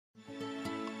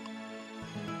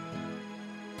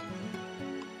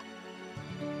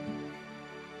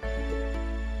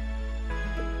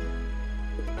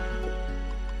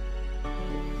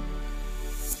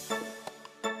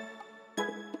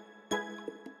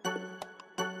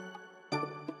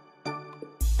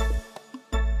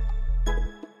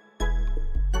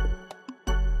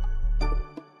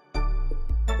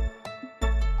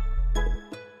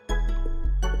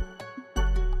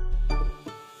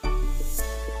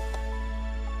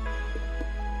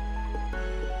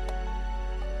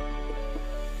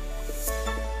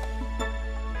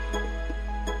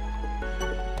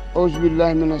أعوذ بالله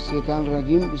من الشيطان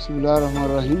الرجيم بسم الله الرحمن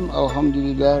الرحيم الحمد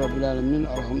لله رب العالمين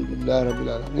الحمد لله رب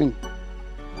العالمين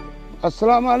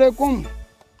السلام عليكم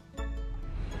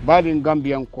بعد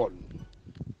Gambian call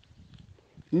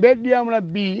mbeddi amna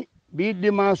bi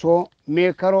dimanche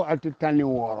me karo altitani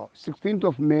woro 16th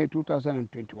of May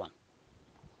 2021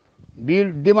 bil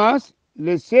dimanche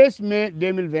le 16 mai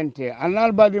 2021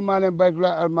 anal badi malen baytula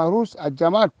al mahrous al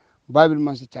jamaat babil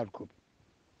mansi chalko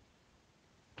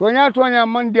tonya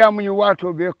man dia mu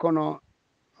wato be kono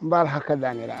mbal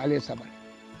hakadanira ale sabar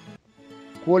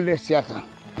ko le siata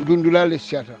dundula le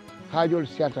siata hajol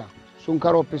siata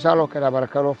sunkaro pisalo kada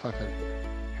barakaro fatale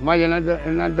maje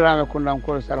na drame ko ndam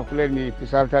ko sara ko ni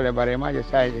pisalta le bare maje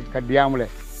sai kadiyamule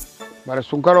bare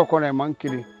sunkaro ko ne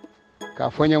mankili ka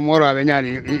fonya moro abe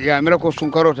nyaani ya mira ko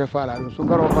sunkaro te fala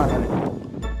sunkaro fala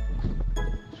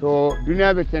so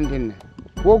dunia be tentenne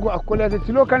bogo akolete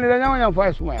tilo kan la nyama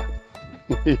fa sumaya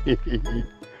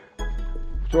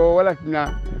so wala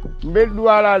tina mbeddu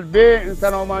walal be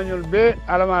insano mañol be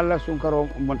alama Allah sunkaro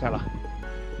montala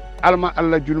alma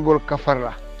Allah junubol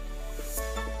kafarla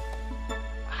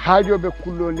haajo be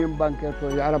kullo nim banque to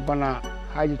ya rabbana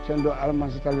haaji tendo alma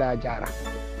sitalla jara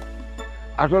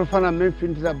atol fana men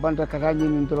fintita banta kataji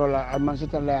nin trola alma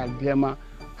sitalla al dema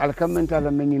al kamenta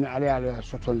la menina ala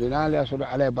sotonde na ala sodo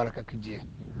ala baraka kije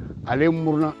ale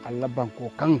murna Allah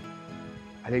banko kan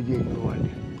ale je wonde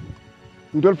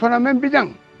ndol fana men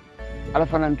bijang ala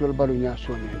fana ndol balu nya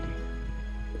sonende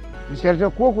mi serte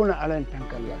koku na ala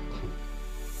tankal ya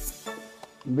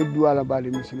beddu ala bali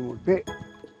muslimu be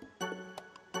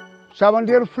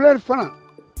sabandir fleur fana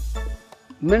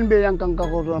men be yankan ka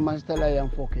ko to mastala yan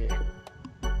foke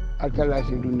altala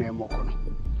si dunne mo kono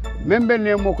men be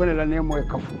ne mo kono la ne mo e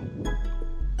kafu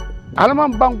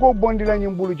alman banko bondi la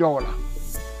nyimbulu jowla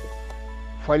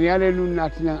fanyale nun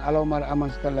nati nan alomar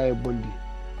amastala e bondi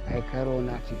ay karo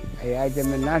nati ay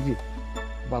ajame nati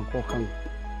banko kan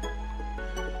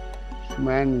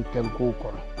sumayan tenko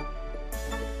kono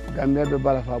Gambia be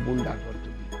bala fa bunda to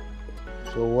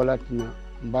so walatina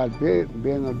mbal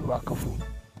be nga duwa kafu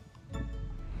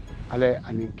ale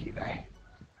anin kiday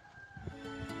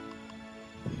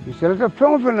misalata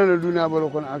fenna na duniya bolo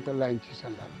kon altalla en ci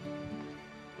sandal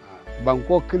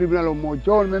banko criminal mo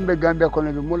jowol membe Gambia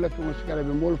kono be molla fi musikala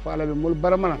be mol faala be mol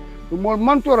baramana be mol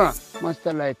mantora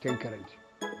mastalla e tenkeranti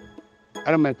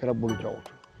ala may tarabul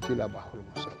jawto ci la bahul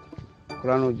musal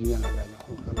qur'ano jiyana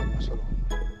la musal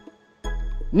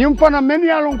nim fana men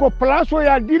yalon ko place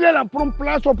ya dile la pour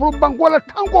place pour banko la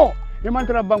tanko e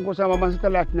mantara banko sama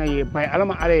mastalla tina ye bay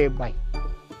alama ala e bay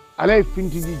ala e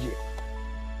finti dije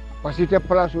parce que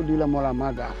place di la mola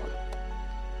magafa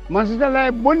mastalla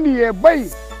e bondi e bay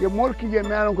ye mol kije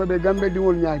me alon ko be Gambe di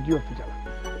wol nya dio fitala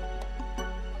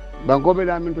banko be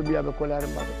da min to biya be ko laare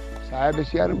mbaka sa be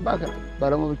siar mbaka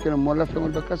baramo be kene mola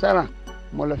femol be kasara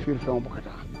mola fir fem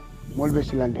bokata mol be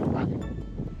silande mbaka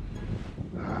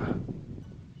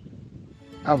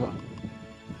ava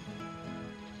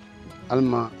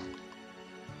alma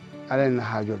alena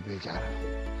hajo be jara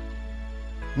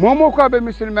momo ko be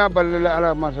muslima balle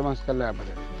ala ma sallallahu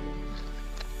alaihi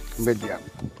mbediam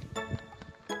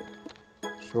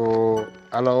so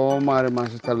ala o mare ma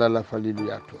sallallahu falilu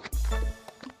yato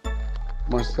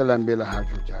ma sallam be la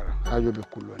hajo jara hajo be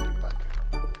kullo ni bato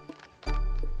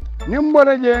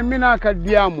nimbore je mina ka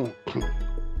diamu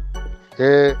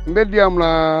mbediam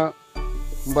la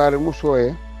mbare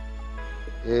musoye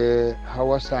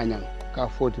hawa sanyang ka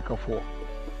foti ka fo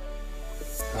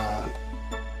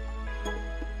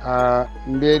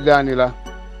mbe danila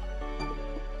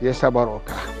ye sabaro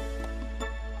ka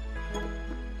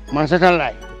man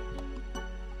satalay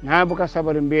na buka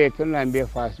sabar mbe tan mbe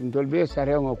fas ndol be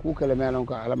sarewo ku kala melon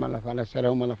ko ala mala fala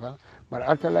sarewo mala fala bar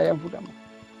altala yam futama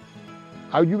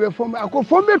ajube fombe ako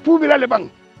fombe tubi la le bang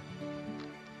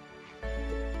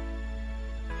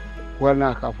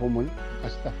warna ka fomun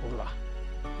astaghfirullah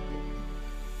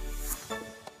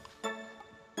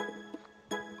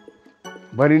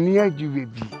bari niya jube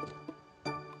bi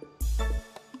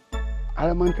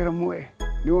ala mantara moe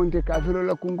ni wonte kafiro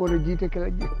la kungoro jite kala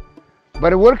je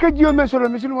bari worka jiyo me solo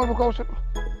misilmo be ko soto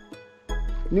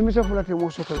ni misa fulate mo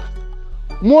soto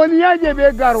mo niya je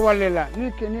be gar walela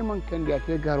ni ke ni man kendi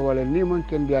ate gar walela ni man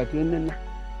kendi ate nenna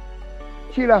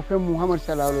ci la fe Muhammad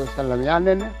sallallahu alaihi wasallam ya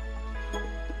nenna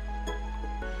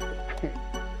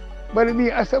bari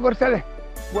bi asabar tale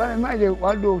wala maje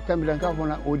waldo tambilan ka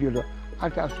fona audio do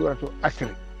ata suratu asr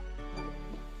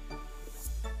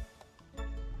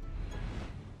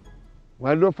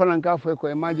waldo fanan ka fo ko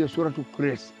e maje suratu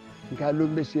kures nka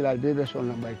lumbe sila bebe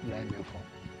sonna bayti la men fo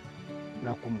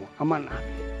na kumo amana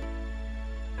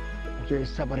to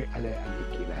sabari ale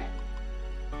kila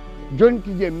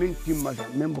jonti je min timmata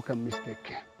min buka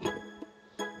mistake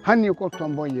hanni ko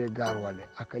tombo ye garwale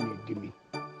akani dimi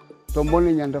tombo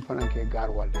ni nyanda fananke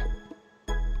garwale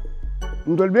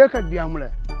ndol be ka diamule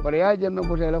bare ya jemme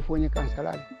botela foni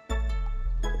kansalade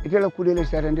itela kudele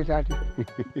serende tati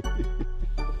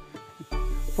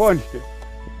foni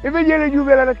ibe jele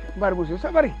jubela rek mbar musu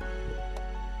sabari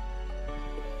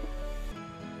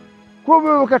ko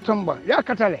be ka tomba ya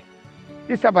katale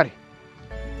isabari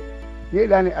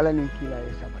yedani alani kila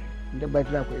e sabari nde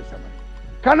baytla ko e sabari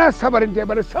kana sabari nde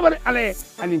bare sabari ale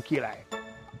anin kila e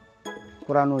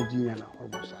qur'ano jinyana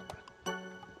horbo sabari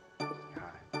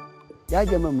ya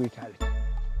jama muitale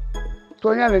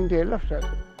to nyale nde lafta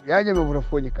ya jama bura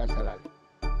foji kansalale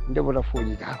nde bura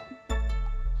foji daro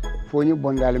foji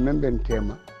bondale memben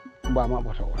tema mbama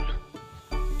bota wol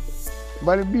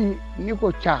bal bi ni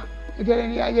ko cha itele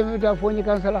ni ya jama ta foji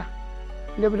kansala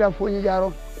nde bita foji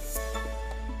jaro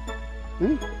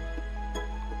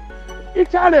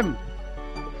italem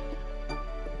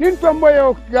nin tombo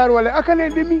yo garwale akane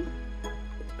demi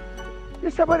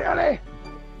isabari ale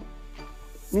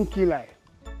nin kilay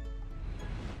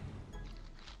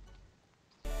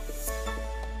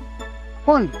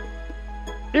hon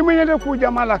imenyede ku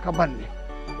jamala ka bande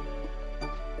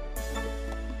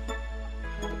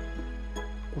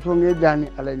ko ngedani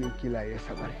ale nin kilay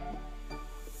isabari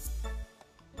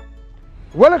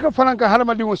wala ka falanka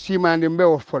harmadi mo simande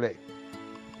mbewo fole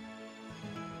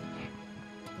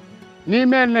ni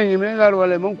men nani men ngal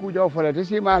wala mon ku jaw fole te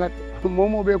simala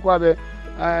momo be ko be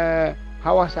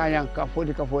hawa sayan ka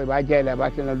fodi ka fo ba jeyla ba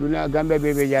tan duniya gambe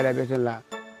be jala be tan la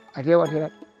ate watira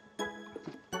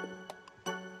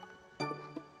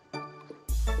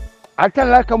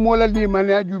atala ka mola di man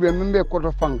ya jube min be ko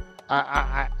to fang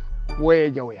a woye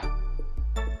jawya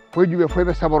fo jube fo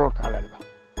be sabaro kala ba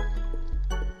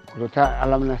ko ta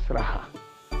alam nasraha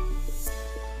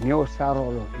nyo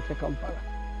sarolo ite kampala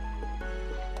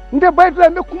nde baytla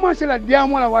be commencer la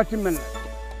diamo la wati men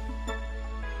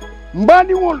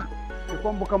mbani wol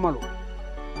ko mbo kamalo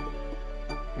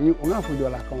ni ona fu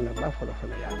jola kam la ba fo la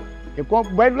fala yalla e ko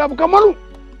baytla bu kamalu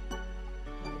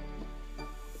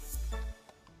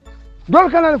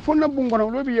dol kana fonna bu ngono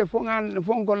lo bi fo ngan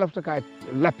fo ngol lafta ka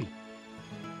lapi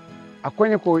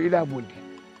akonye ko ila bondi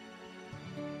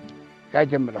ya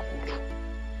jemme la kutu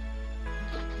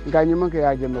ngani manke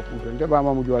ya jemme kutu nde ba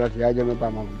mamu jolati ya jemme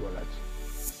ba mamu jolati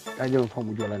ya jemme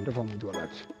famu jolati nde famu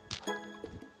jolati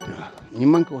ni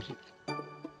manke aussi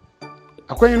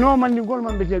akoy no man ni gol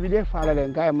man be tebi de faala le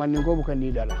ngay man ni gobu kan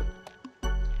ni dala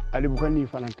ali bu kan ni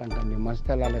fanan tankan ni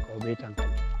mastala le ko be tankan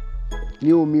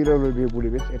ni o miralo be bule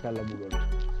be etala bulol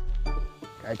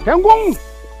kay tangum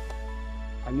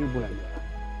ani bulani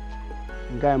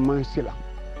ngay man sila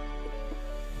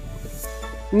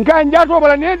nka njato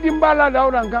bala ne dimbala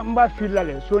dawda nka mba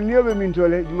filale so niyobe min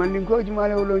tole mandin ko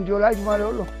jumale wolo jola jumale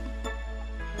wolo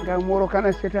nka moro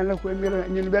kana setan la ko mira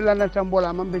nyin bella na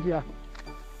tambola mambe tiya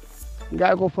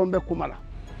nga ko fombe kumala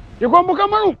e ko mbuka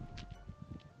manu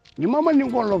ni mama ni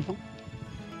ko lofo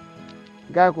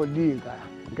nga ko di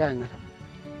nga ngata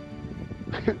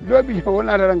dobi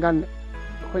wona dara ngande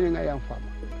ko nga yam fama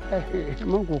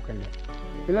man ko kale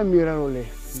ila mira role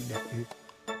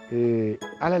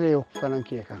ala le yo fanan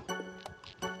ke kan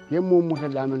yemmo muta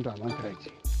lamen to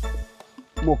amantraji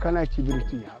mo kana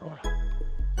cibirti ya rola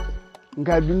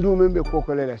nga bindu membe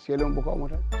kokole la selon bu ko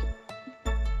muta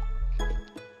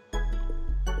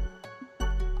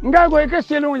nga go ke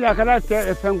selon ya kala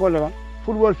te fengo la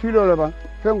football filo la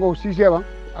fengo sise ba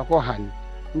ako hani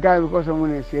nga ko so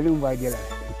mun selon ba jela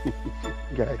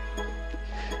ga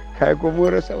kay ko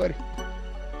moro sawari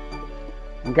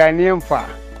nga niem fa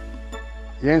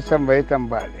yen samba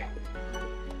itambale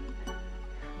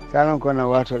salon kona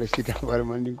wato le sita bar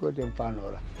mandin ko tem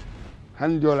fanola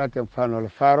han jola tem fanola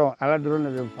faro ala drone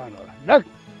be fanola dak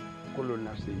kullu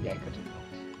nafsi jaykatu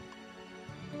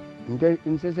nde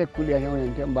insese kuliya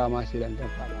hewen tem ba ma silan tem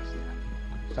fa ma silan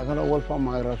sakala wol fa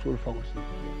ma rasul fa ko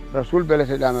rasul bele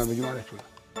se dama be jumala tula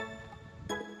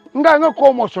nga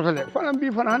ko mo sotale fana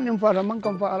bi fana han nim fa man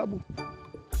kam fa ala bu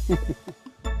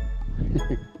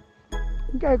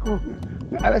ngay ko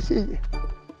ala sije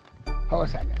hawa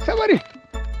sanya sabari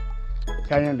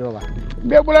sanya do ba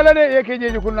be bulala de yake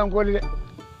jeji kunnan koli de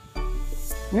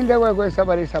nin de way koy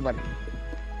sabari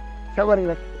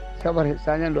rek sabari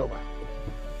sanya do ba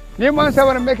ni man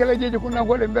sabari be kala jeji kunnan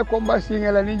koli be ko mba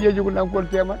singela ni jeji kunnan kol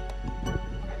tema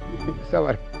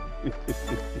sabari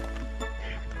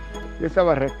ye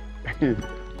sabari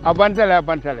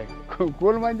abantale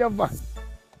kol man jabba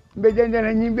be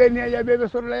janjana nyimbe ni ya be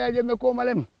sorla ya jeme ko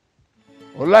malem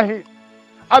wallahi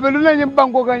abelu na nyim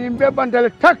banko ga nyimbe bantale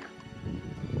tak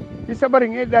sabari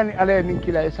ngi dani ala nin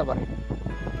kila sabari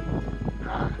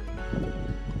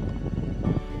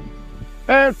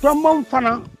tombom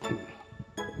fana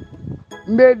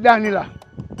mbe dani la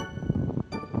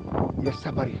ya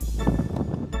sabari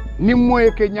ni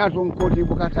moye ke nyaaton koti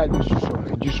bukata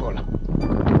jisola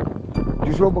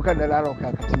jiso buka dalaro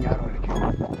ka katinyaro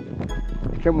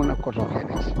ke mun na koto ke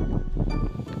desi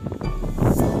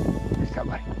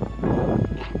sabari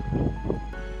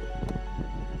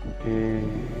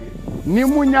ni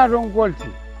mu nyaaton kolti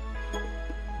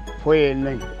foye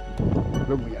nay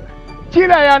do mu yala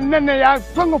kila ya nene ya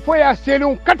fango foya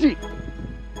selon kati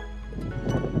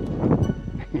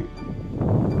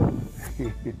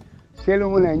selo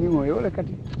muna nyingo yo le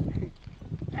kati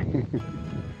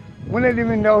muna di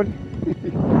min dawdi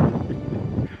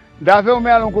da fe o me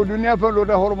alon ko dunia fe do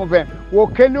da hormo fe wo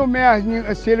keno me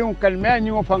a selo kal me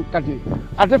nyingo fan kati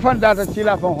ate fan data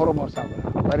sila fan hormo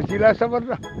sabra bari sila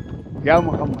sabra ya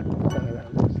muhammad sallallahu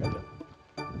alaihi wasallam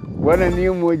wana ni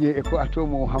moje e ko ato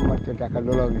muhammad ta ka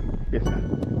lolomi yesa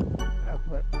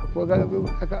ko ga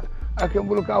aka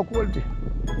akembulu ka ko wolti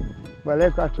balay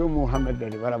ko ato muhammad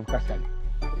dali wala kasali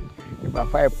ba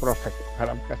fay prophet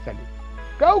haram kasali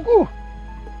kawku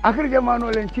akhir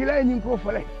jamano len ci lay ñing ko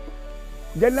falay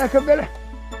janna ka bele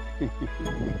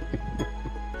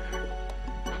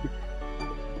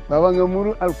baba nga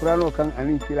muru alquran o kan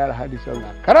anin ci la hadith o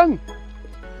nga karang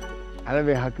ala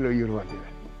be haklo yurwati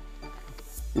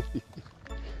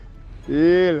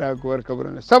la ko war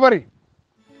kabrana sabari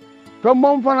to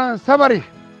mom fana sabari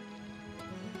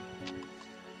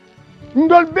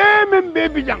ndol be men be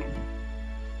bijang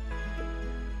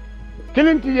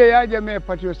kilinti ya jame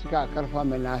patio sika karfa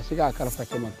mena sika karfa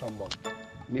tema tombo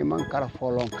ni man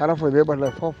karfo lon karfo be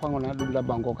bala fo fangona dum la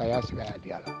bango ka ya sika ya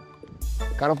diala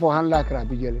karfo han la kra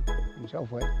bijele insha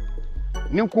fo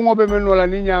nin ko ngobe men wala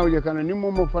ni nyaawje kana ni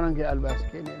momo franke albas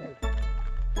kene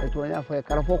ne to nya fo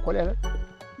karfo ko le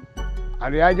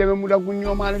ala ya jame mu dagu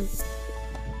nyoma le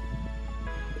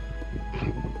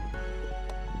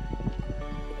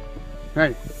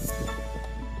hey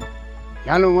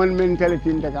yalo man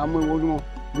mentality ndaka amoy wodumo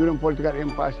jurum political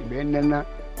impasse be nenna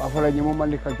wa fala nyimo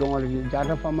mandika jongol ji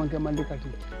jata fa manke mandika ti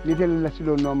nitel la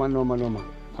sido noma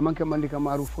amanke mandika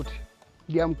maru foti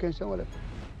diam kense wala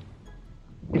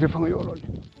ite fa yolol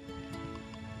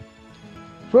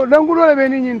so dangudo be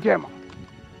ni nyin tema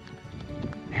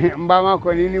mbama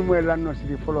ko ni moy lanno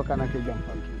sidi folo kana ke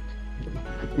jampantu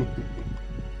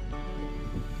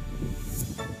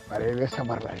bare be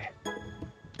sabar bale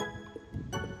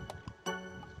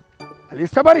ali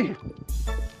sabari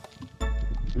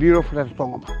liro futa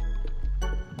tongoma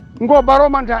ngo baro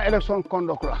manta election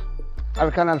kondokla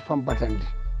al kanal fam batandi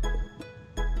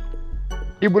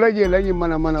ibulaje lañi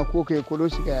mana ko ke ko do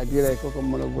sika ya dira ko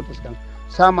mala votes kan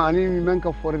sama ani mi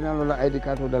manka forinalo la ID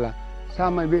card dala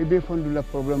sama be fondu la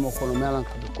problème ko no melan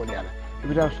ka ko yala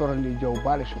ibita sorandi jaw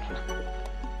bale sutla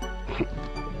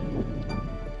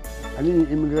ani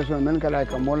immigration men kala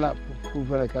ka mola pour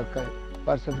faire ka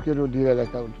certificate o dire la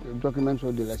documents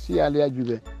o dire si ali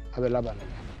ajube abe labana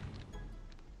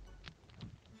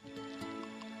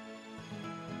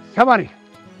sabari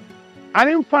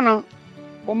anim fana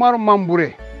Omar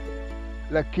Mambouré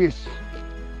la case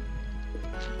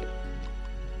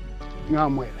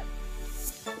ngamoyla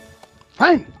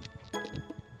fine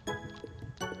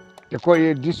te ko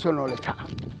ye dissono le ta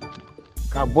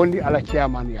ka bondi ala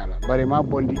chairman yala bare ma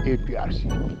bondi APRC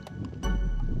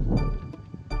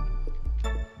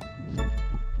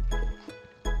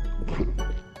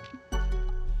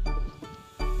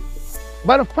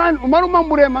bar fan Omar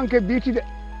Mambouré manke biti de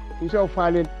inso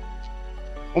falen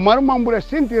Omar Mambouré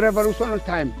sinti revolution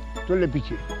time to le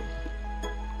biti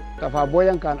tafa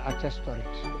boyan kan attest to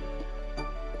it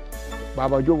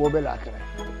baba jobo be la kare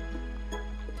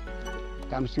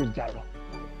Tamsir Diallo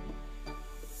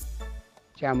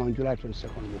chairman July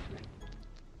 22nd movement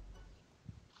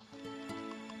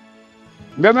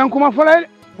bemen kuma falay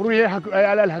pour ye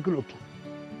ala al hakilotu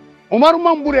Omar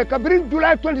Mambouré kabrin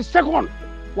July 22nd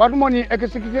what money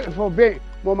executed for be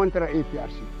momentary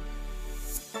APRC.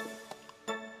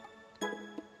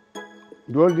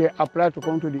 Those they apply to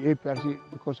come to the APRC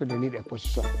because they need a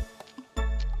position.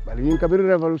 But in Kabir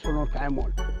revolution or time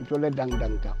on, it will let dang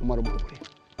ta Umar Mambouré.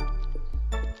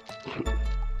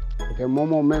 The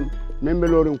momo member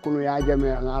lorin kunu ya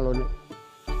jame ngalo ne.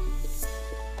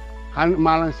 Han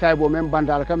malan saibo mem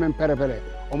bandal ka mem pere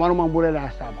Umar Mambouré la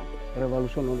saba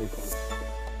revolution on it.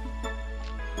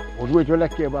 Oduwe jola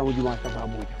ke ba mu juma ta ba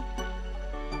mu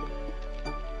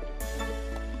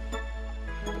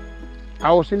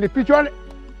awo sindi pichole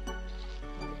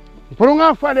pour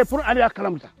nga fale pour ali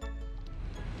akalamta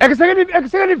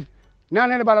executive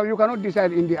Nane bala, you cannot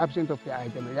decide in the absence of the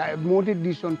item. Multi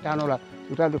decision tanola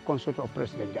without the consent of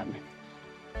President Jammeh.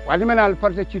 Walimenal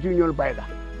party cheating your baila.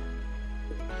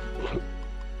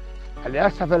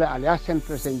 Alias Savela, alias Saint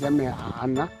President Jammeh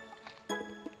Anna.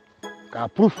 Ka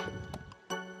proof.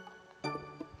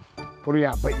 Pour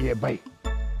ya bay.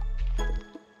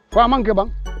 Faman ke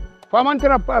bang. Faman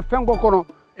tera fengo kono.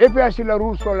 EPRC la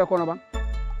rule sur le kono bang.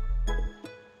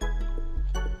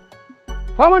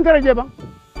 Faman tera je bang.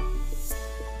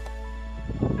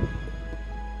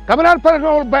 Kamalal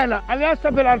Paradol Baina, alias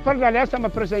Sabel Alfred, alias Sama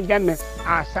President Jammeh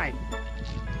are signed.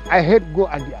 I hate go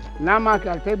Adia. Nama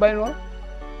Kalte Baino.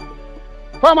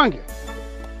 Famanke.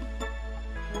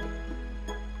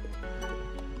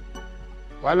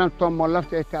 Walan Tom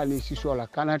Molafte Etani Sisola,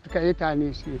 Kanaka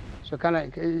Etani, so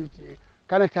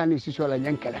Kanatani Sisola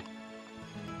Yankele.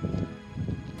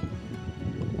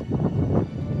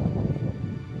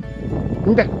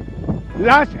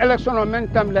 Last election on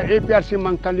mentam la APRC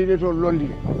man candidate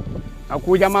Londi.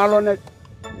 Akuja malone,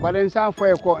 but in some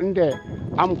way,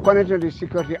 I'm connected to the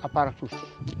security apparatus.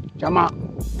 Jamal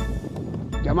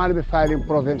be filing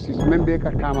provinces, member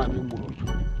Kama in Burut.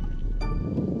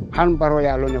 Han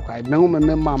Baroya Lonokai, Memo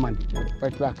Mamandi,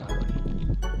 but Laka.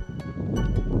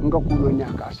 Ngokulo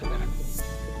Nyaka Severa.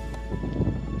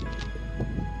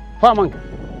 Famank.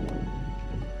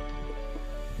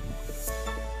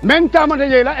 Mentama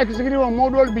de la executive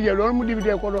model be alone mu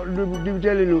dibite ko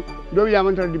dibite lenu do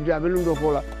yamanta dibite abelu do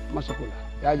kola masakula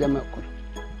ya jama ko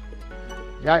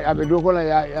ya abe do kola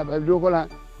ya abe do kola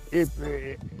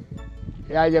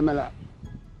ya jama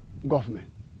government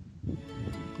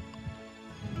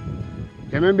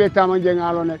remember tama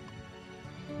jengalo net.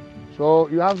 So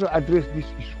you have to address this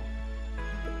issue.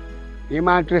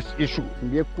 Ima address issue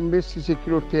mbe kumbe sisi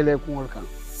kilo tele ko wolkan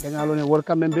jengalo ne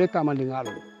wolkan membe tama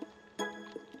jengalo.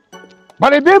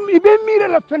 But if you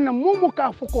la fenna momo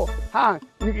ka foko ha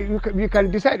you can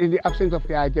decide in the absence of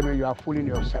the IJM you are fooling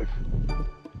yourself.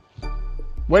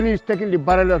 When he's taking the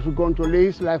barrel to go to lay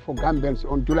his life for Gambians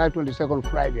on July 22nd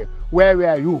Friday, where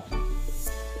were you?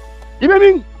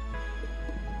 Even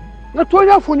na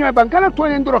tonya funyo bankana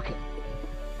tonya ndroke.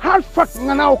 Hard fact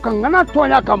ngana o kan ngana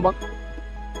tonya kamba.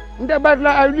 Nde badla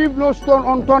I leave no stone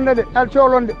unturned el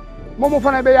cholonde. Momo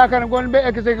fana be yakane gon be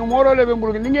ekse ko moro le be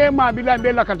mbulgi ninge ma bi la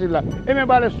be lakatilla e me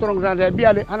bale strong rande bi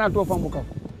ale ana to fambu ka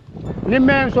ni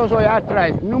men so ya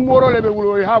try ni moro le be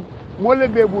wulo you have mo le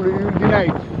be bulu you deny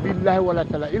it billahi wala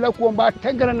taala ila ko mba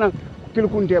tengara na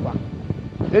tilkunte ba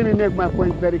let me make my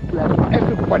point very clear to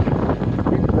everybody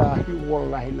billahi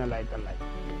wallahi na la taala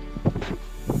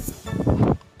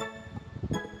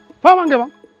famange ba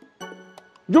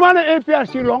jumana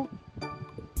APRC long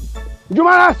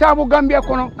Jumala Sabu Gambia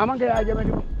kono amanga ya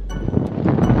jamadi.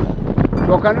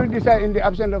 So can you decide in the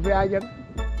absence of the agent?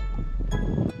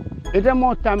 It is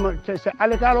more time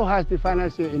Alikalo has the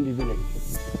financial in the village.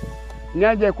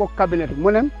 Nyaje ko cabinet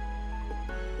munem.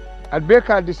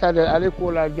 Albeka decided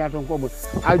Aliko la janton ko but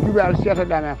ajubi al siata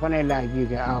dana fana la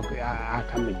jige a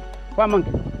kamin.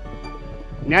 Famanki.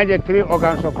 Nyaje 3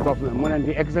 organs of government munem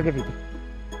the executive,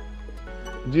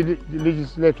 the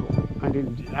legislature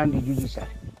and the judiciary.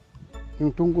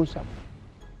 Tungu sab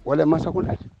wala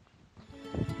masakuna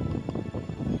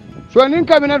so nin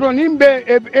cabinet on nimbe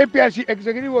APRC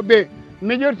executive be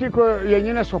majority ko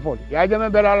yenyina support ya jame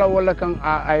belala wala kan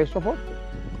ay support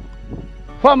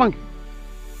famanki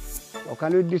so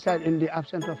can you decide in the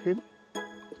absence of him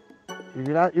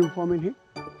without informing him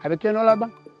avec no ba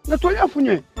na to ya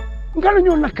funye ngala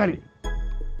nyon nakari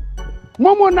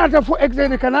momo nata fo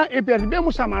executive kana APRC be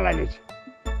musamala leti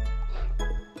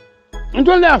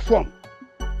ndole a form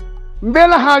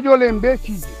mbela hajole mbe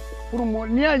tiji pour mo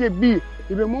niaje bi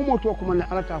ibe momo to ko man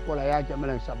alata ko la yaaje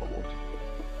malan sababu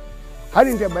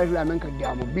halinde bayla men ka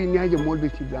diamo bi niaje molbe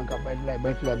ci blanka bayla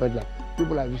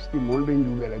tibula visti molbe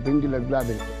njubela bengila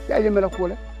glabe yaaje mela ko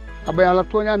le abaya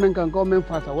to nya men kan ko men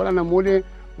fasa wala na mole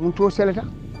mun to seleta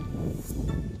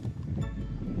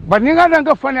but ni nga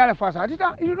danga fani ala fasa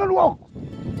atita you don't walk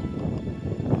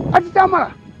atita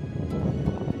mala.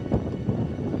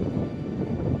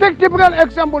 Take typical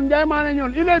example, Jaimane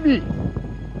Nyon, Ilebi,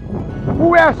 who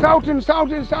were shouting,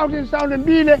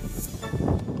 Bile.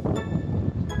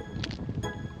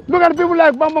 Look at people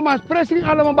like Bamba Mas pressing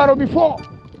Adam Barrow before.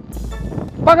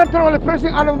 Bagatro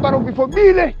pressing Adam Barrow before,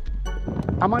 Bile.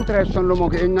 A mantra son lomo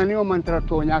che inganio mantra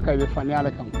to nyaka be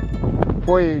faniala kam.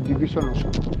 Poi division of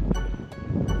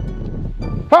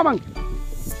Famang.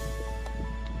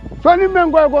 So ni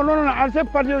mengo go no na ase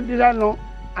party design no.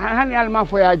 Hani alma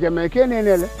foya jame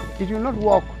kenenele it will not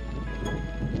work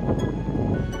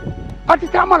ati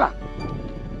tamala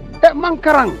e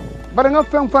mankarang bara nga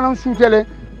fem fanam soutele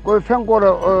ko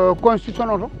fenkoro constitution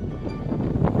oto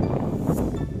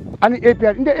ani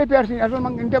APR nde APR si ato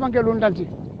man nde manke lon danti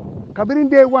kabiri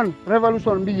nde one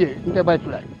revolution biye nde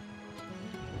baytulay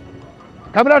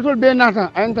kabira tol be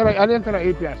nata ayentara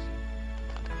APR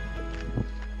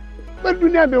ɓer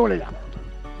duniya be wala jam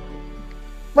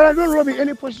bara ɗon lobby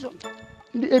any position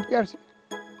ndi APR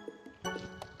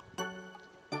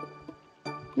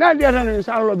na ndiyata no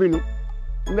sa lobby no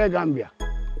mbe Gambia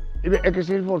iɓe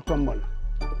exécutif o tombona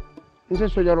nse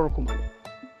sojarol kumani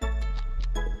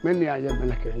men ni aje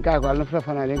bela kelen kay ko alna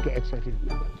fana len ke exécutif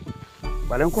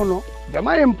balen ko no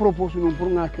dama en propose no pour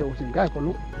nga ke aussi kay ko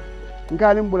no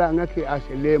ngalim bula nga ke as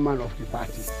a layman of the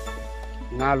party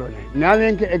ngalo ne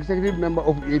nalen ke executive member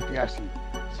of APRC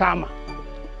sama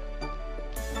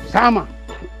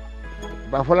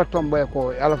ba fola tombo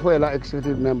ko ala fo la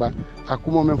executive member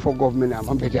akumo men for government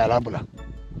am beti ala bula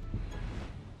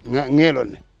ngelo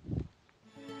ne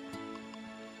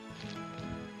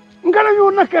ngala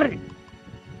yo nakari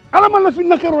ala man la fi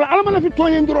nakarola ala man la fi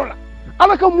toñendirola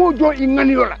ala ka mo jo i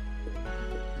nganiyola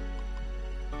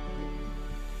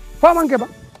faman ke ba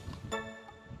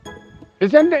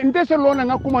isende intese lona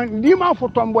ngakuma ndima fo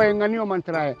tombo e nganiyo man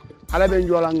traye ala be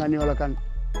njola nganiyola kan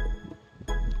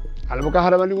ala buka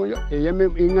hada bandi ngojo e yemme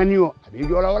e nganiyo abi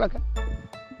jola wala kan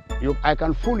you I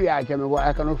can fully ajame but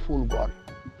I cannot fool God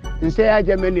inse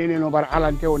ajame ne no bar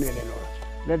alante woni le no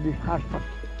let the heart fact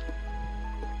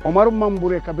Omar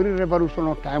Mambure kabiri revolution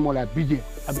of time wala bije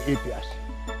abi APRC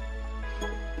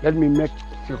let me make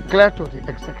it clear to the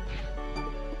executive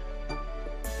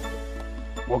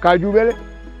moka jubele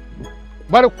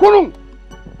bar kunun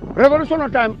revolution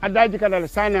of time adaji kadal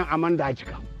sana amandaji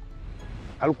ka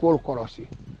alcohol korosi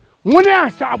mune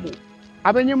asabu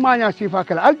abenyi manya sifa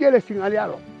kala aljele sing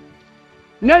alialo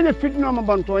nene fitno ma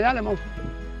banto yale ma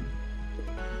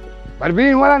bar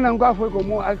bi wala nan ko ko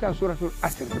mo alta suratul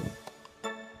asr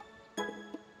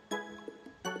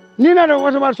nina da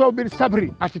wata bar so bir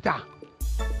sabri atita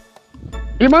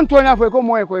iman to nya ko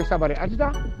moy ko sabari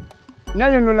atita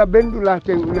nanya no la bendu la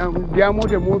ten na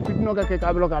diamote mo fitno ka ke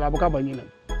kablo kala buka banyina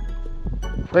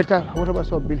feta wata bar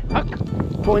so bil hak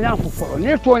to nya fu foro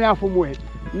ne to nya fu moy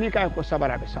ni kay ko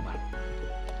sabara be sabar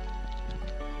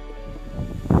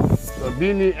so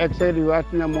bini exeri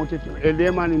watna mote to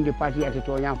eleman in the party at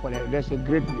to nya for that's a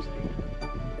great mistake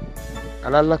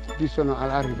ala la disono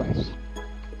ala revise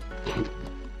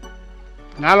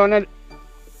ngalon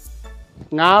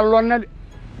na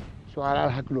so ala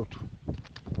haklotu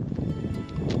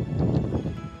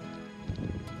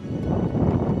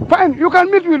fine you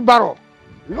can meet with Barrow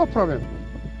no problem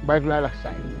by the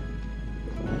side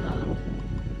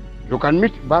you can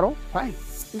meet Barrow fine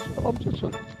it's no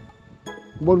objection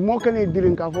but more can I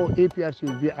dealing for APRC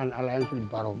will be an alliance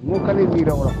with Barrow more can I need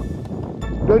all of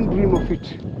it don't dream of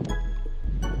it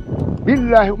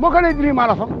billahi more can I dream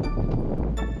all of it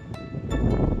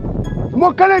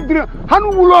mo kala dira han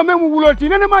wulo me mu wulo ti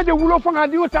nene ma je wulo fanga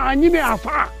di wata anyime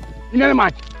afa nene ma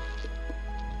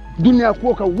dunia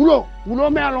ko ka wulo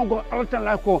me alongo altan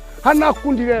la ko hanna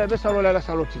kundi le be salo la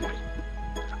saloti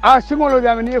a singolo be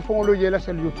ameni fongolo je la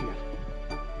saloti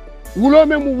wulo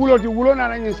me mu wulo ti wulo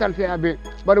na nyi salte abe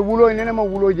bar wulo nene ma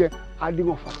wulo je a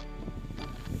dingo fa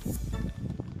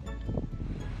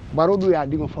baro du ya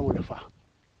dingo fa mo fa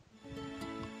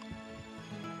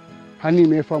hani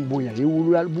me fam bunya yi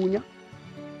wulu al bunya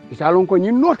isalon ko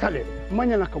nyin notale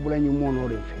manya na kabula nyi mono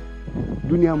re fe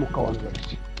dunia mo kawan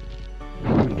lati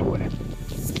wala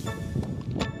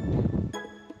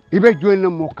ibe joina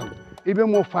mo kam ibe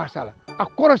mo fasala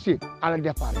akorosi ala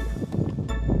départ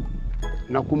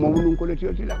na ko mo wulun ko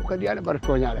lati la ko kadi ala bar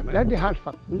toñale ma ladde hal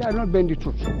fak nda non bendi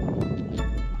tut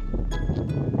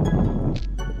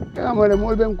kala mo le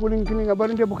mo ben kulin kilinga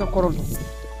barinde buka koronto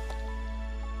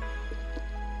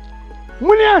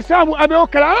muni asabu abe o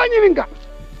kala ala nyininga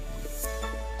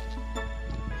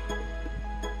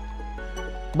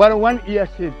bar 1 year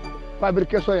said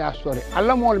fabrication ya story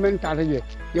alla mo men tata je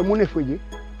ye mune fuji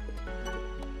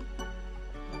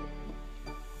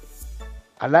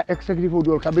alla executive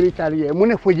do kabiri tali ye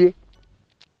mune fuji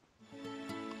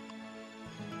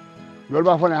lol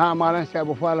ba fone ha malan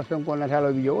sabo fa la fen ko na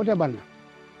talo bi o te banna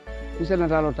ise na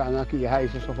talo ta ngaki ha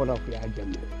ise so fodo ko ya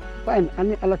jamme fine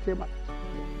ani ala tema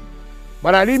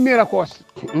bara li mira ko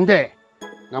nde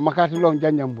nga makati long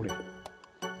janjambure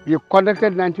we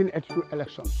conducted 1982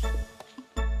 elections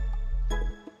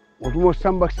otumo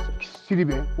samba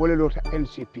sidibe wala lota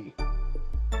NCP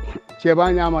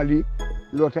cheba nyamali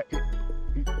lota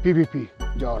PPP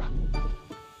jawra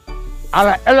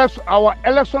our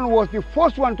election was the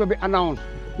first one to be announced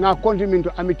now continuing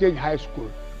to Armitage High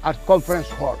School at Conference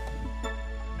Hall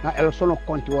na election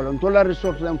konti wala ntola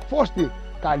resort len forced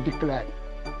ka declare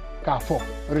ka fo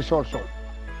resort sol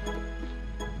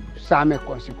same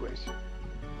consequence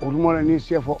odumola ni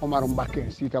chefo Omar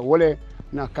Mbake sita wole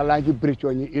na kalaji bridge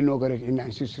ni inaugurate in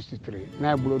 1963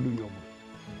 na bulo du ñobu.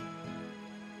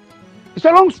 It's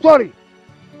a long story.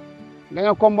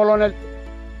 Nga kombolone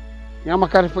nyama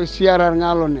kar fo siarar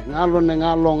ngalone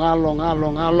ngalong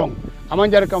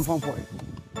amanjare kam fam fo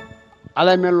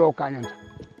ala men lo kanyanta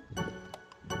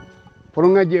pour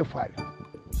nga je faale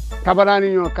tabarani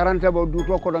ñoo 40 ba du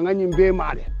to ko nga ñim be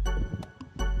maale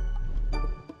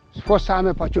fo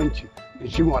same pacionci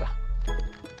jimola.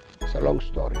 It's a long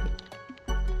story.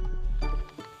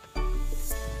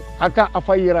 Aka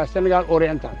afayira Senegal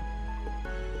Oriental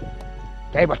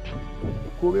kaybat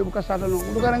ko be buka sata no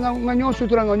ngara nga ñoo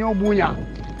sutura nga ñoo buña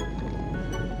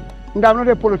ndam no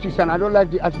de politician. I don't like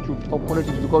the attitude of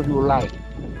politics because you lie.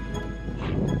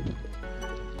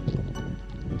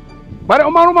 Bare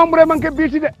Omaru Mambre manke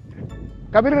biti de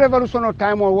kabiri revolution of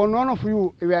time or none of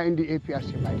you we are in the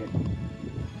APRC by then.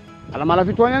 Ala mala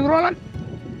fi toñang rolan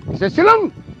c'est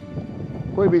silam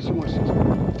koy be simo city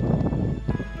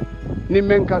ni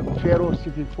menka fero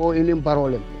city for in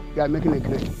barolem you are making a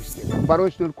great mistake. Baro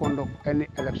is not conduct any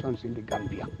elections in the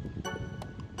Gambia.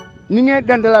 Ni nge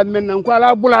dandala men nan ko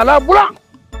ala bula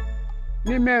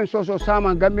ni men so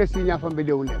sama Gambia si nya fambe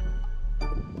de wule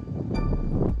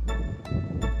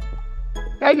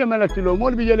ay jamala tilo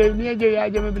mo bi jele ni je ya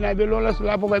jame bina be lola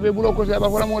sala fo be bulo ko se ba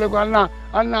fo mo le ko alna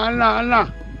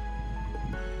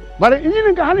bare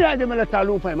ini nga hal ya jamala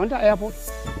talu fay man ta airport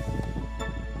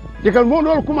dikal mo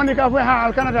dol kuma ni ka fo ha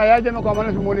al Canada ya jame ko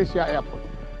man mo le si airport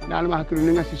dal ma hakru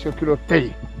ni nga si kilo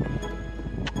tay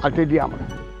alte diam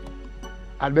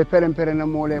albe pere na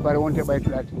mo le bare wonte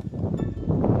baytulati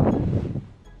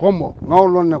komo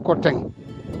ngawlon ne ko teng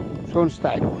son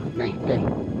style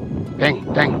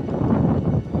teng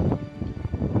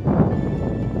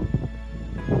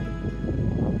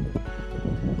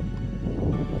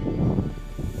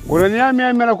Urania mi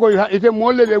amena ko ite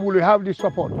molle be bulu have the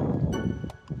support.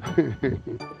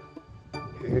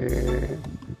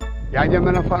 Ya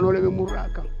jamana fano le be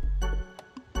muraka.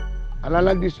 Ala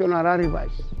la dictionnaire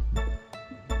revise.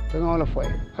 Tanga wala foy.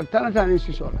 Altana tani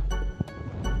si sola.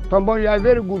 Tombo you are a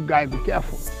very good guy, be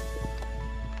careful.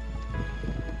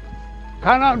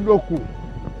 Kana doku.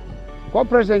 Ko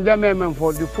president jamen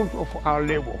for the fruit of our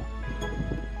labor.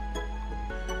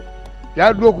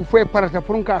 Ya doku foi parata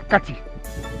purunka kati.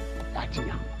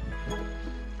 Atinya.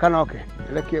 Kana okay.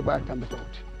 Leke ba tambe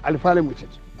tawti. Alfale mu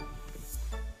tete.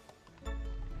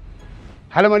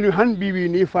 Halama ni han bibi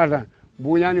ni fada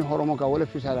bunyani horomo ka wala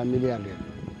fisala milliard.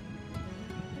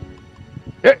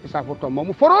 Sa foto mo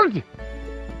forolti.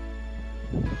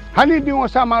 Hani dingo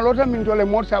sama lota min tole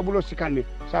mor sa bulo sikande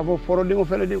sa fo foro dingo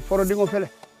fele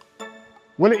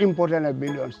wala important na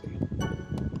billions.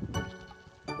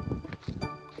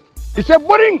 It's a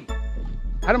boring.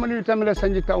 Halama ni tamela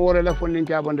sanjita wore la fondin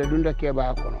ke abonde dunda ke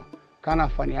ba kono kana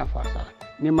fani afasa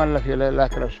ni malla fi la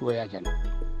kra suya jan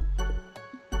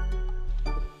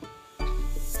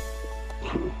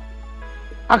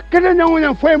akede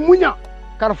nyamunya fo munya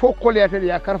kar fo koliyate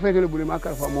ya kar fetele buli ma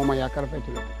kar fo moma ya kar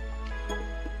fetele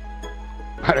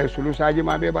bare sulu saji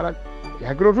ma be barak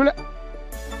ya grotule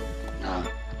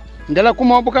ngela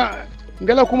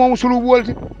kuma musulu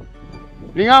bolti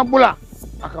li nga bula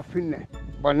aka finne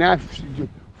ba na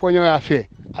fo nyo ya fe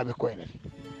abe ko ele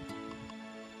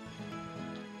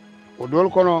o dol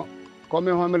kono comme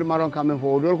homel maron kamen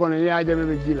fo o dol kono ya jabe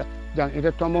be jila jang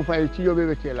ite tombo fa e ci yobe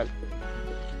be telal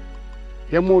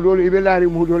ye mo dol ibe laari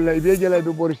mo dol la ibe jela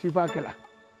be bor sifa kala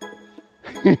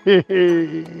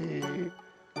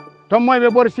tommo be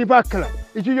bor sifa kala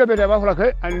e ci yobe de ba fala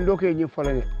kay an doke ñi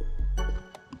folane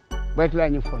baytla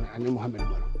ñi folane an Muhammad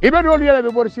maro ibe dol yela be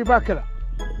bor sifa kala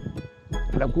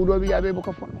la kudo bi yabe bu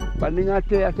ko fon bandi nga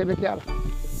te atebe te ala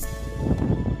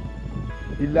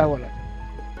illa wala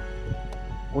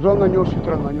Udonga nyo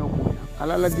sutra nyo ko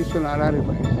ala la dison ala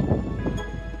revise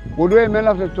wodo e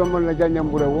mela fe tombo la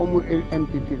janyambure wo mu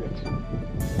MPP let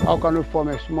how can we form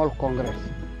a small congress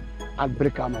at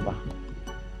Brikamaba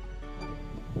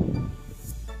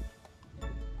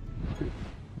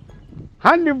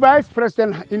and the vice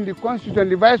president in the constitution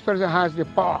the vice president has the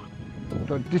power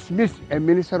to dismiss a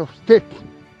minister of state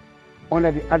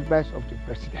under the advice of the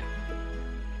president.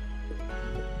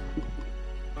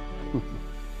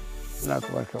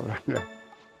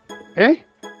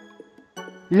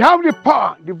 You have the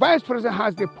power, the vice president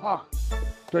has the power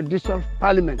to dissolve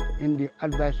parliament in the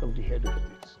advice of the head of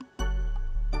states.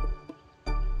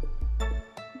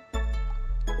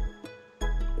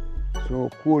 So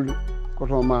cool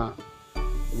kotoma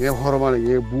ye hormala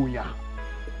ye buña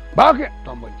baake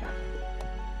tombo jaa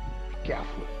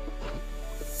careful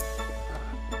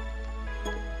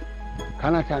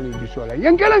kana tani disola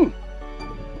yengeleng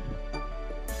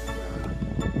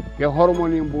ye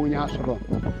hormoni buña soto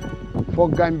fo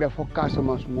Gambia fo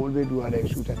Casamance mo be duwala e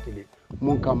sutatili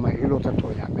mon kam ma ilota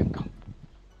tonya ben kam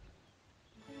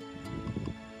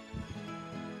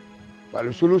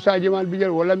wala sulu saji mal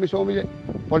bijel wala mi so mi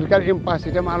political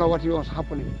impasse te malo wati on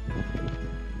happening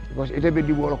because ite be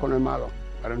di bolo kono malo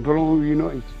ara ndolo wi no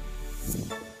it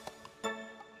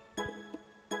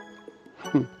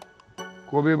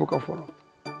ko be ko fono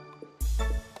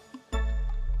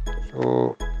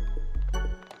so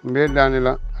mbe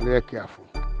danila ala yakiafu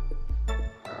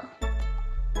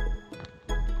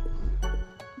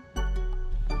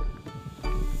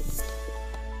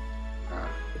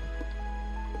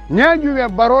Nyajuwe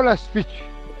barola speech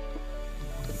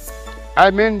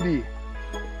amendi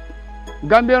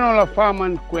Gambia no la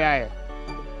faman kuyaye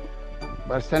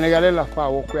bar Sénégalais la fa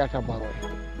wo kuyata barola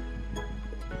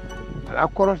ala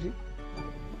korosi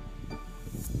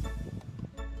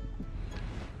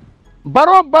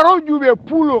baro jube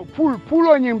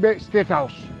pulo nyimbe State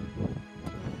House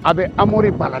abe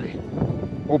amori balale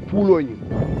o pulo nyim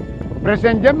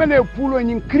president jemele pulo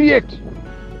nyim create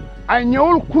ay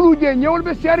ñewol kuluje ñewol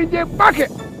be seri je bake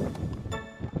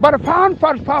bar faan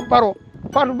fat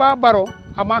baro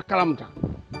ama kalamta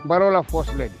baro la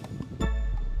force lady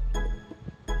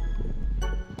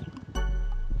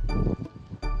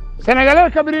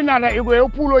Sénégalais kabiri nana igo e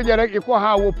pulo je rek iko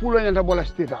ha wo pulo nyanta bola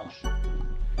State House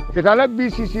ketala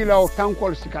BCC la o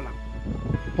tankol sikana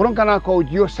pour kana ko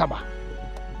jio saba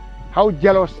haw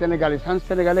jalo Sénégalais san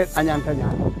Sénégalais anyanta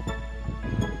nyaata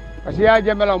parce que ya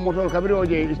jamela motol kabiri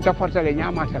oje istafartale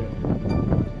nyamatale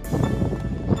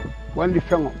wandi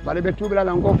fengo bale be tubila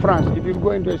la ngo France it will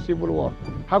go into a civil war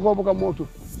hako buka motu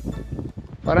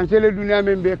France le dunia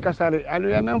men be kasare alu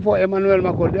ya men fo Emmanuel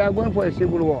Macron they are going for a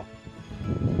civil war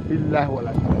billahi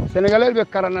wala Sénégalais be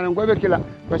karana ngo be kila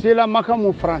parce que la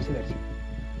makamu France le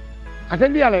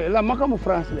ateli la makamu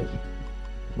France le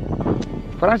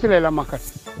France le la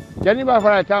makati jani ba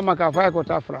fara ta maka fa ko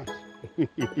ta France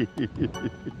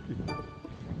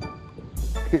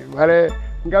bare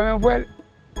ngame fo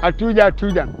atuja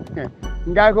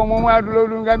ngay ko momo adulo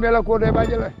du ngame la ko de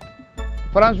bajele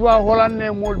François Hollande ne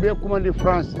mol be commande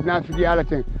France na figi ala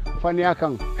ten fani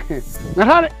akan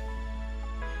ngare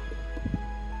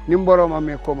nimboro ma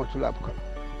me ko matulab kan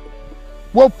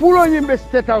wo pulo nyimbe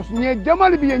State House nye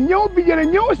jamal bi nyew bi jere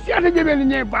nyew siata jebel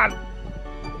nye bal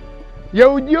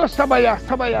yow dio sabaya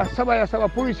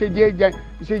police je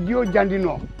dio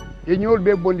jandino e nyol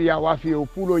be bondi ya wafi o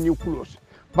pulo nyi kulos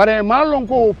bare malon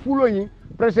ko o pulo nyi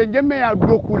president jemme ya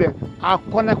dokule a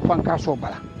connect fanka so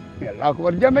bala yalla ko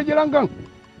war jemme jilangan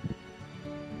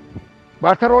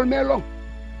ba tarol melon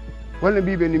wala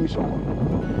bibe ni mission ko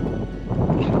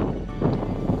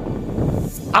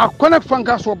a connect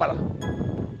fanka so bala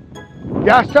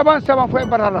ya saban fo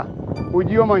barala o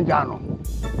dio manjano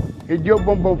e dio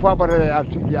bombo fa barala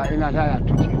ya ina ta ya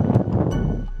tuti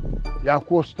ya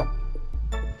costa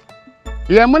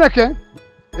ya munake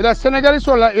ila Sénégalais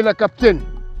sola ila capitaine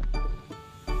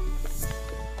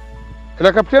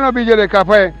obi jele ka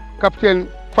fay capitaine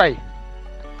Fay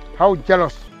how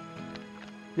jealous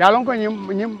ya lon ko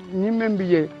nyim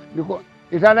membiye diko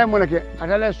itala munake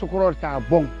atala sukuro ta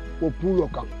bon o pulo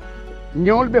kan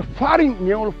ñewol be faring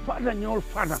ñewol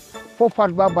fata fo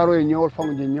fat ba baro e ñewol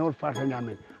famje ñewol fata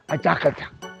nyamen a jakata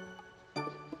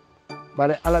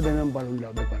bare ala be men balon la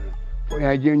be bala fo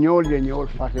ya je ñewol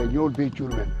fata ñewol be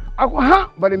julmen ako ha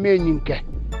bare me nyinke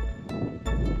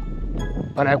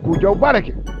bara ku jaw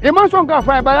barake e man son ka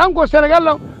fay bara anko Sénégal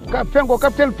la ka fengo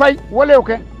capitaine Fay wole o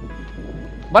ke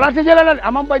bara te jelal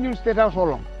amam bañu State House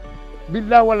solo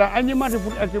billahi wala anyi mate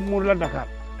fut ati mur la Dakar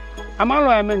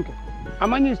amalo ya menke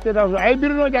amani State House ay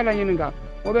birno jala nyininga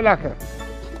o be lakra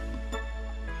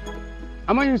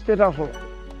amani State House solo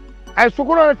ay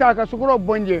sukuro ta ka sukuro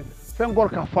bonje fengor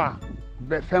ka fa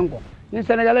be fengo ni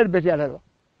Sénégalais be tiala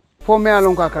fo me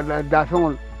alon ka da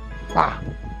fengol fa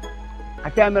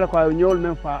ate amela ko ñol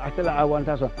men fa atela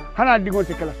avantage hana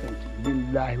digonte kala sent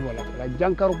billahi wala la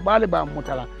jankaru bale ba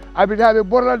mutala abitabe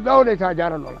borla dawle ta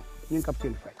jarano la ñin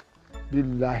capitaine Fay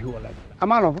billahi wala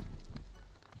amano fo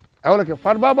awla ke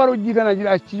far babaro jitana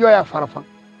jila ci joya farfan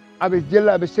abe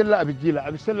jella abe sella abe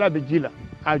jila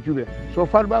a jube so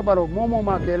far babaro momo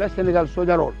ma ke la Sénégal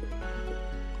sojarol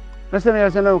la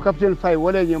Sénégal capitaine Fay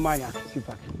wala ñi maña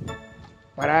sifat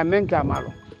para men ka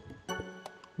malo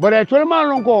bore tol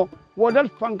malon ko wodal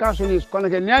fanka sonis kono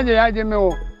ke nyaaje me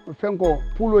o fenko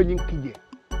pulo nyin kije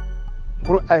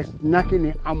pour as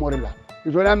nakini amorela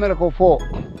ito na mera ko fo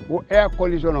wo air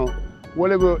collision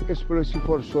wala go explosive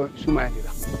for sumani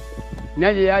la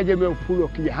nyaje yaje me fulo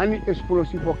ki hani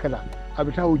explosive for kala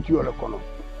abita wuji wala kono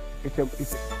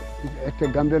ite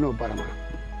Gambia no barama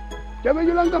jabe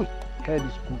julangam head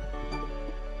school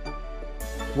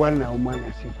wana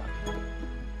umanya sifa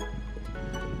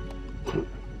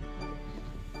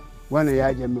wana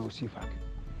yaje me sifa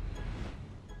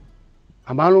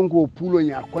amalon ko pulo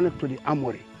nya connect di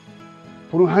amore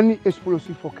pour hani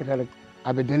explosive for kala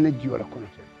abe denne ji wala kono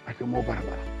ake mo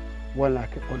barabara wala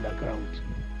ke underground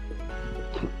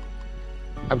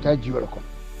abta ji wala kono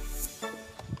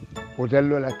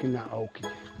hotello lakina awki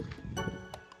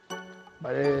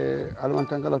bare alman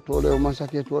tangala tole o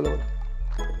masake tole wala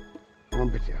mon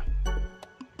betia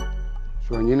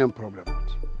so nyinen problem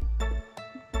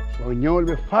so nyol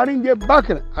be faringe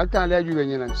bakra alta ala jube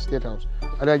nyina state house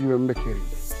ala jube mbekeri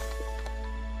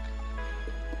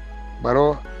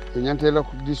baro nyante la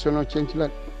condition change la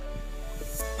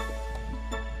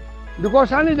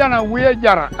because ani jana wiye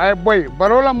jara ay boy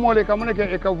baro la mole kamune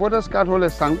ke e ka voters card hole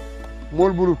sang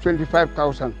mol buru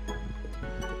 25,000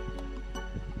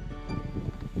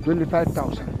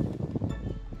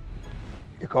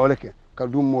 e ka wala ke ka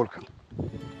dum mol kan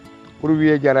pour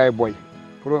wiye jara ay boy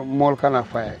pour mol kana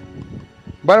faye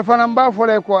bar fanam ba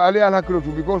fole ko ali al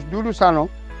hakrutu because dudu sano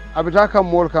abita kam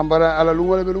mol kan bara ala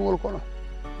lungol be lungol kono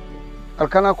al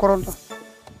kana koronta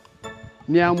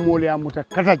ni am mol ya muta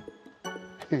kataj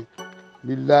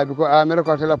billahi ko amere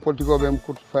ko tela politiko be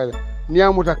mkut fayle ni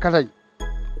amuta kataj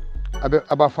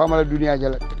aba famala duniya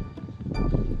jala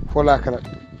fola kala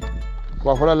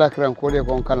ko fola la kran ko le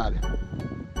ko kanale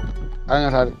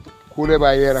angata kule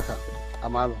ba yera ka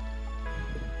amalo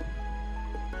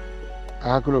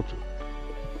hakloto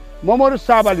momodu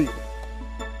sabali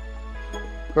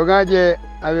ko gaje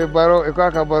abe baro e ko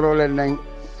aka baro le nan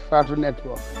fatu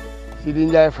network sidi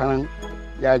njay fanan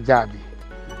ya jabi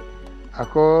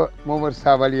ako momodu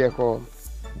sabali ko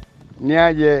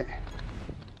niaje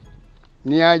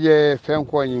fen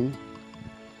ko nyin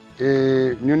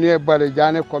ñun bale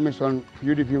jane commission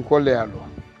UDP ko le yalo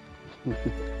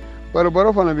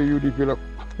baro fana be UDP la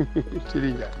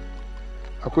sidi njay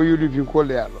ako UDP ko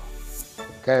le yalo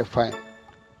kay fine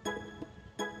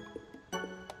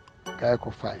kay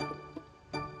ko fine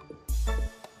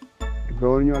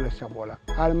do ñole sabola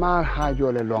alma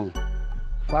haajole long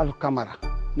fal camera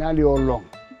nali o long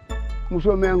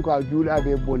muso men ko juula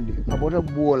be bondi abota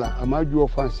buola ama juo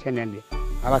fan senende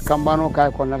ala kambano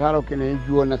kay ko natalo kene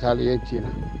juo natalo yentina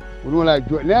wala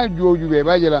juo na juo jube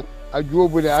bajela a juo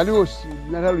bude ali o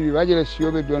natalo jube bajela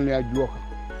siobe don le a juo ka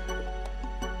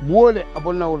buole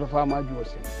abonna wala fama juo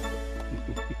sen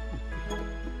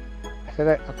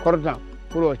sera accordant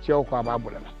pour o cew ko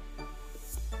babula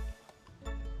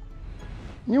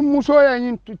ñim muso ya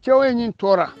ñin cew ya ñin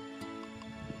tora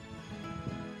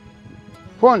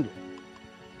fonde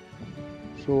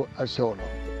so asolo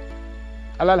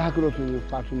alal hakiloto ni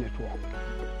fatu network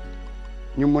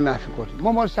ñim munafikoti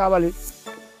momo sabali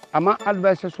ama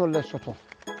advice sol le soto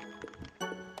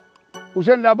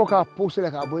usen da boka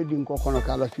pousser ka boy din ko kono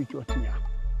kala future tinya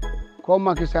ko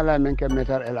Macky Sall men ke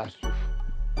metar elas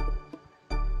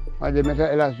de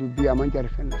meter elas bi aman jar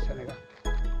fenna Sénégal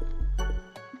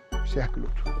c'est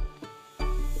hakiloto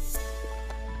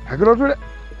de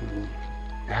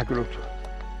hakiloto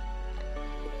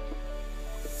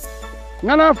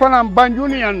ngana fana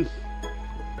Banjunians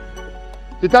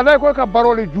itala ko ka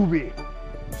barole jube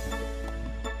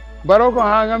baro ko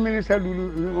ha nga minister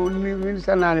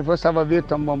nani fo sababe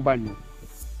tombon banyu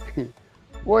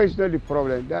what is not the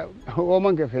problem that o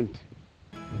manke fenti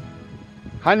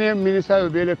hani minister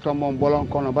be le tombon bolon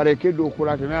kono bare ke do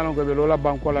kulate nalon ko be lola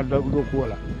banko la do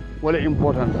kula wala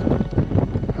important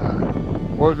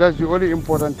well that's the only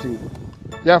important thing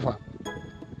yafa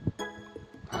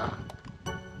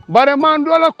bare man do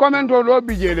la commento do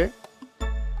bijele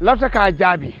lafta ka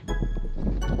jabi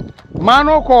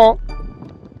mano ko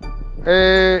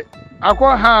ako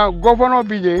ha governor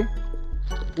bije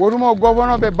worumo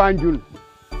governor be Banjul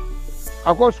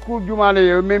ako school jumale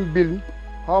yo mem bill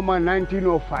homa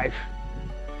 1905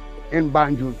 in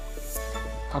Banjul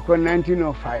ako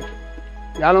 1905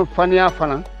 yalon fania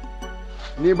fana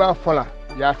ni ba fola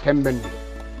ya tembendi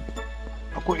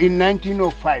ako in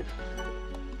 1905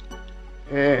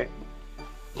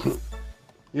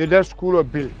 the school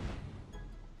of bill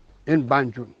in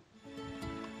Banjul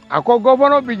ako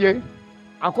governor bije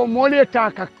ako mole ta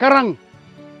ka karang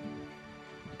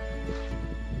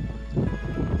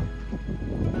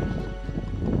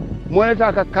mole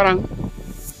ta ka karang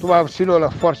tuba silo la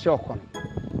force o kon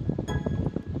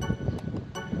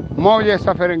mawje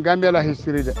safere Gambia la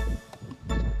history de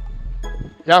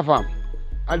Yeah, fam.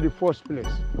 At the first place.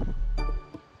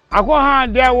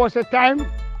 There was a time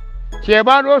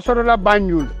Chebado Sorola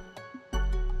Banyul.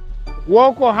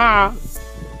 Woko ha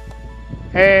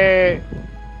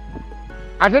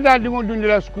after that dingo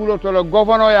dundila school to the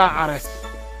governor ya arrest.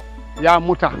 Ya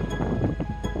muta.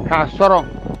 Ka sorong.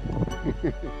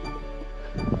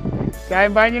 Say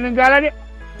Banyul ngala de.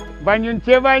 Banyul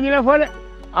Cheba nyina fole.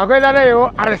 Akoy dala yo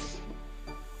arrest.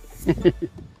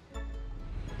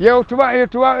 Yo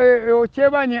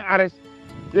Cheba ni arrest.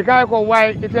 Ika ko why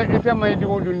ite may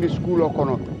dingo dundi school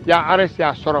kono. Ya arrest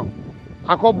ya sorong.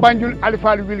 Ako Banjul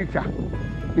Alpha Wilita.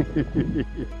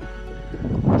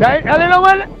 Say alelo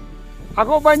wala.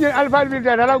 Ako Banjul Alpha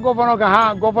Wilita dala governor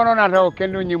ka governor na raw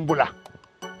kendo nyimbula.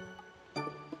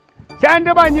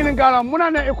 Sande ba nyin ngala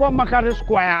munana e ko makari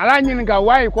square ala nyin nga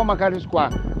why ko makari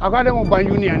square ako de mo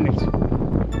Banjul ni anet.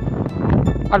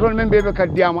 Adon men bebe ka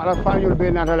diamo ala fañol be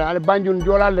na ala Banjul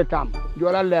jolal le tam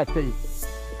jolal le tay.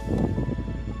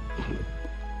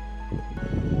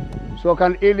 So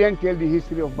can alien tell the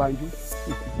history of Banjul?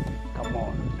 Come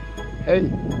on. Hey,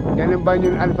 then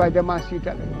Banjul Alpha Jama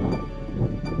Sitale.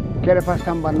 Kerepa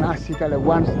Samba na Sitale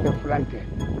once the flante.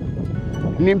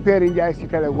 Nimperi Jai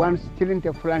Sitale once killing the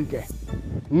flante.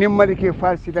 Nimmarike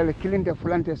Fal Sitale killing the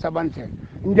flante Sabante.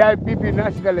 Njai Pipi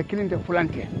na Sitale killing the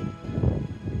flante.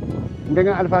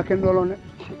 Ndenga Alpha Kendolone.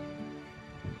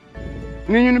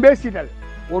 Ninyun be Sitale.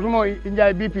 Wotumo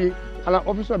Njai BP ala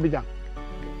office of Bijan.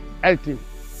 LT.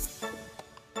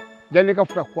 Then you can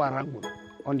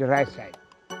on the right side,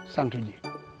 Santuji.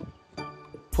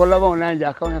 For love on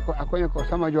Nanja, Akonako,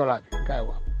 Samajola,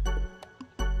 Kaiwa.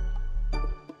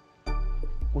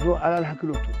 Uzo Ala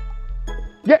Hakiloto.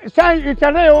 Say it's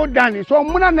a real Danny. So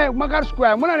Munane, Magar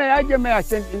Square, Munane, I may have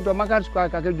sent into Magar Square,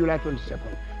 July 22nd.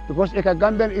 Because Eka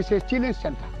Gambian is a chilling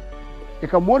center.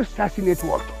 Eka more assassinate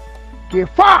work.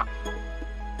 Far.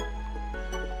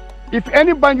 If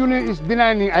any Banjuni is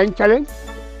denying a challenge,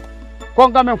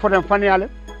 Kongamen for them Faniale.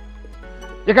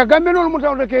 Eka Gambian no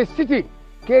muta ke city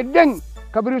ke deng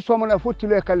kabiri so mona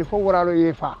fotile kalifo waralo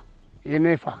yefa.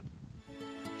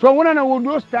 So when I would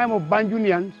those time of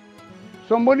Banjunians,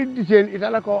 somebody detained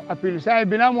Italako appeal. Say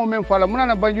binamo men fala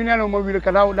muna Banjunian mo will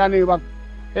kadao dani bak.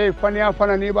 Hey Fania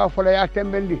fana niba fola ya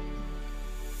tembendi.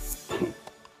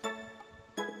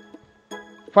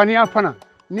 Fania fana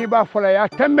niba fola ya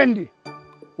tembendi.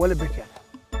 Wala betia.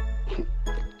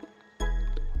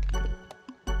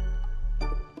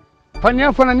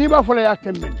 Fania fana niba fola ya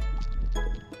tembendi.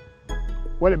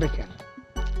 Wala betia.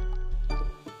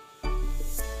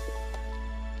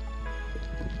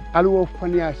 Alwo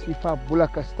Fania Sifa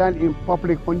Bulaka stand in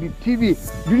public on the TV.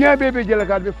 Dunia bebe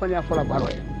jelaka be Fania fola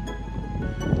baroye.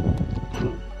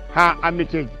 Ha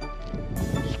Amitage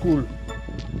school.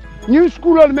 New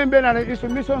school all member is a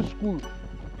mission school.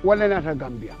 Wala nata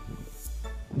Gambia.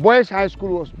 Boys High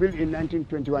School was built in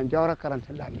 1921. Jawara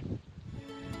Karantelani.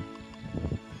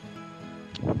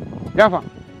 Jafa.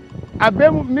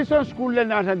 Abe mission school le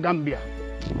nata Gambia.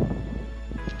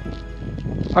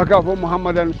 Aka for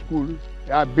Muhammadan school.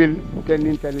 Ya bill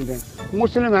 10.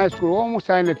 Muslim High School almost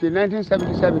signed it in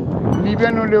 1977.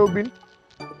 Libyan no leo bill.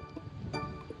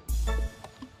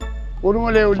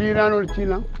 Orumo leo lina no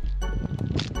china.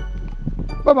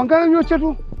 Baba ngana nyo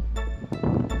chetu.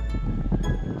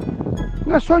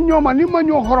 Na sonyo ma ni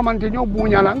manyo horomante nyo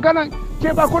bunyala ngana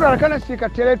cheba ko dara kana sika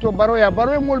teleto baroya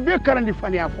mol be karandi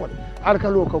fani afo. Arka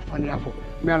lo ko fani afo.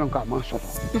 Melon ka man soto.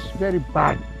 It's very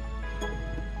bad.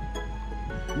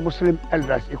 Muslim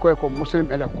elders, iko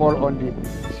Muslim elder call on the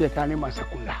Setani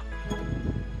Masakula.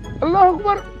 Allahu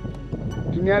Akbar.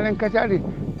 Dunia len katali.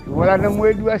 Wala na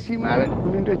moy duwa simala,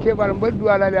 min to cebal mbaddu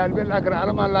ala albe lakra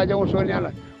alama la jaw so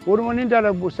nyala. Wodu mon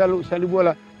ndala bu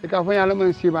salibola e ka fa yalla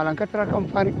man simala katra kam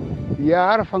fari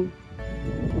ya arfan.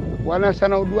 Wana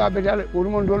sanaw duwa be dal wodu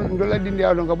mon dola dindi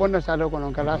awdo nga bonna sa ko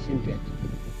non kala sintet.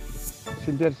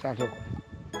 Sintet sa ko.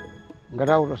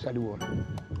 Ngaraw ro salibola.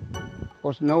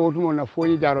 Because now na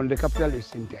foni jaron the capital is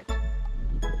Sintet.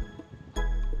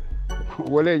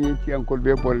 Wole ni ti ankol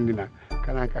be bolndina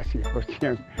kana kasi ko ti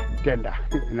tenda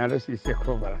na do si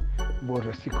seko bala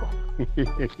boto siko.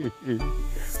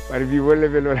 Par bi wole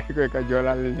be lo ko ka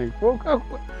jolal ni ko ka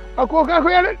ko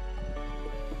yale.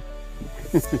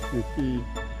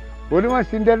 Wole ma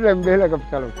Sintet be la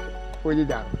capital foni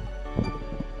jaron.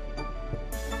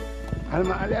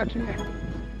 Alma ale atune.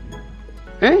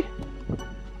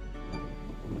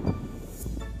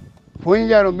 Foni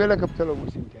jaro bela kapitalo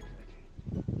musinta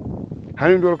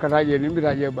hanin dol kataje ni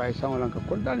bitaje bay sanwalan ka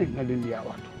koldani na dindi ya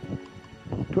wato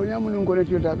to nyamu ni ngone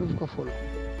tiota do ko folo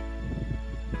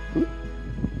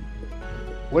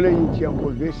wala yin ci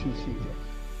ankol be si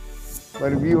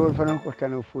bar bi wol fanan ko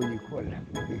tan foñi ko la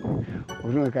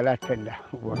wono kala tenda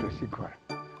woto sikora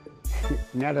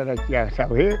nyata da kiya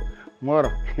sawe moro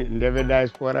ndebe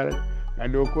diaspora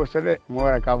ado ko sade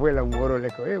mora ka wela moro le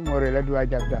ko moro la duwa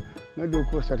jabda no do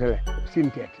ko sade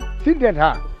sintet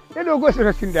ha e do go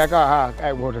sade sintet ka ha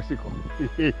kay woto siko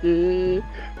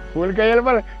wol kayel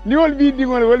bala ni wol bi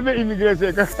dingol wol be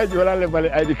immigration ka jola le bale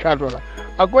ID card wala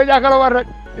ako jakala warta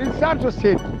in sarto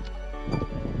set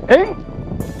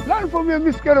lan fo mi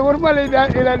miskere wor male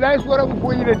ila diaspora ko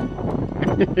foñi de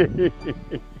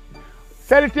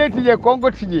salite tije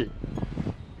kongo tije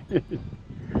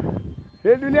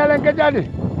e duniya lan kajade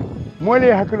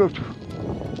mole hakilotu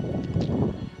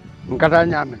ngata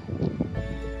nyame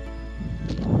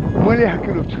mole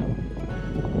hakilotu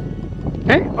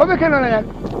obe keno na yan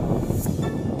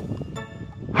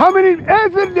how many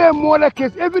every day mole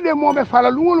case every day mo be fala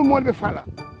lungolu mo be fala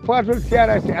fatul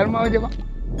siara si alma jeba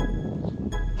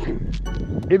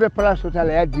ibe place hotel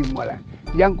ya di mola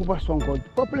Yankuba Sonko,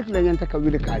 public Lenyanta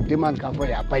Kawilika, demand for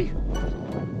ya pay.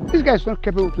 This guy is not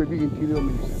capable to be interior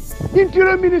minister.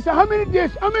 Interior minister, how many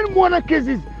days, how many more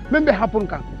cases member happen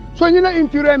kan? So you know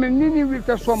interior nini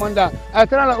wilta somanda, I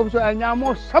try to observe and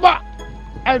yamo saba.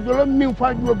 I don't mean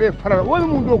for you be for one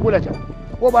mundo kulacha.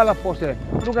 Obala force.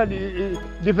 Look at the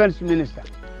defense minister.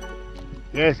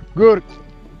 Yes, good.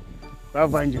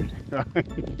 Babanjul.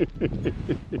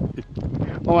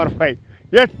 Omar Faye.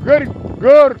 Yes, good.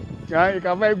 I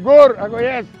can buy gore. I go,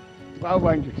 yes.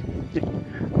 Babanjul.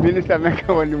 Minister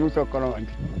Meka wani muso kono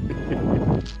wanti.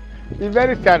 It's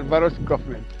very sad, Barro's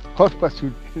government. Hot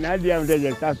pursuit. Nadi am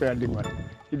deje saso ya dimana.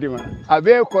 Idimana.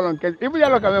 Abe kolon kes. Ibu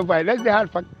jalo kame fay. That's the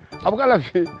hard fact. Abukala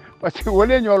fi. Parce que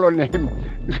wole nyolo ne.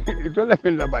 Ito la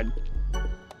fin la bani.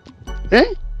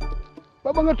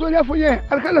 Baba nga tonya fo ye.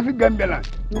 Alkala fi Gambia la.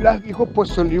 You like equal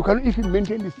position. You can if you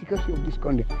maintain the secrecy of this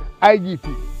country.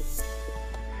 IGP.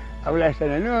 Abula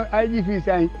sana no IGP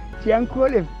say tian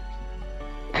kole.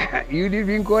 You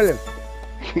didn't call him.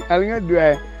 I'm going to do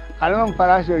it. I'm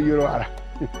Palacio Euro.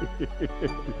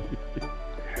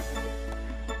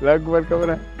 Like what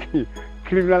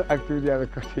criminal activity. I'm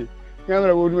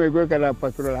going to go to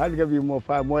patrol. How to be more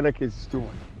far more cases too much.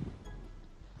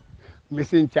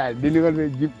 Missing child, deliver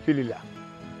Jeep Filila.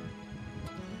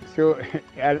 So,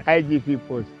 an IGP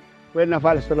post. When I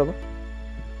fall solo.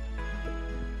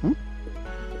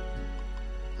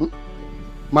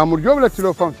 Mahmoud Diop la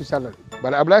tilo fam fi salal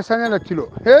bala Ablaye Sagna la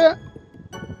tilo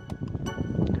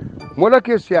mola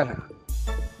ke siata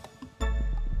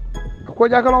ko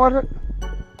jakalo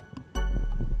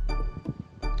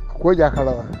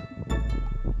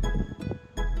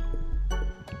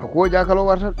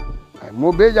warta ay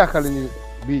mo be jakal ni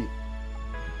bi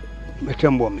be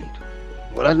tembo min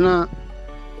wala na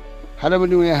hada ba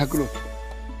ni haklo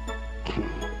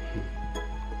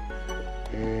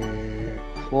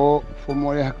fo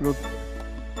moole haklo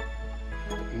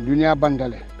dunia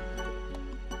bandale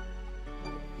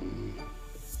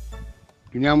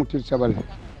dunia mutil sabal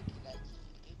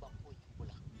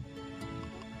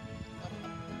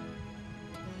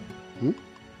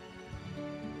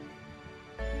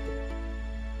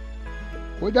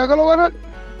ko jagalo warat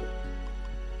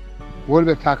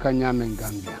wolbe taka nyamen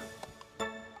Gambia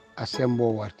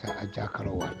asembo warta a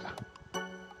jakalo warta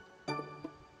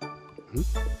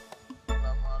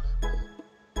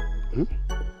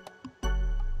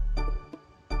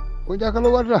ko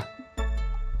jakalo warta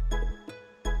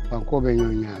banko be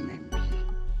ñoo ñaame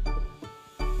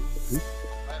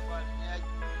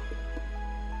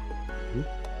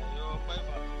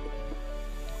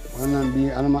wannan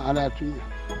bi alma ala tunya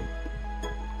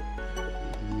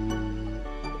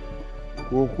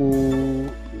koko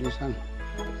lisan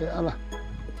ala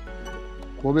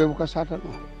ko be buka sata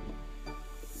no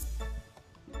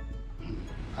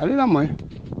ali na moy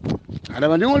ada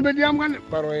ba dingol be diam kan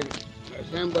baro en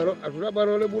sen baro atura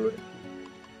baro le bulu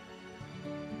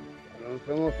non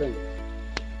samo fen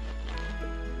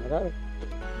mara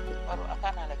baro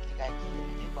akana la kilaji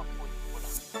ni ba ko bula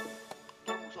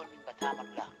to muso min batama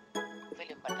la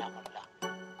fele batama la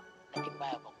na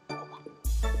kibaya ba ko ma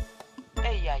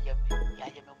ya jabe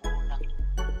buruna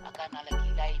akana la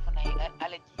kilaji fana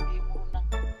ala jibe buruna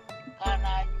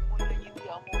kana ni mulla yidi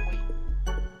amo moy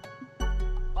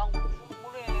bang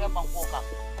mulele banko ka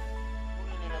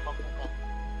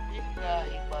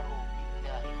billahi baro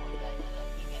billahi wallahi la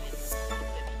ingene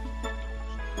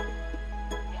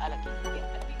ni ala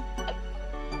kilaji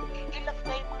illa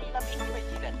ftay man la bi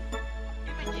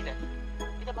jilan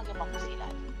ita bangke makusila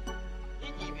ni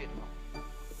jibe no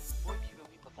o jibe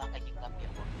mi ba fa ka Gambia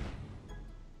ko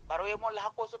baro e mo la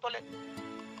hako so tole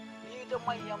ni to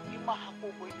mayam ni ma hako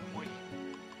ko ni moli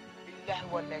billahi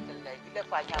wallahi tallahi ila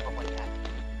fa nya ba ko ya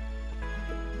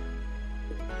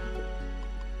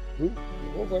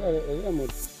ko ko ala mo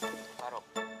baro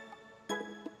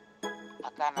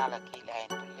akana la kila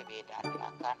en tulle be da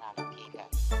akana la kila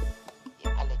e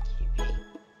ala ki be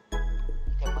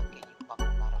ite makke ni ba ko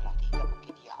mara la ite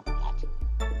makke di am yati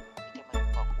ite makke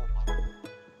ba ko mara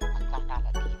akana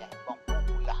la kila ba ko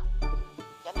kula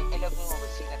yani ele ko mo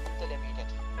sila tele be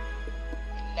dati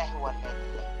billahi wallahi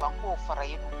tallahi ba ko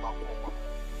farayin ba ko ko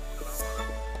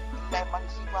billahi man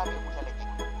si ba be mutale ni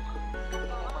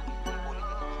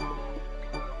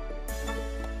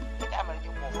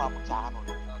famu taano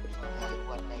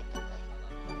wallahi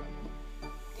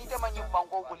dite manyi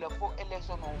bango gule fo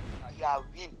election ya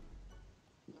win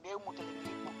be mutale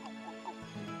bi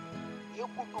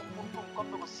kutum ko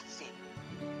do sise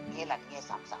yela nge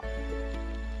samsam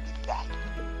billahi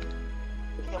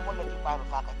ite mo la di baru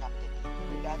fa ka nyamte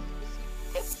billahi bisi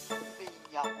be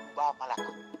nyaku ba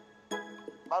malaka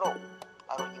baro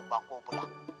nyi bango bula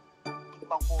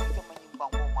bango ite manyi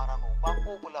bango marano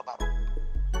bango bula baro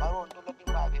ndola di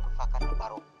babe fakan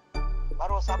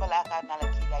baro sabala ka na la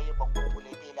kila ye bango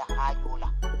bule de la hajola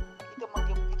ite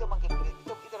mangi ite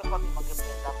la fami mangi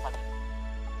de la fami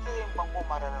ite bango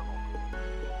marana no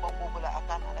bango bula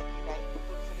akan ala kila ye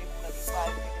to fele na di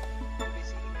babe be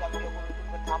si Gambia ko to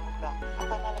tamula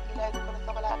akan ala kila ye ko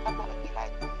sabala akan ala kila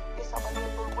ye sabala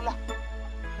to bula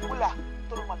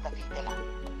to man ta fi de la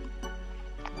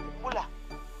bula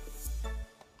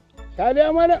sali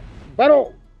amana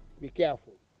baro be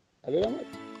careful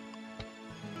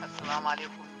assalamu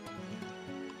alaikum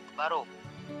baro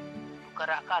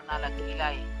tukara ka na la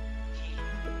kilai ji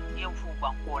yen fu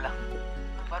bankola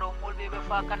baro mol bebe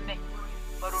fa kanne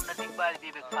baro na dimbal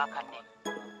bebe fa kanne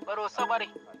baro sabari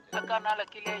aka na la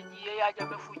kilai ji ya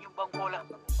jabe fu nyum bankola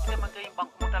te man kay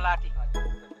banku mutalati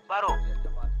baro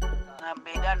na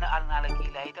medan al na la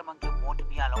kilai te man ke moti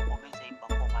mi ala ko men sey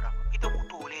banko mara ita ku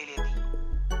tolele di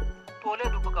tole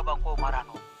du ka banko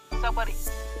marano sabari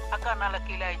aka na la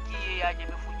kila ji ya je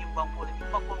me fuji banko le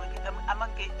banko me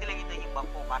amanke tele gi tayi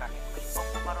banko marane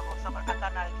banko marano sabar aka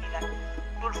na la kila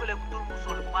dul fele dul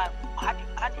musul ma hadi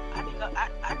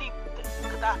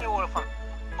kata he wol fa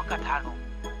makatano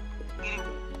ngiri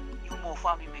yu mo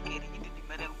fami me keri indi di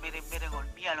mere ngol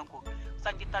miyalan ko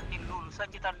sanji tan ni lulu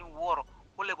sanji tan ni woro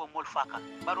wole bo mol faka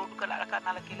baro du kala aka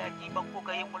na la kila ji banko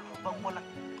ga yemol fu banko la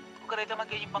du kare tama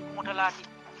ge banko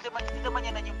mutalati ite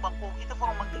manyana nyi banko ite fo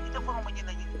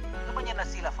manyana nyi ite manyana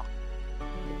sila fa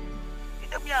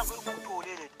ite biya ko mu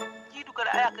tolele ji du kala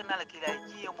aya kana la kila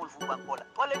ji yemul fu banko la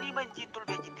wala ni man ji tol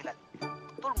be jindila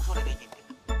tol mu sore be jindi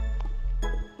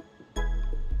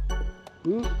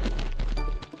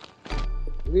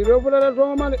Riro bula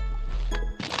to male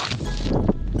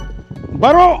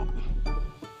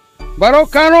baro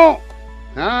kano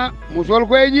ha musol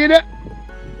ko e jide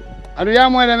adu ya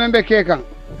mo le membe kekan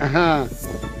aha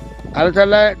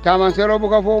altalla taman sero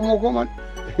buka fo mo ko man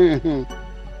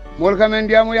mol kamen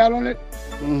diamu yalon le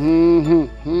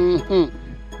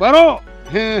baro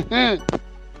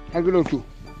aglo tu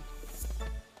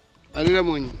alila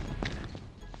moni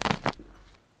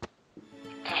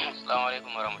assalamu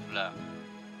alaikum warahmatullah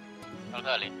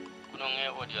alkali kuno nge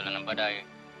audio la nambadaye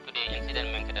today incident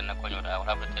men kedan ko nyota I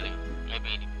will have to tell you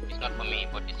maybe it's not for me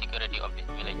but the security of this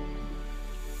village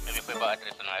maybe for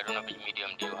address no I don't know which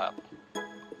medium do you have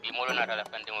bi molo na dala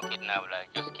fande mo kidnap la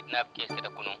just kidnap case kada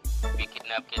kuno bi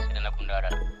kidnap case kada na bundara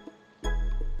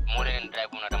molo en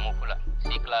drive na da mo fula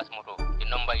C class moto the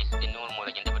number is the new molo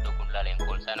jende beto kun la len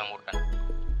call sana murtan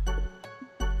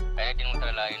ay din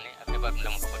mutara la ni afte ba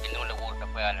dum ko jende wala wurta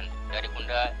fayalan dari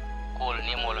kunda call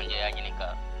ni molo nje ya ni ka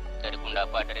dari kunda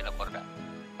ba dari la korda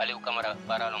ali kamera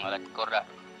para lo ngala korda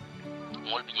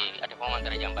mol bi je ate fo man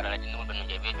dara jambara la din mo benu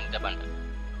je be tin tabanta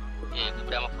e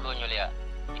ibrahima fulo nyolia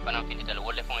ipanam finital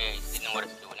wolle fon e sin wara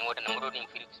ni wota namro ni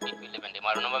firi speed fil bende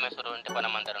malo nomba me sodo nte pana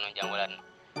mandara no jamwalan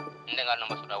ndengal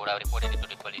nomba sodo wara reported to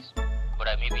the police but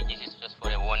maybe this is just for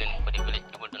a warning for the village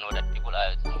people to know that people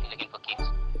are looking for kids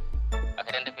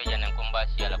akadende pe janen ko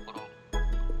mbasi ala kuru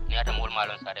ni ata mol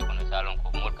malon sare kono salon ko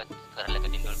mol ka sarale ka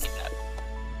dindol kidnap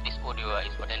this audio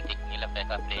is authentic ni la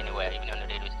play anywhere even on the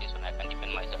radio station I can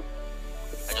defend myself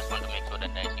I just want to make sure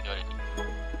that there is security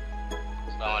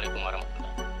assalamu alaikum warahmatullahi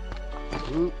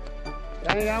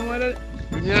ya mala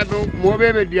dunya do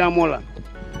mobebe diamola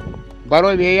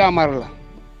baro be ya marla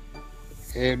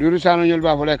e duru sano nyol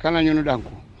ba fole kana nyunu danko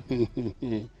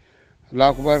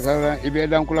la ko barka ibe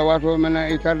danko la wato mena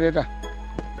e tardeta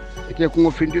e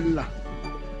ko findilla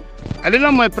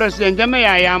alila moy president jame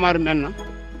ya yamar menna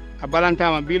a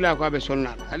balantama bila ko abe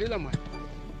sonnal alila moy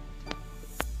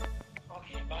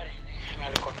okay bari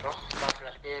mal kontro ba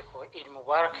fla de ko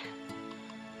mubarak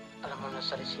ala man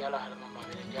salisi ala ala man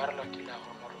mabere jarla kila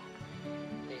hormoro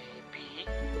bi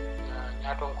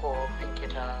nyaton ko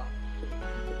menketa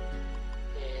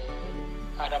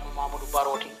adam mamadou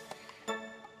baroti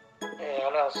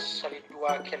ala sali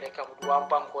duwa kele kam duwa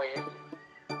banko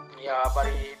ya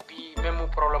bari bi même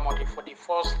problème oti for the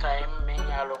first time men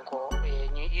yalon ko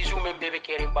ni isu men bebe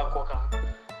keri banko kam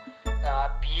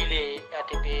bile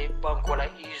atebe banko la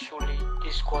isuli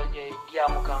disco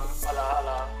diamu kam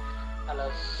ala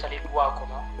sali duwa ko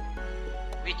no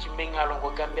which men yalon ko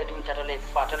Gambia dum tatale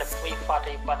fatale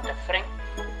fata banda frank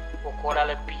o ko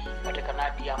la bi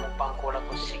atakana diamu banko la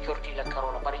ko security la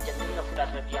karola bari jandi la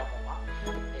futata diamu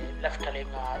laftale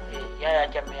nga yaya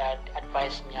jamme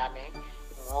advice nyame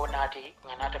ngonati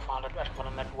nganata fanda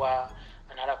atafana nadwa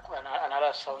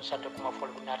anala sound sante kuma fol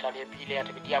natale bile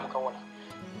ata bidiyam ka wala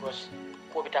because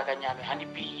ko bitaka nyame hani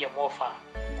bi ye mofa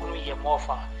kunu ye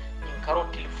mofa in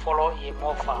karoti follow ye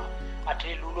mofa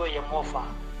ati lulo ye mofa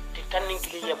titanning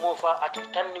kili ye mofa ati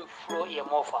tanning flow ye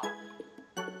mofa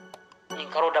in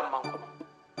karodam manko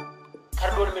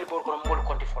kardol mel bor ko mol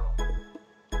konti follow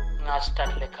nga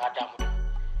start le ka damu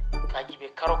kajibe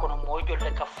karo kono mojo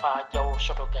le ka fa jaw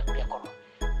soto Gambia kono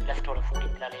leftore fundi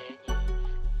plale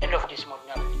end of this month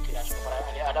nyal litirage para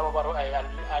ale adama baro ay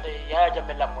ade ya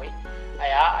jambe lamoy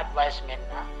aya advice men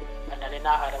na anale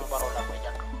na adama baro la moy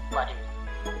jakko badi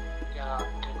ya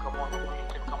tin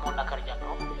kamo na kar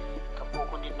jakko ka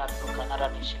boko din na to kanara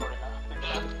ni sinole la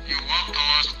you want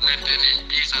towards maintaining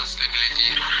peace and stability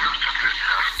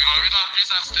because without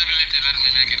peace and stability let me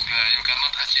make it clear you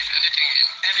cannot achieve anything in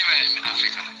anywhere in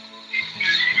Africa.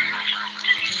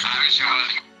 I wish you all,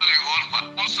 but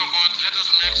also God, let us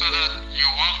make sure that you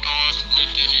work towards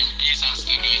maintaining peace and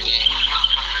stability.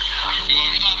 Because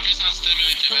without peace and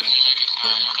stability, let me make it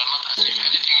clear, you cannot achieve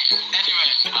anything anywhere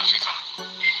in Africa.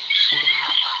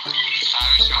 I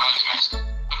wish you all the best.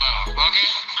 Okay?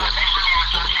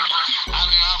 And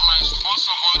you have my full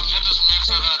support. Let us make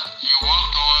sure that you work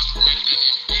towards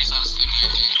maintaining peace and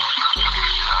stability.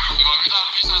 Because without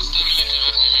peace and stability,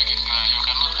 let me make it clear, you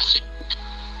cannot achieve.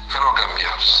 Fellow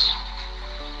Gambians,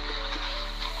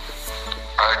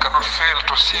 I cannot fail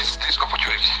to seize this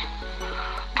opportunity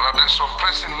to address some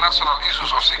pressing national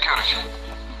issues of security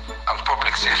and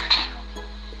public safety.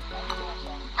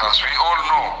 As we all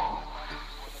know,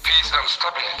 peace and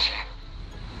stability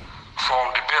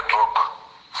form the bedrock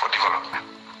for development.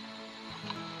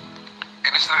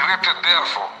 It is regretted,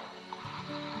 therefore,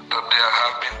 that there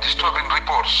have been disturbing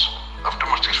reports of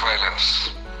domestic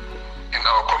violence in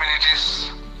our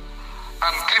communities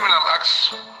and criminal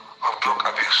acts of drug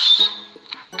abuse,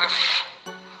 theft,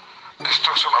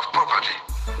 destruction of property,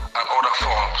 and other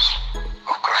forms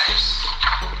of crimes.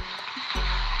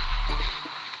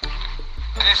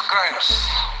 These crimes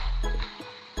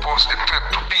pose a threat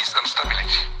to peace and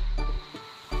stability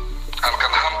and can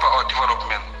hamper our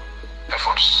development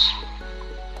efforts.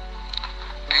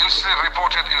 The incident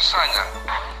reported in Sanya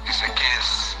is a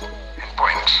case in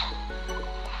point.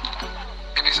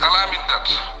 It is alarming that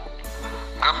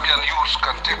Gambian youths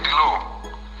can take the law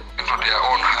into their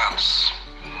own hands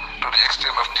to the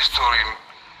extent of destroying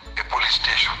a police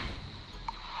station,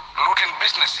 looting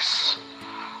businesses,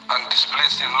 and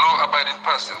displacing law-abiding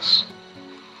persons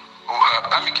who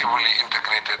have amicably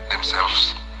integrated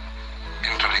themselves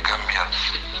into the Gambian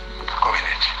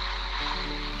community.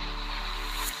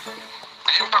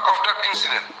 The impact of that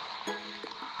incident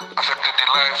affected the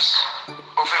lives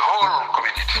of a whole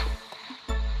community.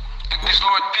 It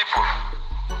disloyed people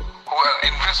who are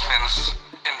investments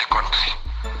in the country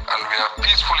and were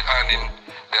peacefully earning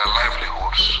their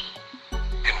livelihoods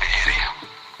in the area.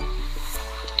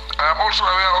 I am also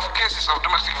aware of cases of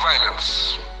domestic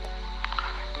violence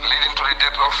leading to the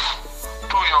death of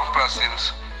 2 young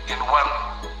persons in one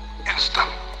instant.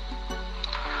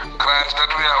 Crimes that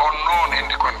were unknown in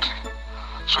the country,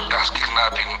 such as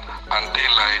kidnapping and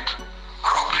daylight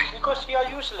robbery, because you are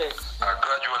useless, are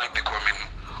gradually becoming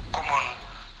common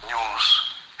news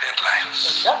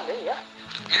headlines. Exactly, yeah.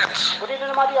 Yet,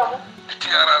 the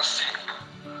TRRC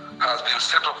has been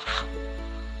set up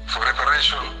for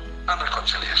reparation and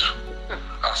reconciliation,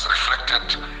 as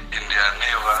reflected in their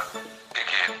Never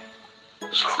Again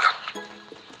slogan.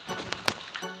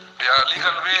 There are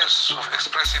legal ways of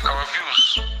expressing our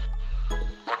views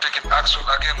or taking action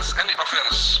against any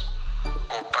offense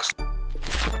or person.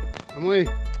 Amoy,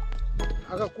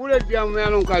 aka kule diamu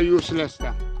yalon ka useless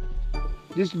ta.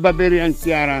 This barbarian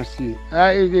TRRC.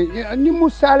 Ni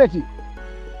musalati.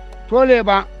 Tole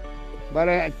ba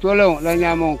bara tole la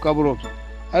nyamo kabro.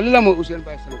 Allah mo usen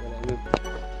ba sangala.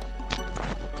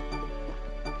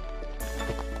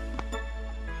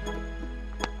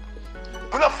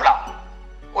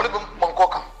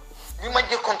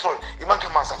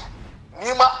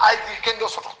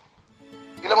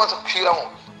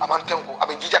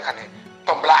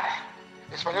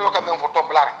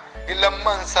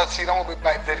 man sa siramo be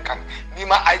bay very kan ni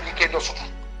ma IDK do sutu.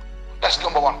 That's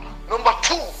number 1. Number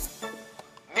 2,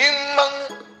 ni man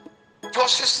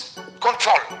justice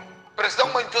control.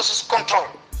 President man justice control.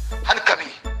 Han kabi.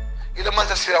 Ila man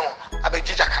sa siramo abe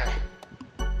jija kan.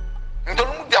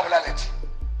 Ndolu mu diamula leti.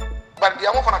 Bar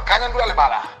diamo fana kanya ndula le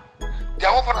bala.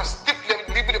 Diamo fana stiff le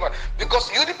libre ba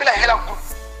because you the la hela good.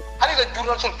 Hani la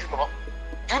journal sol juno.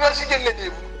 Journal si jelle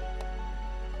de.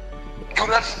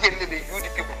 Journal si jelle de you the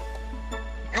people.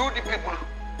 You the people.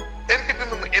 MPP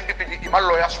mu MPP di ma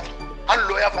lawyer so. Han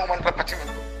lawyer fa man rapati mu.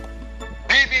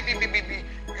 Bi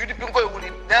you the people ko wuli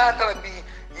na tara bi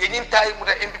yenin tay mu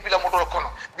da MPP la moto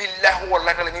kono. Billahi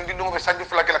wallahi kala ngi ndingo be sanju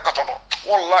flagela katoto.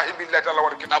 Wallahi billahi ta'ala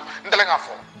war kitab ndala nga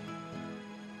fo.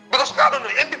 Because God no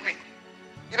MPP.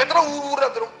 Ibe tara wura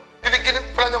drum. Dile gene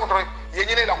plan ko troy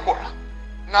yenyene la ko.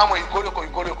 Na mo igolo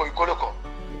ko.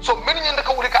 So many nyanda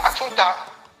ka wuri ka action ta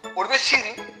or be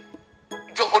siri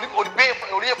jo oli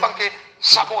banke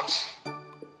support.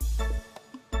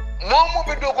 Momo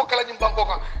be do ko kala nyim banko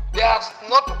kan. They are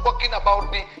not talking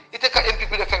about the iteka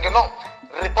MPP de fenge no.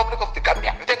 Republic of the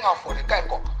Gambia. Ndenga fo de kai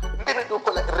ko. Ndebe do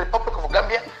ko la Republic of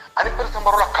Gambia ani per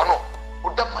sambarola kano.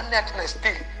 Udam manne atina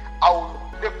still au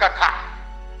de kaka.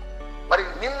 Bari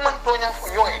nimman tonya fo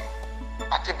nyoy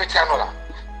ate be chanola.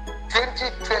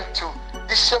 2022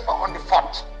 December on the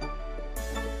 4th.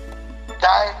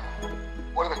 Die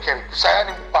wala be keri.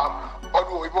 Sayani ba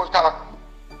odu ibo tala.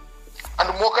 And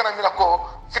mo kana mila ko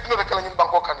fitno de kala nyim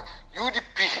banko kan.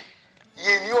 UDP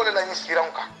ye niole la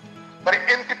nyisiranka. Bari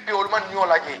MPP olman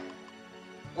nyola je.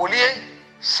 Oliye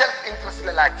self interest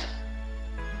la laji.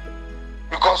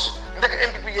 Because ndeka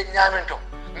MPP ye nyamento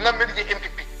ngamedi je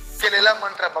MPP kele la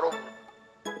mantra baro.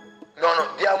 No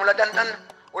dia mula dandan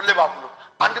olle babulu.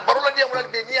 And the barola dia mula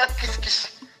be niya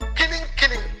kiss.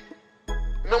 Killing.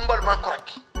 Number man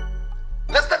correct.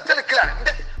 Let's start tell clear.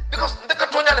 Because ndeka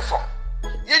tonya le form.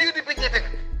 Ye UDP je tek.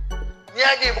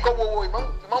 Niaje buka wo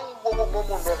mam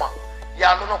wo noma.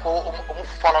 Ya no ko o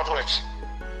follow to it.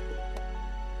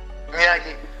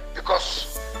 Niaje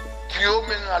because Kyo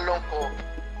men along ko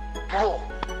pro.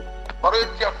 Baro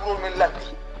tia pro men landi.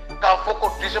 Ka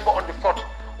foko December on the 4th.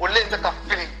 O lenda ka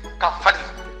fili ka fali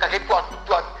ka hepo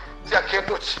to tia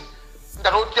kedot.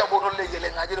 Ndaro tia bodo le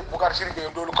yele ngaje Bukar siri be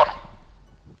do lu kono.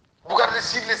 Bukar le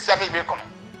sile sami be kono.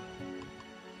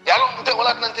 Yalo nte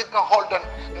wala nante ka hold on.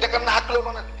 Ndeka na haklo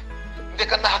non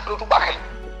ndeka na haklo to bakal.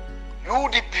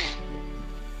 UDP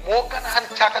mo kan han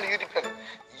chakal UDP.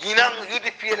 Yinang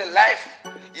UDP le life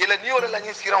yele ni wala la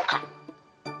nyi siranka.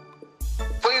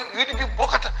 For UDP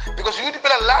bokata because UDP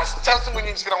la last chance mo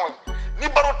nyi siranka. Ni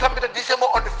baro tambita December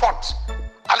on the 4th.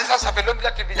 Alisa sa fe lobi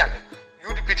la TV nyane.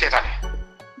 UDP tetane.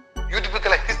 UDP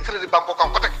kala history de banko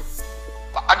kan kotek.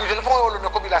 Ba adu jele fo wala no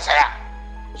ko bila saya.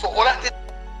 So ola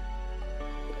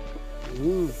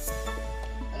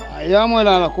ya mo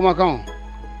la kuma kan.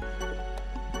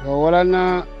 Wala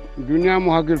na dunia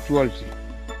mo hakil tuwalti.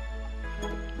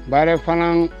 Bare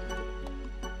fanan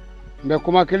be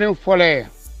kuma kelen fole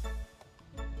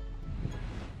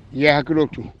ye hakilo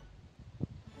tu.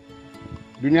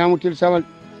 Dunia mo til sawal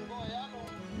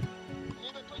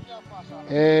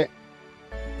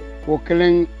ko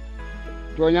kelen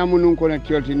to nyamu nun ko na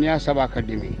tiolti niya saba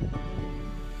akademi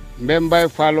mbembay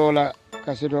falola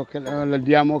kaseto la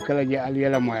diamo kala je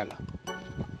aliyala moyala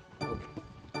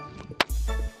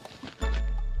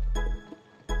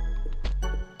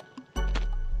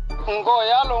ngo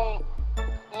yalon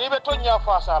ni be to nya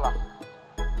fasala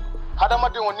hadama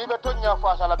dingo ni be to nya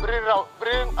fasala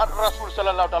brin rasul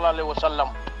sallallahu alaihi wasallam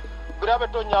bira be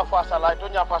to nya fasala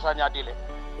nya dile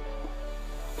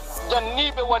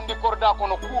janni be wandi korda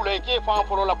kono kuule ke fan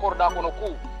folo la korda kono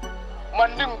ku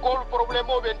mandin gol problème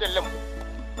o be ndelem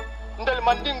ndel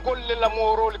mandin gol le la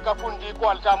moro le kafundi ko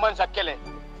alta man sakele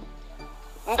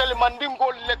ndel mandin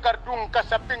gol le kardun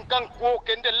kasapin kan ko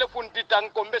ke ndel le fundi tan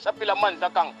ko be sapila man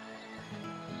sakang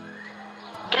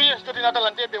Trieste to dinata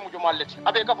lante be mu jumalati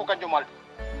abe ka fo kan jumalti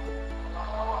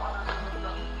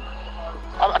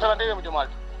atalante be mu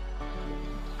jumalti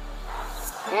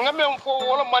ngame fo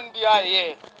wala mandiya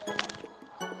ye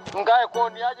ngaye ko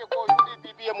niaje ko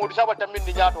UDP e modi sabal tammin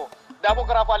ni nyaato dabo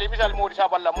grafa le misal modi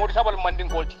sabal mandin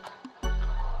kolti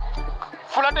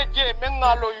fulade je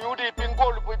mengalo UDP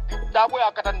ngol dabo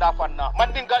ya katanda fanna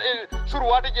mandin gal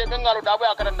surwade je mengalo dabo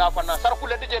ya katanda fanna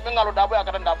sarkule je mengalo dabo ya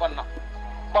katanda fanna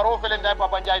baro fele ndai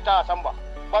papa njay ta samba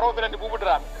baro fele ndi bubu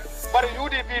drame bar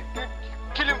UDP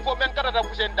kilim fo men kata da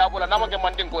fusen dabo la namake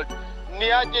mandin kolti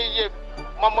niaje ye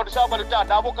Mamadou Sabal ta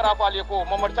dabo grafa le ko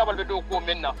Mamadou Sabal be do ko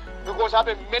menna because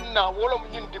abe menna wolom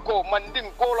nyindi ko mandin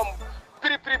kolom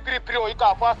pri o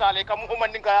ika fasa le kam o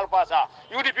mandin ka alfasa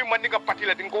UDP mandin ka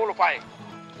patila din ko lo fay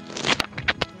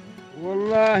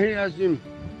wallahi asim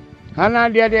hana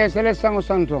dia de sele sango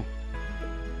santo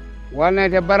wana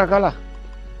de barakala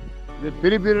de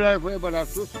piri la fo bala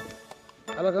tous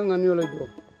ala kan ngani la job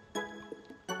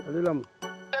alilam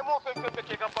e mo fe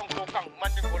ke ga banko kan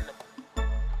mandi golle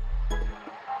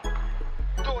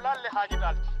jolalle haji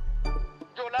dalti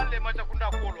jolalle mata kunda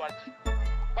ko walti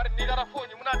bar ni dara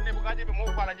foni muna ne bugaje be mo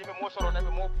fala je be mo soro na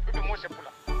be mo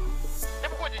sepula e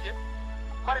ko jije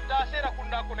bar da sera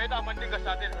kunda ko ne da mandi ga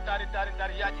sa de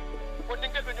tari yaji ko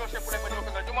dingel be ñoo sepula be ñoo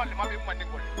nga jumal ma be mandi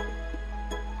golle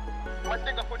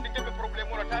mandi ga ko dingel be problème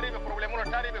wala tari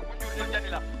be ko jurjol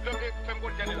janila lo be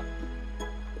fengol janila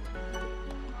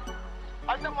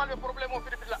alta mal be problème o fi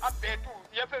la abbe tout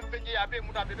ya fe feje ya be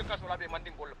muda be kaso la be mandi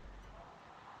golle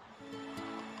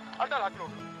alta la kilo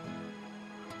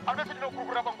albe fitino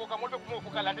kurkura bango ka molbe mo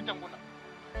fukala de tanguna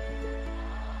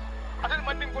adal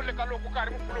mandin golle kalo ko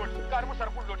karimu fulol karimu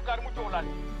sarkulol karimu jolal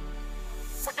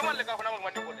ko jumal le ka fana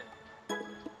mandin golle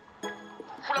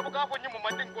fula buga ko nyimu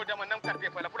mandin go dama nan karte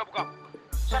fala fula buga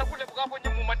sarkule buga ko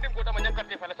nyimu mandin go dama nan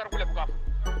karte fala sarkule buga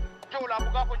jola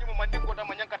buga ko nyimu mandin go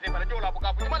dama nan karte fala jola buga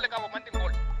ko jumal le ka mandin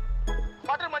golle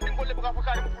adal mandin golle buga ko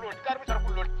karimu fulol karimu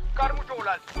sarkulol karimu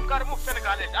jolal karimu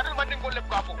senegalais adal mandin golle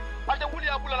buga ko alde wuli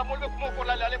abula la molbe ko ko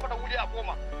lalle ale fata wuli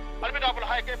aboma albe da bula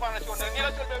hay kay fa nation ni la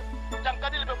solbe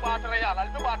jankadi be baatara ya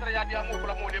albe baatara ya dia mo ko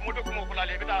la molbe molbe ko ko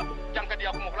lalle be da jankadi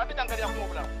ya ko ko la be jankadi ya ko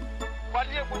ko la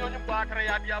waliye ko nyonyu baatara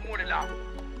ya dia mo la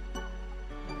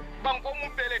banko mum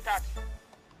bele tati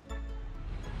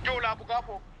jola buga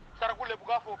fo saragule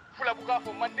buga fo fula buga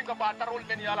fo mandinga baatarol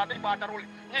men yala day baatarol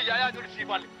ni yaya jol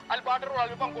sibal al baatarol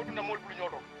al banko duna molbe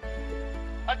nyoto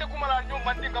ante kumala ñoo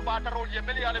mandinga baatarol ye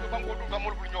meli yala be banko duna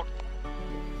molbe nyoto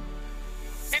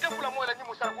ida fula mola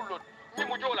ñimu sarkulot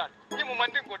ñimu jolal ñimu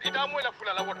mandingo ida mola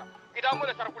fula la wota ida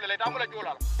mola sarkulle la ida mola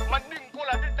jolal mandingo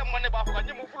la de manne ba fa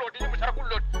ñimu fulo di ñimu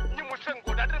sarkulot ñimu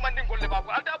sengo da de mandingo le ba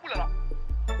fa alda bula la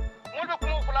molbe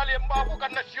kuma fula le mba ko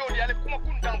kan nation yale kuma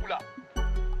kuntangula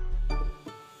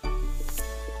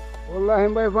wallahi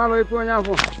mbay falo e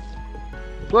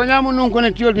to nyaamu non ko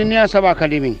ne tioldi niya saba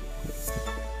kadimi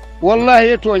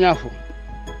wallahi e to nyaafo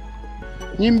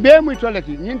ñin be muy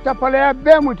tolati ñin tapale ya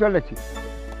be muy tolati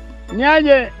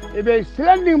ñaaje e be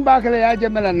slanding bakale ya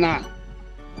jemela na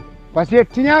parce que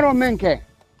tiñaro menke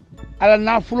ala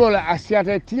na fulola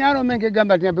asiata tiñaro menke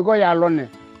gamba tiña be ko ya lonne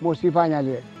mo sifaña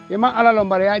le e ma ala lo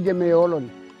mbare ya jeme yolone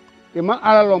e ma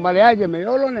ala lo mbare ya jeme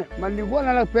yolone man di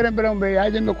gona la perembere be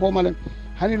ya jeme ko malen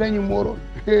hani lañu moro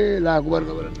la ko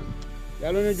barka barana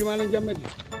ya lone jumala jammati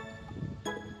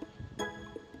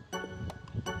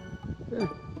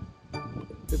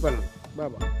Sipana,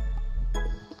 baba.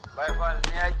 Bye bye.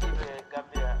 Ni ajibe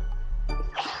Gambia.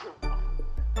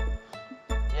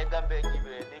 Ni Gambia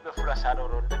ajibe ni be fula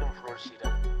sadoro ndum flor sida.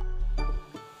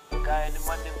 Kay ni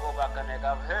mandin ko ga kane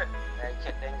ga he ay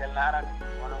kedde ngal naran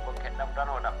wono ko keddam tan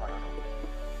wada falo.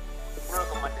 Furo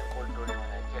ko mandin ko do no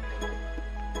ay kedde.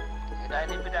 Kay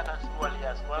ni bida kan suwal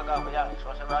ya suwal ga ya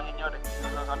so se bangi nyode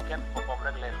no son ken ko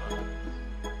rek lay so.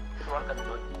 Suwal ka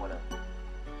do wala.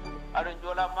 Aɗon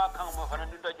jola ma kan mo fana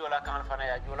dunda jola kan fana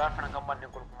ya jola fana kam mande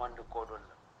ko mande ko don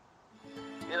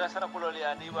ila sara ko loli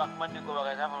ani ba mande ko ba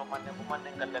ga fa mande ko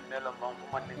mande ngal melo mon ko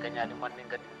mande kanyadi mande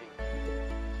ngal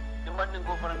di mande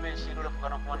ko fana men si do la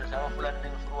fana ko mande sa fulan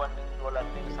ni suwan ni jola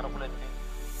ni sara ko len ni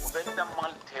o ben dam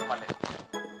mal temale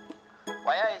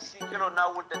waya si kilo na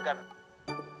wulde kan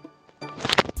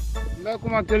nga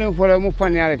kuma kelen fole mu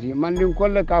fanyalati mandin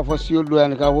kolle ka fo siol do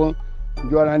yan ka fo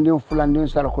jolandin fulandin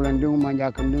sarkulandin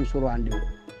manjakandin surandin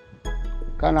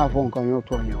kana fon kan yo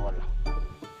tonye wala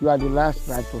you are the last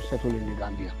right to settle in the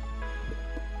Gambia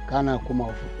kana kuma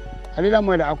fo alila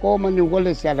moyda ako mandin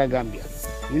golle siada Gambia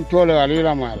in tole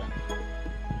alila mala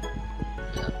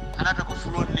anata ko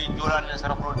fulon ni jolandin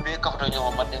sarkulon be ka to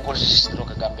nyoma mandin gol sistro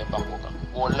ka Gambia banko ka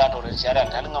wala to ren siada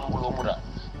tan ngambulo muda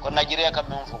ko Nigeria kam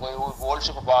men fo ko wol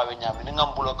su ko baawe nyami ni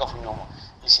ngambulo ka fu nyoma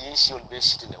isi siol be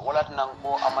sitile wala nan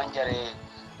ko amanjare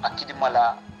akidi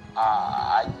mala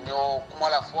a nyo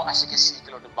kumala fo asike si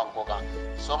kilo de banko kan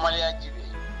Somalia jibe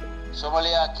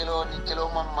Somalia kilo ni kilo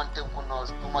man mante kuno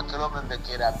tuma kilo men be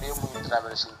kera be mu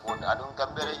traversing ko adon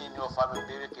gambere ni nyo fa men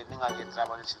be ke ninga je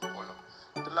traversing ko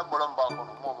to la bolom ba ko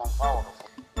mo man fa wo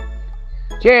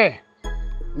ke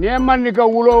ne man ni ka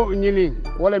wulo nyini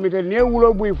wala mi te ne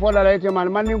wulo buy fo la ite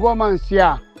man ni go man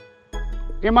sia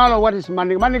imalo what is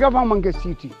mandi ka fam manke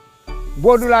city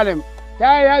bodulalem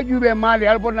ta ya jube mali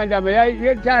albonna jame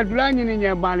ya ta dulani ni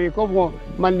nyambani ko mo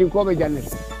mandi ko be jannet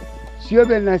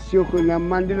siobe na sioko na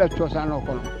mandi la tosano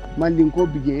ko mandi ko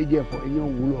bije eje fo enyo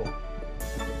wulo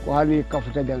ko hali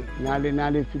kafuta dan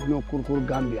nale fitno kurkur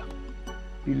Gambia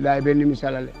billahi ben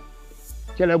misalale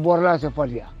cele borla se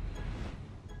fatia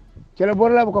cele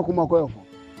borla ko kuma ko fo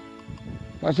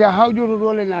parce que hawjoto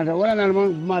dole nata wala nan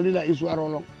ma lila histoire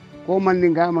olon ko man ni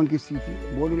nga man ki siti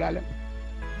bodu lalem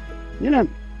ñinen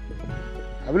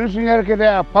abin suñer ke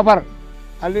da papar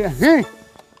ali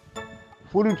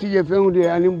furu tije fengude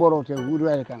ani borote wudu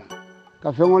ay kana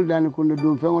ka fengol dani kunde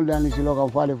dum fengol dani silo ka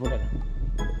faale fu dala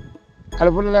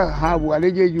ala fu dala habu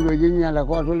ale je julo je nyala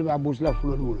ko tol ba busla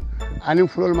fulol mun ani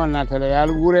fulol man natale yal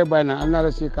wure bayna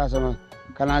anara si kasama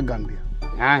kana Gambia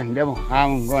ndemo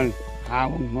hamu gon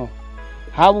hamu mo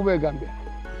habu be Gambia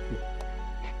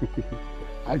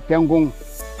al tengong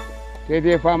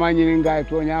tete fama nyini ngay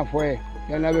to nya foye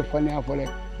yana be fani afole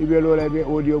ibe lola be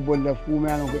audio bonda fu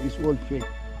mano ko is all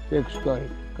fake story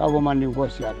ka bo mandi ko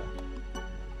siata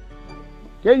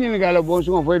kenyini gala bon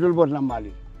so foy dol bot na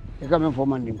mali e kam fo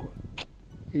mandi ko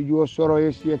e jo soro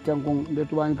e si tengong be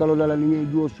to ban kalo lala ni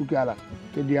jo suki ala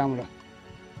te diamra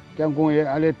tengong e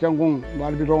ale tengong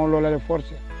bar bi don lola le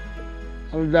force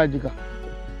al dajika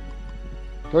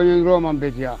to ni roma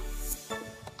betia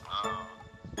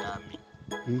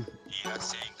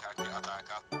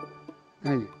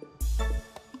Hey.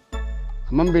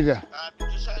 Amam bida.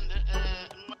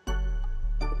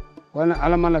 Wana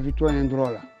ala mala fitoni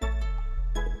ndrola.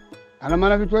 Ala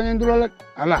mala fitoni ndrola.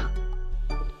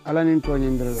 Ala nin toni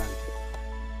ndrola.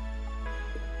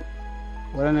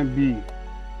 Wala na bi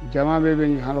jama bebe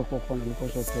ni halo ko kono ko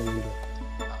so toni ndrola.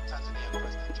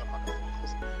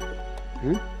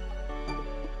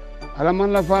 Ala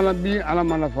man la fala bi ala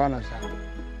man la fala sa.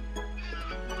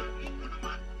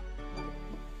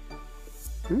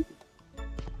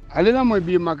 Ale na moy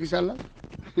bi Macky Sall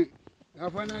ya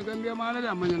fa na Gambia ma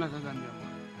la ma na ka Gambia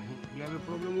il y avait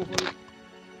problème ko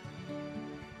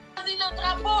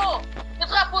le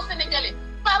drapeau sénégalais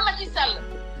pas Macky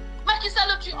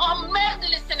Sall tu emmerdes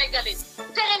les Sénégalais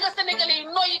tere nga Sénégalais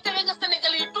noy tere nga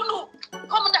Sénégalais dunu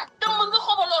xam ndax dem nga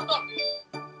xobalo doon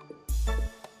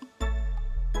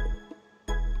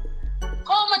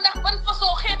xawma ndax ban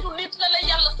façon xeetu nit la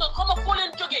yàlla so xawma foo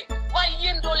leen jógee waaye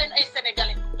yéen doo leen ay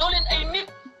Sénégalais doo leen ay nit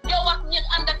yow ak ñi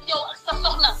ànd ak yow ak sa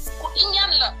soxna ku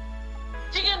iñaan la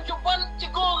jigéen ju bon ci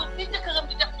góor ni jëkkëram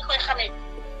di def ñi koy xamee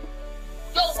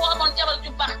yow boo amoon jabar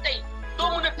ju baax tey doo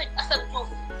mën a tëj Assane Diouf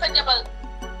sa jabar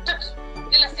tëdd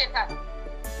di la seetaan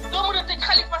doo mën a tëj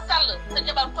Khalifa Sall sa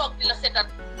jabar toog di la seetaan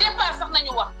départ sax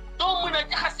nañu wax doo mën a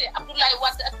jaxase Abdoulaye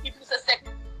Wade ak Idrissa Seck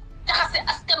jaxase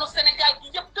askanu Sénégal gi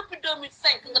yëpp depuis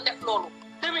 2005 nga def loolu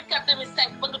 2004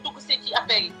 2005 ba nga dugg see ci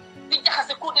affaire yi di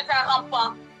jaxase coup d'état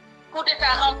rampant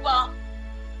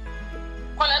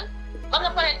xoolal ba nga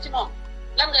paree ci moom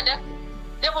lan nga def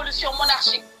dévolution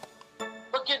monarchique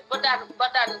ba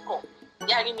daan ko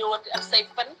yaa ngi ñëwati ak say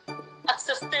fan ak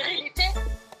sa stérilité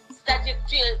c'est-à-dire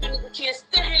tu es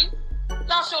stérile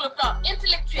tant sur le plan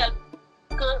intellectuel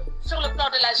que sur le plan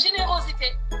de la générosité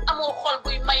amoo xol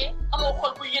buy maye amoo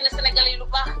xol buy yéene Sénégalais yi lu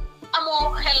baax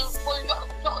amoo xel booy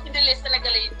jox indilee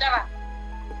Sénégalais yi dara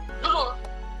lu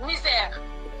dul misère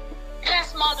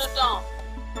grincement de dents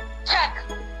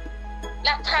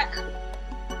la traque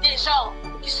des gens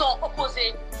qui sont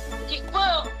opposés, qui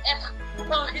peuvent être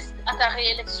un risque à ta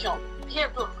réélection, bien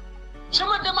d'autres. Je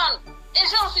me demande, et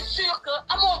j'en suis sûr que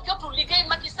amoo jotu liggéey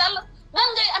Macky Sall nan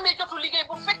ngay amee jotu liggéey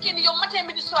bu fekkee ni yow matin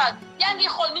midi soir yaa ngi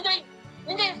xool ni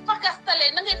ngay fakastale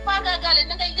na ngay faagaagaale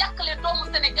na ngay yàqale doomu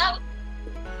Sénégal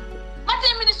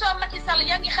matin midi soir Macky Sall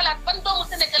yaa ngi xalaat ban doomu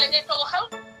sénégalais ngay toog a xal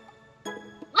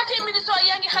matin midi soir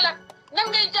yaa ngi xalaat nan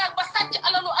ngay jaar ba sàcc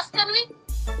alalu askan wi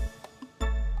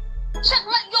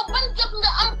yow ban jot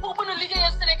nga am pour mën a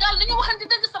liggéeyal Sénégal dañu waxante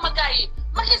dëgg sama gars yi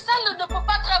Macky Sall ne peut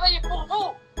pas travailler pour vous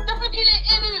depuis qu'il est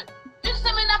élu une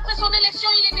semaine après son élection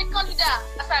il était candidat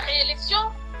à sa réélection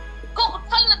kooku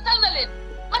tal na leen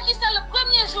Macky Sall le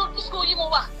premier jour discours yi mu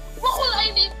wax waxul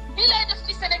ay ni lii lay def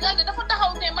ci Sénégal de dafa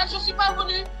taxaw ne man je suis pas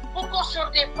venu pour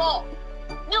construire des ponts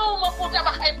ñëwuma pour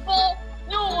tabax ay ponts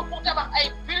ñëwuma pour tabax ay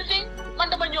building man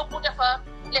dama ñëw pour defar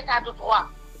l'état de droit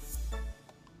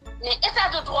mais état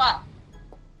de droit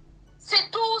c'est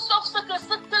tout sauf ce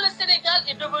que le Sénégal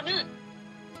est devenu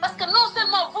parce que non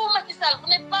seulement vous Macky Sall vous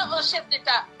n'êtes pas un chef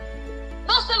d'État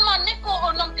non seulement nekkoo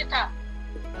un homme d'État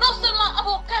non seulement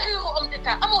amoo carrière homme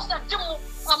d'État amoo sax jëmmu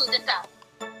homme d'État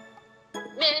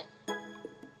mais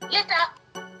l'État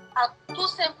a tout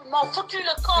simplement foutu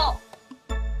le camp.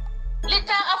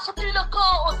 L'État a foutu le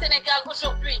camp au Sénégal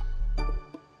aujourd'hui.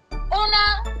 On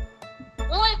a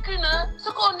moins ce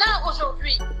qu'on a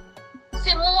aujourd'hui,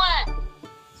 c'est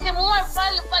moins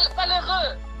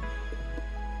valeureux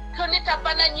qu'un État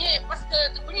bananier, parce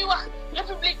que bu ñuy wax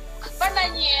république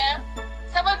bananière,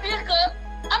 ça veut dire que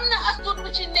am na as tuut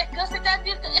lu ci nekk,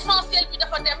 c'est-à-dire que essentiel bi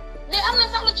dafa dem, mais am na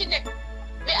sax lu ci nekk.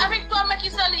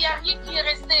 a rien qui est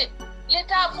resté.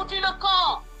 L'État a foutu le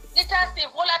camp. L'État s'est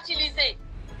volatilisé.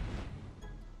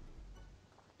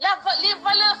 Les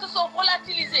valeurs se sont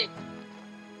volatilisées.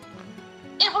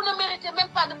 Et vous ne méritez même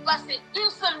pas de passer une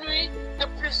seule nuit de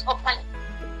plus au palais.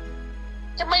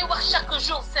 Je may wax chaque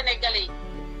jour sénégalais.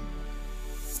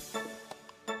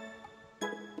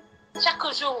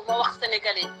 Chaque jour ma wax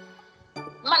sénégalais.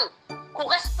 Man ku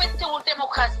respecté wul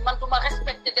démocratie, man duma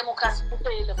respecter démocratie pour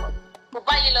payer le vote. Pour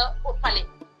bàyyi la au palais.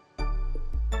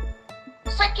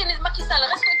 Bu fekkee ne Macky Sall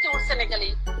respecté wul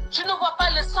sénégalais, je ne vois pas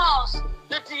le sens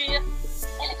de dire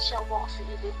élection boo ko fi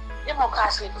indi,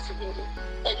 démocratie ko fi indi,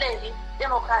 et léegi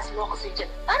démocratie moo ko fi jël.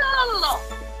 Ah non.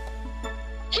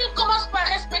 Qu'il commence par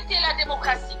respecter la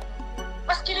démocratie.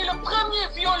 Parce qu'il est le premier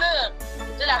violeur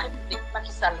de la République,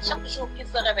 Macky Sall. Chaque jour qu'il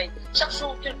se réveille, chaque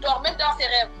jour qu'il dort, même dans ses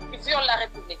rêves, il viole la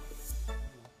République.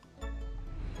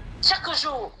 Chaque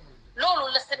jour,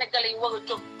 loolu le Sénégalais war a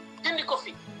jóg dindi ko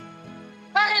fi.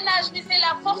 Parrainage bi c'est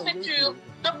la forfaiture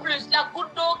de plus, la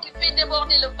goutte d'eau qui fait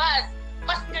déborder le vase.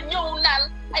 Parce que ñëw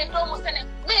naan ay doomu Sénégal.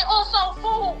 Mais on s'en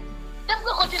fout. Def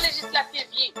nga ko ci législative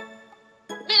yi.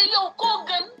 Mais yow koo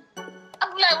gën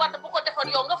Abdoulaye Wade bu ko defoon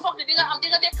yow nga foog ne di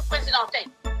nga nekk président tey.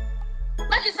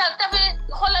 Macky Sall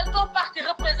ton parti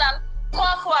représente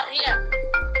 3 fois rien.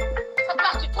 Ce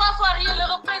parti 3 fois rien le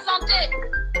représentait.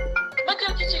 Ma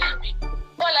jël ci ligne bi.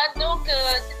 Voilà, donc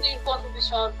c'était une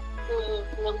contribution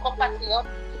de nos compatriotes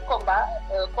du combat,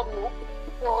 comme nous,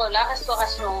 pour la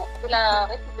restauration de la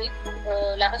République,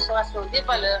 la restauration des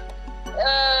valeurs.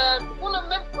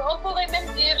 On pourrait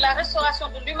même dire la restauration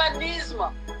de l'humanisme,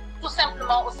 tout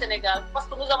simplement au Sénégal, parce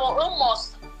que nous avons un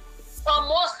monstre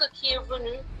qui est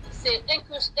venu, qui s'est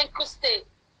incrusté,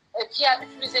 qui a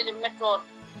utilisé des méthodes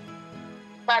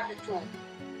pas du tout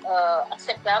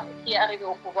acceptables, qui est arrivé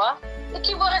au pouvoir et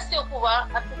qui veut rester au pouvoir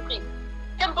à tout prix.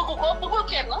 Kenn bëggu ko bëggul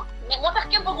kenn mais moo tax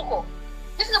kenn bëggu ko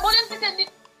gis nga boo leen gisee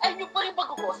nit ay ñu bëri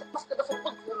bëgg ko c'est parce que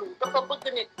dafa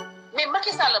bëgg nit mais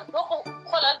Macky Sall doo ko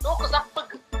xoolal doo ko sax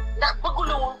bëgg ndax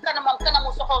bëggulawul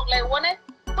kanamu soxor lay wone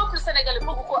peuple sénégalais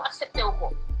bëgg ko accepté wu ko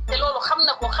te loolu xam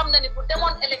na ni bu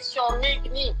demoon élection léegi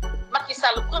nii Macky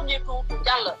Sall premier tour du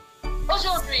jàll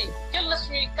aujourd'hui jël na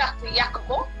suñuy carte yàq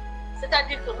ko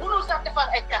c'est-à-dire que mënul sax defar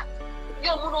ay carte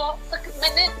yow mënoo sa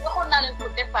mais ne waxoon naa leen pour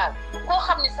départ koo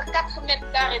xam ni sa 4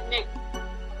 mètres carrés nekk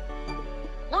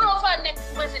mënoo faa nekk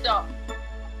président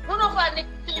mënoo faa nekk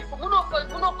kilifa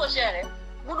mënoo ko gérer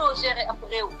mënoo gérer ab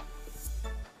réew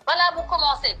balaa mu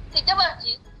commencé te jabar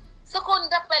ji ce qu'on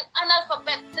appelle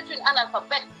analphabète c'est une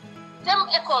analphabète dem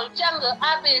école jàng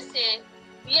ABC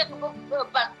yegg ba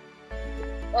bac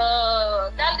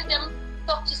daal di dem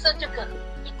toog ci sa jëkkër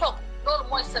di toog loolu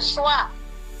mooy sa choix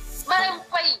Marème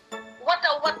Faye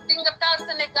wat di nga taal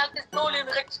Sénégal te doo leen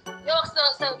rëcc yow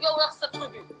wax sa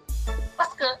tribu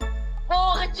parce que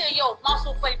boo rëccee yow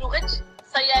Mansour Faye du rëcc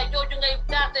sa yaay jooju ngay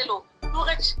gardeloo du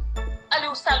rëcc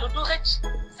Aliou Sall du rëcc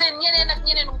seen ñeneen ak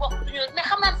ñeneenu mbokk du ñu mais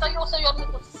xam naa sax yow sa yoon ni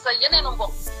ko sa yeneenu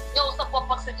mbokk yow sa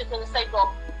bopp ak sa jëkkër say doom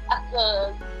ak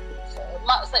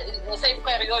say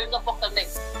frères yooyu nga bokkal nekk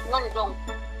ñooñu donc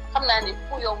xam naa ni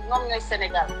pour yow ñoom ñooy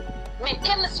Sénégal mais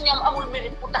kenn si ñoom amul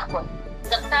mérite pour tax ko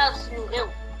nga taal suñu réew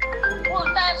pour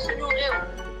taal suñu réew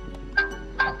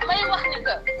may wax ni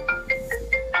que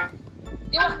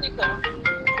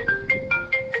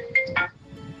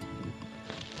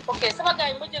ok sama gars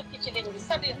yi ma jël ki ci ligne bi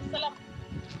c'est-à-dire salam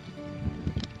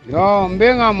yo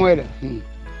mbenga moyde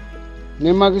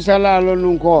ni Macky Sall alo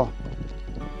nun ko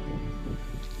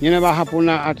ñene ba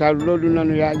hapuna ata lodu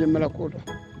nanu yaaje mela koto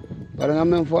bara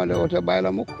ngamen fonde o te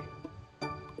bayla mukko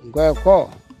ngoy ko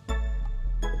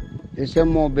ise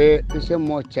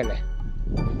mo cele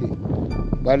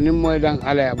bar ni moy dan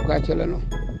ala ab ka cele no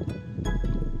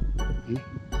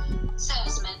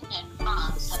Servicemen in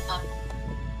France have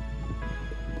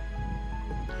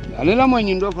ala mo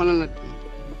nyindo fana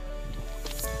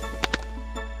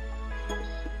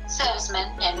Servicemen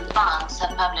in France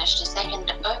have published a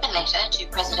second open letter to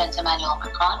President Emmanuel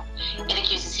Macron. It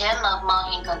accuses him of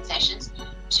marking concessions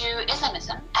to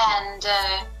Islamism and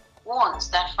warns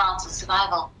that France's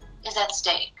survival is at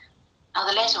stake. Now,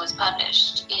 the letter was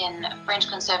published in a French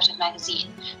conservative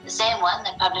magazine, the same one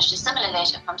that published a similar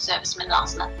letter from servicemen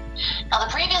last month. Now,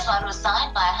 the previous one was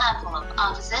signed by a handful of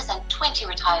officers and 20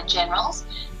 retired generals.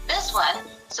 This one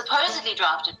supposedly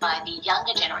drafted by the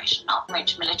younger generation of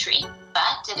French military,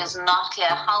 but it is not clear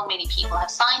how many people have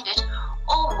signed it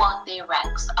or what their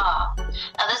ranks are.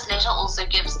 Now, this letter also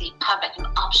gives the public an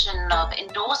option of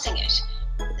endorsing it.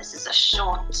 This is a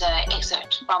short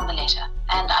excerpt from the letter,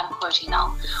 and I'm quoting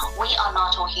now. We are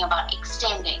not talking about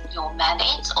extending your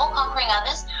mandates or conquering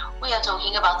others. We are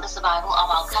talking about the survival of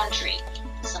our country.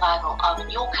 the survival of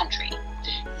your country.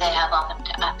 They have offered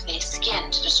up their skin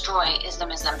to destroy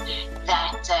Islamism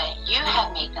that you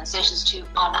have made concessions to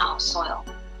on our soil.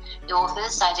 The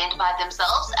authors identified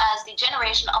themselves as the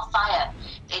generation of fire.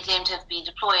 They claim to have been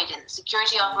deployed in the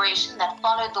security operation that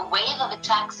followed the wave of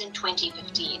attacks in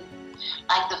 2015.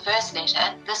 Like the first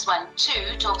letter, this one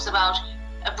too talks about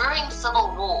a brewing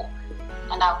civil war.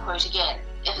 And I'll quote again,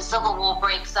 if a civil war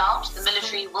breaks out, the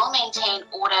military will maintain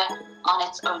order on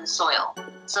its own soil.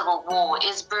 Civil war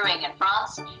is brewing in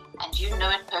France, and you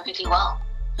know it perfectly well.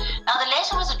 Now, the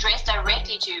letter was addressed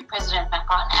directly to President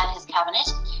Macron and his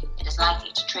cabinet. It is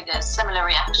likely to trigger a similar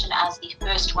reaction as the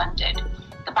first one did.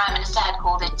 The Prime Minister had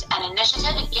called it an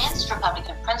initiative against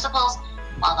Republican principles,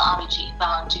 while the army chief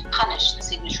vowed to punish the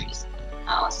signatories.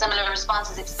 Now, a similar response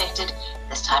is expected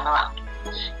this time around.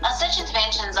 Now, such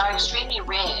interventions are extremely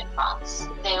rare in France.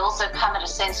 They also come at a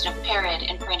sensitive period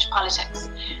in French politics.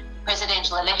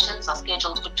 Presidential elections are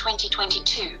scheduled for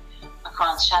 2022.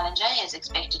 Macron's challenger is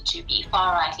expected to be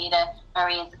far-right leader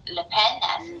Marine Le Pen,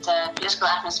 and the political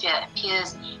atmosphere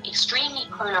appears extremely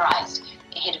polarized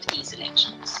ahead of these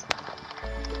elections.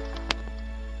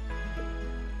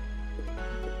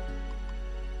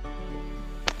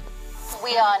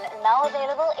 We are now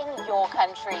available in your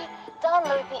country.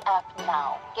 Download the app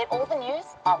now. Get all the news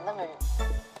on the move.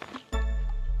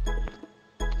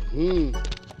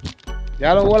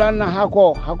 Yalo wala na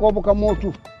hako buka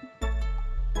motu.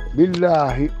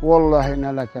 Billahi wallahi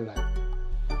na la tala.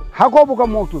 Hako buka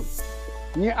motu.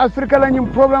 Ni Afrika la ni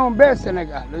problème be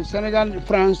Sénégal. Le Sénégal,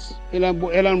 France, elan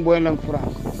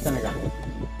France, Sénégal.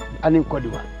 Ani Côte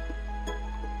d'Ivoire.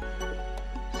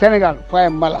 Sénégal faye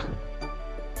mala.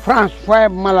 France faye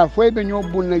mala faye be ñoo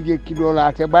bunna je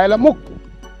kidola te bayla muk.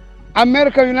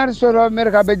 America, United States of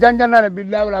America be janjana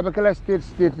billahi wala be kala state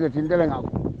le tindele ngako.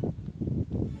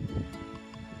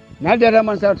 Na dara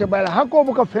man sa te bayla hako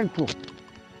buka fentu.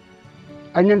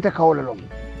 Anyanta kawla lom.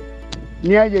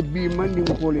 Niaje bi mandi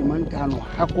ngoli mantano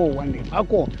hako wande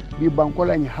hako bi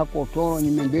bankola ni hako toro ni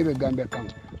membebe Gambia kam.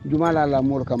 Jumala la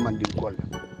mor kam mandi ngol.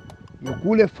 Yo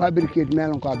kule fabricate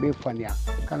melon ko be fania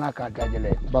kana ka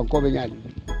gajele banko be nyaali.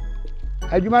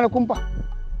 Ay jumala kumpa.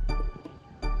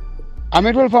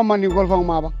 Ametol fam mandi ngol fam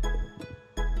maba.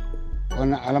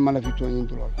 Ona ala mala fi to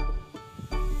nyintu lol.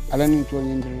 Ala ni to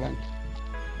nyintu lan.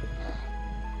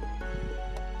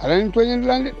 Ala ni to nyintu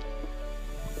lan.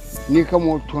 Ni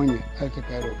kamo tonye alta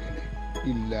karo kene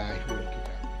billahi wal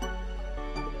kitab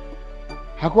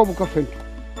hako buka fentu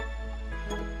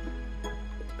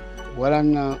wala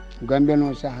na Gambia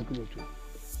no sa hakilo to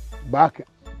baka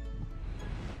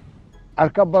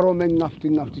alkabaro men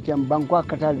nafti tem banko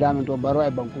kata dame to baro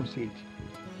e banko sedi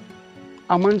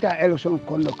amanta election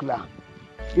conduct la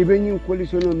ibe nyin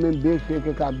coalition men be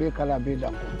feke ka be kala be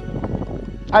danko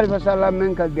alfa sala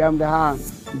men ka diamde ha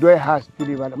doy has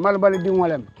tiliwala malbal di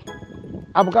wolem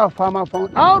abuka farmer found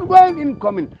outgoing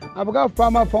incoming abuka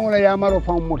farmer found la yamaro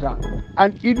found muta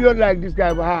an idiot like this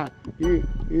guy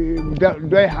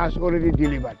doy has already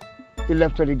delivered he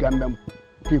left to the Gambian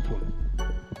people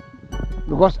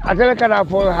because atele kada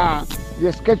for her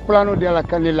the sketch plano de la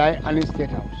Kanilai and State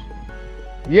House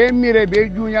ye mire be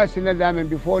junior sinadame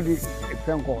before the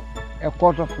fenko a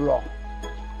court of law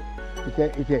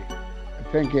ite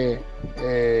fenke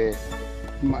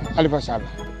Alpha Sala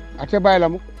ate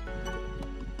baylamu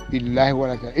billahi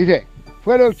wala ta ite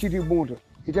felo chiti bunto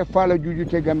ite fala juju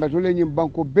te Gambia to le nyim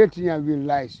banko betinya will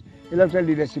lies electoral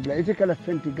leadership la ite kala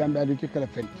fenti Gambia ite kala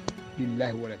fenti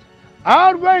billahi wala ta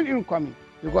outgoing incoming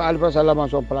because Alpha Sala man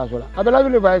son place wala abela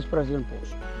le vice president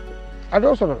post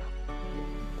ado solo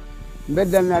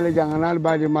beddan na le janganal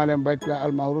baadi malem baytla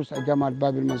al mahrus jamat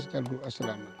babil masjid al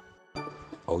assalamu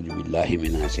أعوذ بالله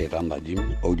من الشيطان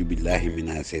الرجيم أعوذ بالله من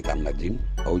الشيطان الرجيم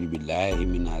أعوذ بالله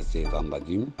من الشيطان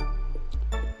الرجيم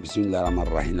بسم الله الرحمن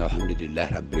الرحيم الحمد لله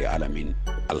رب العالمين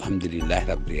الحمد لله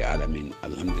رب العالمين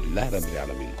الحمد لله رب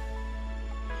العالمين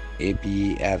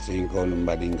APR 5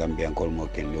 lumbadin Gambia kol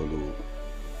mo ken lolu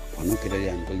fono kida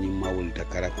yan tol nyima wul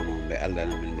takara kono be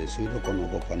Allah na men be suudo kono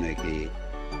ko fono ke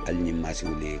al nyima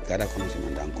siwle kara kono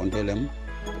semanda kontolem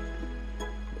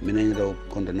minen do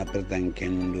konto na president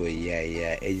kendo ya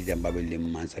eji jambabe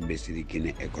limman sabe siri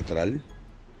kine equatorial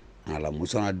ala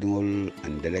musona dungol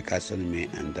an delegation me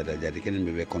an tada jadi kenen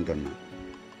be konto na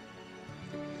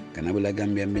kana bula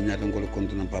Gambia be nyato ngol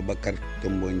konto na Babakar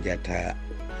Tombo Njata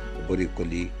bori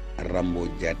koli Rambo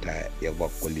Jata ya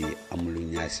wakoli amulu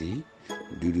nyasi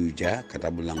Dudu Ja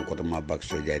katabulang koto mabak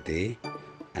sojate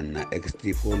anna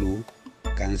extrifolu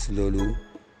kanslolu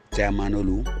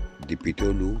chairmanolu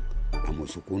dipitolu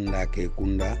amusukunda ke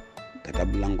kunda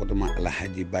katablango toma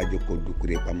alhaji bajo ko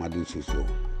dukure pamadu suso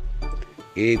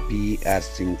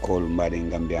APRC kol mbade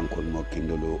Gambian kol mo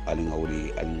kendolo alinga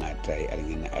wuri alinga tay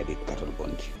alinga adi katol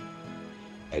bondi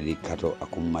adi kato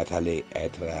akum matale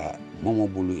etra momo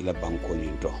bulu ila banko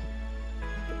nyinto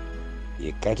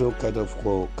ye kato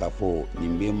ko kafo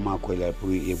nimbe mako ila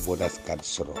pour e bodas card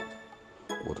soro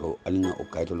woto alinga o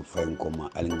kato fayin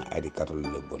koma alinga adi kato le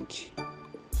bondi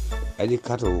adi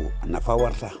kato anafa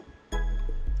warta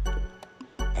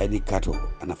adi kato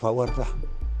anafa warta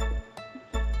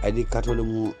adi katole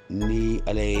mu ni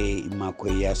ale mako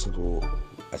yasoro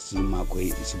asi mako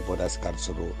isi bodas card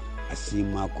soro asi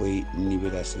mako ni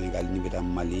beda Senegal ni beda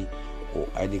Mali o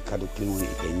adi kato kimo ni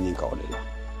kenyen ka olela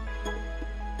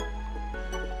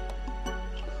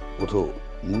woto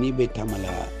ni be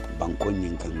tamala banko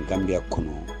nyen kan Gambia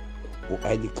kono o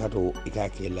adi kato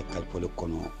ikake la kalpole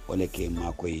kono ole ke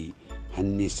mako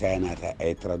hanni sayanata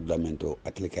ay tradulamento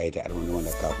atlikayta armono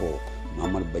wala kafo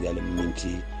Mamad Badiale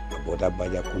minti abota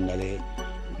baja kundale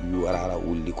yu arara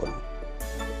wulli kono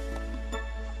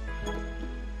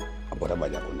abota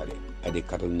baja kundale adi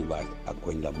katol ni ba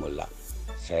akoñ la molla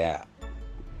saya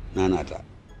nanata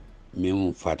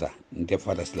memu fata nte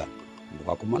fata sla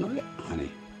buka ko manole hani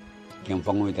kem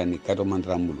fango tani kato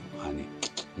mantrambulu hani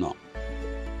no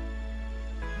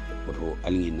boto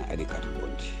alingina adi katol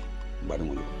bondi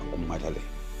badumul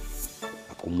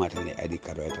akum matale adi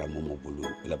kato etra momo bulu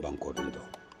ila banko do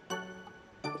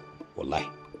wallahi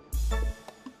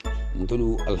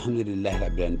ntolu alhamdulillah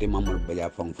rabbil alamin mamul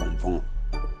baja fon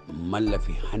malla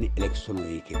fi hani election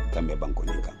yake Gambia banko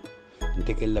nyinkan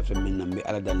nteke la fe minna be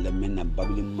ala dal la minna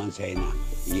babli mansayna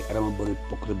yi arama bari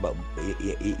pokre ba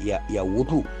ya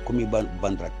wutu komi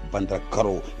bandra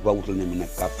karo ba wutul ne minna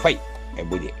ka fay e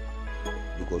boje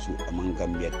because amang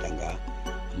Gambia tanga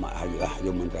ma hajo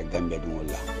manta Gambia dum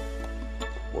wala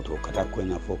woto kata ko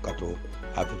na fo kato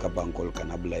Africa bankol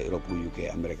kanabla Europe UK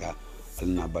America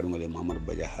alna barngole Mamadou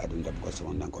Badia hadun dab ko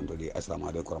sama nan konto di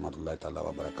assalamu alaikum warahmatullahi ta'ala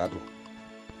wabarakatuh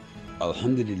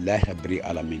alhamdulillah rabbil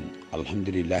alamin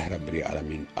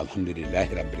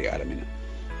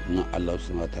na Allah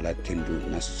subhanahu wa ta'ala tendu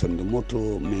na sondu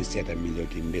moto men seta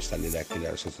miloti mbe sallallahu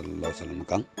alaihi wasallam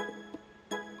kan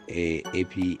e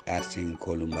APRC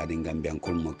kolu mbadi Gambian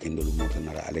kol mo kendolu moto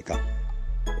nara aleka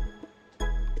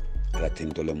ala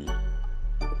tentolemu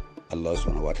Allah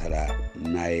subhanahu wa ta'ala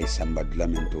nae samba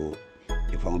lamento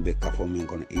e famo be kafo men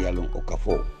kono iyalon o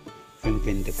kafo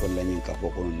fempente fo lañen kafo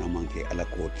kono namanke ala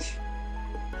koti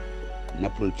na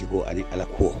politiko ani ala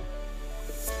ko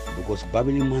because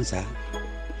babili mansa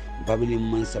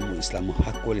mo islam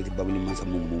hakkole babili mansa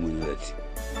mo mu'minati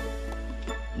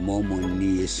momo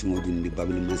ni yesumo dundi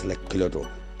babili mansa la kiloto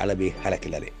ala be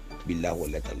halakilale billahi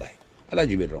wallahi tallahi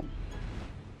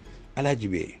ala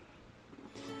jibe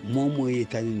momo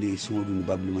yetani ndi yesumo dundi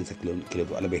babili mansa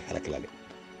kiloto ala be halakilale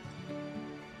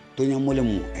tonya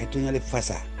molemu ay tonya le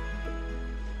fasa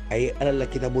ay ala la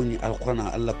kitabo ni alquran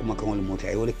alla kuma kan wal mota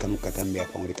ay wala kanu katambe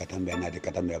fa wala katambe na de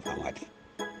katambe fa mati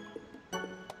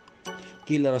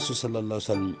kila rasul sallallahu alaihi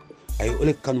wasallam ay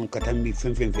wala kanu katambe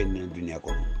fen na dunya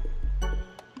ko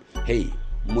hey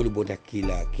molu bota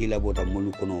kila bota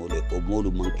molu kono le o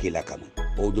molu man kila kama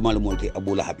o jumal molti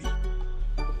Abu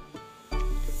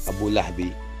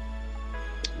Lahabi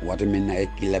wata minna ay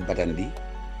kila batandi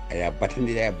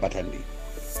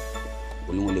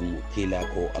wala mu kila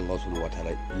ko Allah subhanahu wa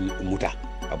ta'ala muta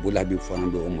Abu Lahab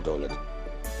fanando o muta wala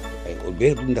ay o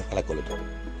be dum da fala ko to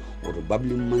o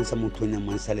babli man samu tonya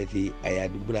man salati aya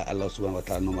dubula Allah subhanahu wa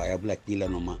ta'ala no ma ya bula kila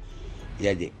no ma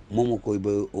yaje momo ko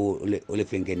be o le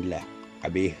fengendila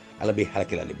abi ala be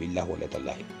halakila billahi wala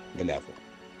tallahi gala fo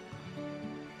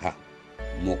ha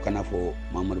mo kana fo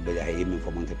Mamadou Badia hay min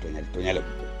fo man ka tonya le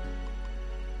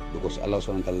because Allah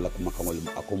subhanahu wa ta'ala kuma kamol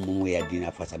akum mo ya dina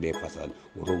fasal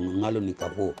woro ngalo ni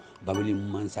kafo babili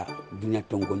mansa dunya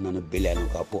tongo nano belano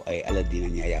kafo ay ala dina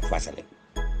nya ya fasale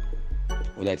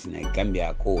wala tina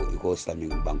Gambia ko iko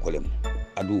islamic bankolem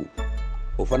adu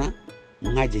o fana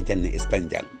ngaje tan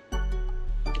Espagne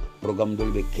programme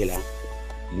dolbe kela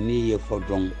ni ye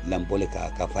fodon lambole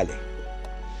ka fale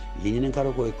yini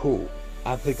karo ko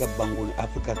Africa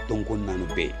tongo nano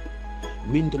be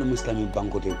min to muslimi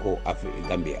bankote ko Afrika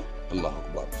Gambia Allahu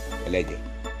akbar alaje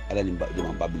ala ni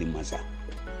joma babli mansa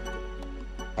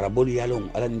arabol yalon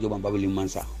ala ni joma babli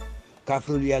mansa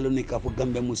kafir yalon ni kafu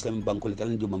Gambia muslimi bankote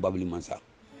ala ni joma babli mansa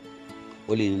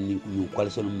ole ni ñu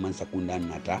kwalson mansa kundan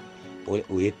nata o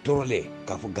ye torle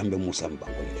kafu Gambia muslimi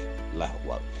bankote Allahu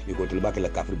akbar iko tul bakala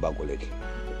kafir bankote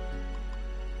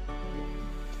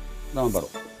dama baro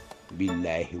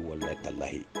billahi wallahi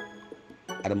tallahi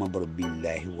adama baro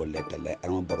billahi wallahi tallahi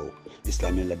adama baro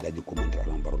islami la daji ko mantra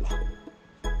adama baro la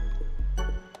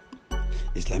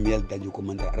islamiyal daji ko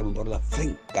man arama baro la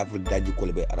fen kafir daji ko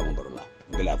be arama baro la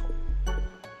ngela fo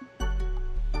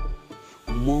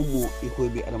momo iko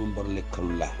be arama baro le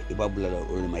kanula ibabula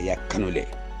la ma ya kanule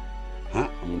ha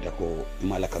amunta ko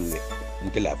imala kanule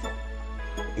ngela fo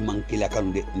iman kila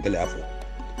kanule ngela fo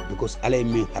because alay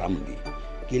min haramdi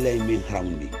kila min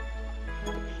haramdi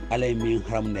alay min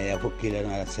haramda ya fo kila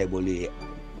na seboli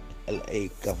ay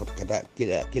kafat kata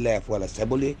kila ya fo la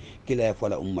seboli kila ya fo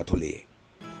la ummatuli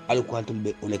alquantul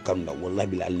be on kamda wallahi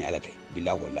bil alni alate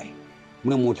billahi wallahi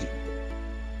muna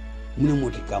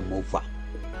moti kam mo fa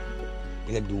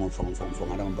ila dungo fon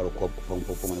adam baro ko fon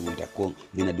mo ta ko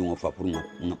dina dungo fa pour nga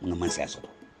man sa soto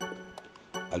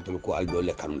altul ko al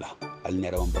dole kanula al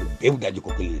nera won bar bew daji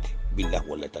ko keliti billahi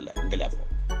wallahi taala ndela fo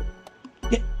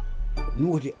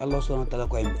nu woti allah subhanahu wa ta'ala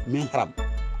ko min haram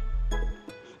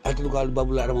altul ko al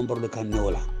babula adam bar de kan ne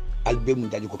wala al bew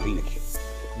daji ko keliti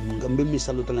ngambe mi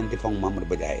salu talante fang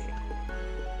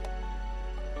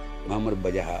Mamadou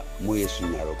Badiaha moye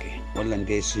suñaro ke wala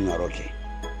nde suñaro ke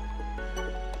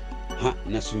ha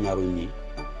na suñaro ni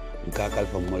nka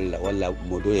kalfa molla wala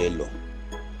modo yello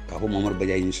ka fo Mamadou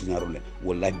Badiaha ni suñaro le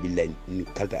wallahi billahi ni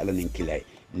kalta ala nin kilay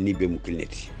ni be mu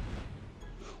kilneti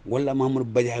wala Mamadou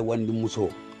Badiaha wandi muso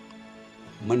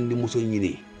mandi muso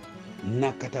ñini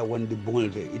nakata wandi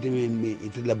bongolde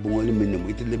itela bongol minnem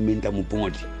itela minta mu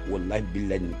bongoldi wallahi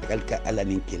billahi kalka ala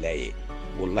nin kilaye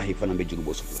wallahi fana be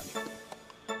jurubo sufla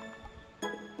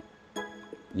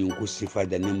ni ko sifa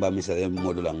da nemba misale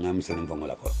modula ngam misale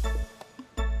fangola ko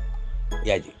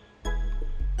yaji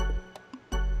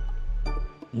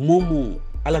momo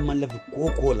ala man lafi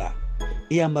kokola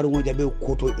iya mbar ngoja be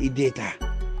koto ideta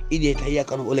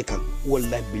yakano ole kan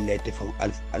wallahi billahi te fam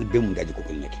al bemu daji ko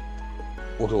kulneki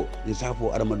oto ni safo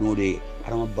arama node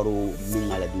arama baro min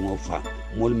ala dungo fa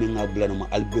mol min ngabulano ma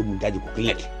album daji ko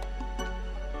kilnet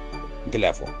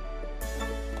ngelafo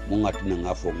mo ngatina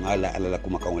ngafo ngala ala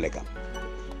kuma kan lekam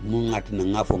mo ngatina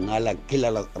ngafo ngala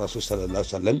kilala rasul sallallahu alaihi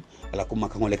wasallam ala kuma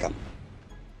kan lekam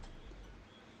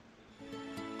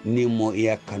ni mo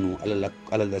iya kanu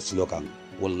ala silokan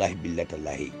wallahi billahi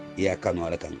tallahi iya kanu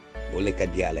ala kan ole ka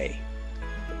dialay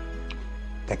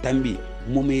katambi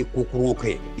momi kukuron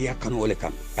ke ya kanu ole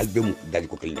kam albemu daji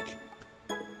ko klinik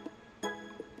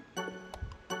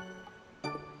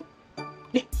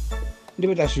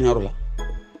ndebe ta suñaro la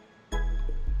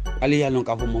ali ya lon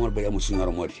ka fo Mamadou Badiaha mu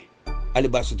suñaro modi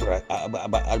ali ba sutura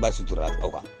alba sutura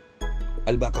awka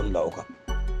alba kanu la awka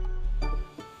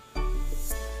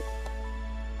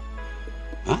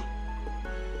ha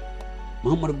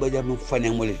Mamadou Badiaha mu fane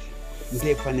moli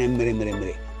nde fane mere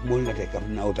mol na te kam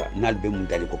nawta nal be mu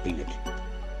daji ko pilneti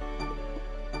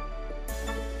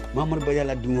Mamadou Badiaha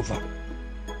la dungo fa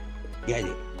yaje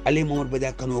ali Mamadou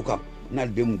Badiaha kanu kam nal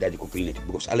be mu daji ko pilneti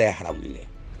because ala ya haram lile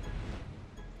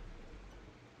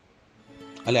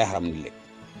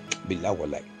billahi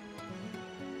wallahi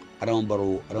adam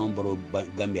baro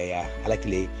Gambia ya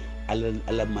halakile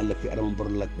ala malafi adam baro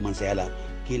la mansala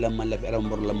kila malafi adam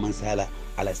baro la mansala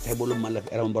ala sebolo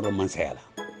malafi adam baro mansala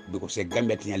because c'est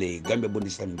Gambia tinyale Gambia bondi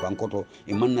islam bankoto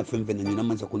e manna femfena ni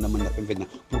namansa kunna manna femfena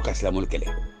pour ka islamol kele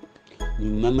ni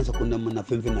namansa kunna manna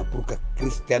femfena pour ka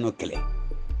cristiano kele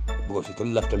because to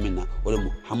lafta minna wala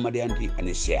muhammad yanti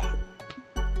ani sia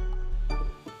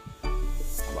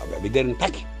aba be den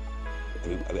taki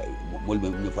mol be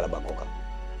mi fala bankoka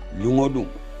lungodum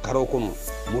karo kono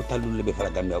mo talul be fala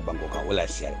Gambia bankoka wala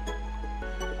sia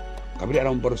kabri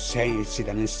aram bor say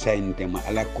sitane sayinte ma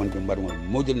ala konti mbaru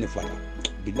model ne fata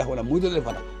billahi wala model ne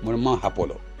fata mon ma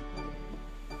hapolo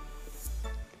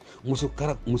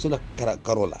muso la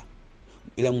karola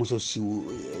ila muso si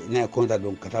na konta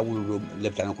don kata wulu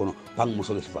leftana kono pang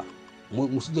muso le fa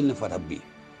muso del ne fata bi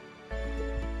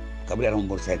kabri aram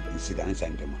bor say sitane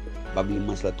sayinte ma babli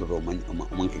masla to roman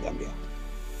manki Gambia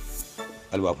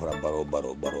alba fora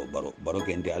baro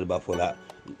kende alba fola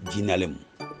jinalem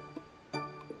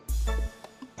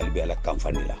albi ala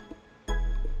kamfanila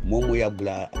momo ya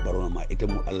bula barona ma ite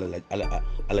mu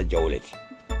ala jawleti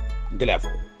ngelaf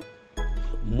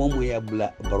momo ya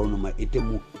bula barona ma ite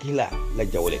mu kila la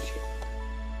jawleti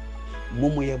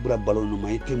momo ya bula barona ma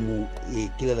ite mu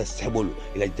kila la sabolo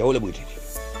ila jawle mu ite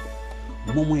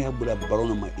momo ya bula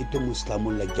barona ma ite mu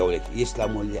islamul la jawleti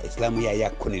islamu ya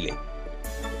yakonile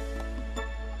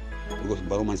because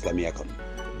baroma islami yakon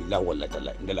billahi wallahi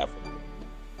taala ngelaf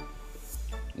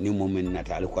ni momen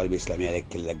nata al ko islamia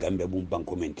rek la Gambia bu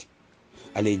banko menti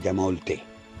ale jamaul te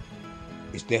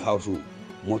iste hausu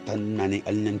motan nani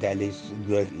al nanta ale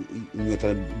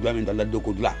nyota domen dalla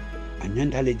doko dula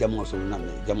anyanta ale jamaul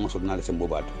sunna le sembo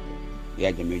bato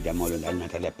ya jami jamaul al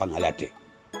nanta le pangalate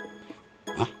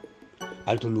ha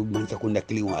altolu man sakunda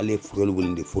klingo ale furol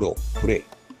wulinde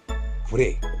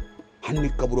fure hanni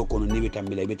kaburo kono ni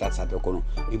bitambila bita sato kono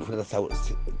ifuta sa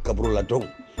kaburo la dong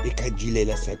ikajile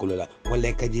la sekolo la wala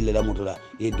ikajile la moto la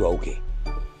e dowke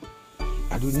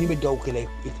adu ni be dowke la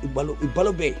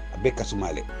ibalo be abe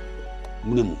kasumale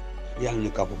munemu yalla ne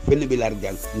ka fenne be lar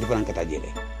jang ndifanan kata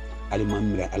jele ali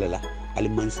mamira alala ali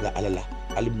mansla alala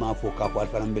ali mafo ka ko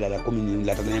alfanan bilala comme ni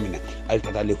la tan yamina al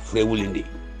tata le fure wulinde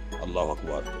allahu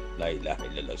akbar la ilaha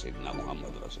illallah sayyidina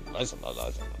muhammad rasulullah sallallahu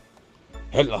alaihi wasallam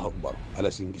Allahu akbar ala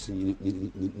singi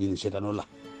ni setanollah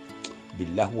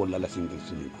billahi walla ala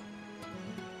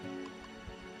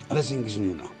singi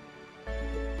sunina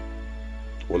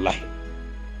wallahi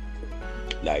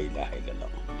la ilaha illallah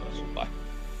muhammad rasulullah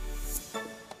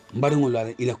mbaringol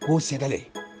ala ila ko setale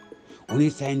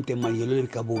oni sainte man yelol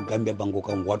ka bo Gambia bango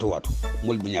kan wato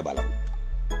mol bi nyabala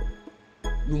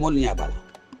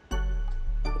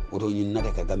oto ñin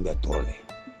nata ka Gambia torole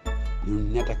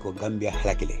ñun nata ko Gambia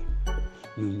halakile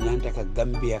ñu ñanta ka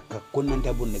Gambia ka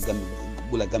konanta bonne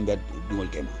bula Gambia dungol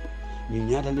tema ñu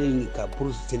ñanta len ka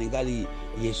pour Sénégal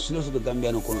ye suloso do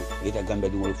Gambia no kono eta Gambia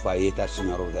dungol fa eta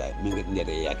signoro da mingi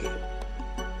ndede yake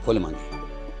fole mangi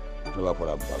ba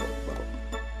fora baro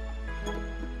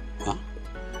ha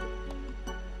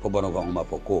ko baro ba ma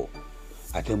foko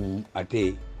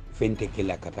ate fente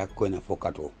kila kata ko na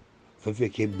fokato fefe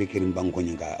ke bekirin banko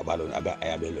nyinga abalo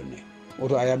ayabelo ne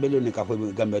oto ayabelo ne ka fo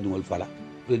Gambia dungol fala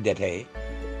do detaye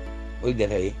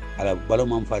ala balo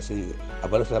man fa Sénégal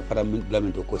abalo sa fara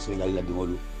lamento ko Sénégal la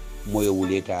dingolu moyo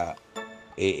wuleta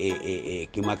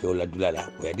kimake wala dulala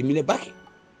ko ya dimile baki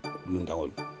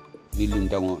dun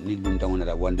tangol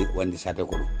na wandi sate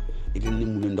kono idin ni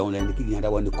mun ndawol en ki nyada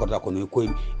wandi korda kono ko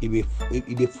ibe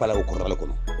fala ko korda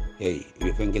kono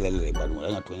ibe fengele le banu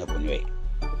nga to nya ko nyoy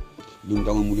dun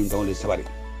tangol le sabari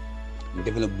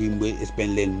defal bimbe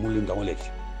Spain len mun tangol le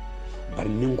bar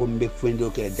ningo mbe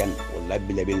fendo ke jang wala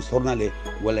bila ben sornale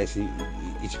wala si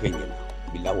ispengel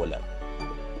bila wala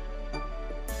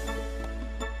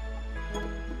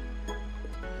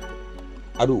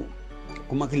adu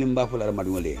kuma kilim ba fula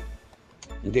ramadu wale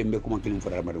ndembe kuma kilim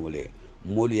fula ramadu wale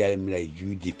moli ya mila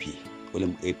UDP wala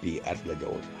APR la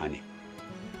jawol hani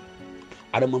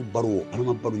adama baro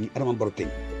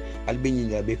ten albeni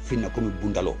la be finna comme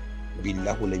bundalo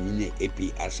billah wala nyine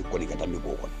APR si koni katambe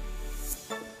boko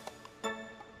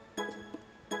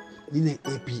nine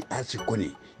APR si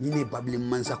koni nine babli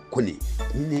mansa koni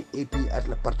nine APR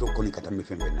la parto koni katambe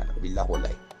fembe nada billah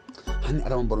wallahi hani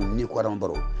adama baro ni ko adama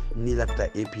baro ni latta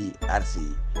APR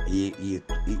si yi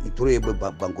tore be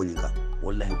banko nyinga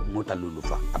wallahi mota lulu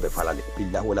fa abe falale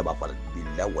billah wala ba falale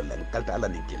billah wala kalta ala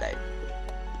ni kilay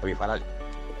abe falale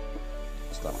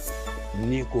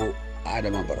ni ko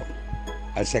adama baro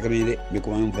al sakami de mi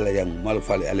ko mam fala yang mal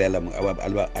fale ala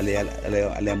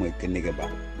mo kenega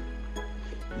ba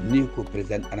ni ko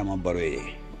president adama baro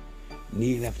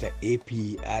ni lafta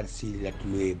APRC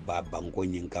latue ba banko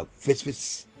nyinga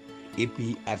fes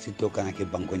APRC to kana ke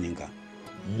banko nyinga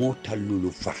mota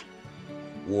lulu fa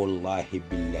wallahi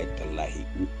billahi tallahi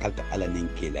kalta ala nin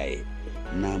kelaye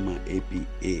nama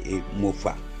mo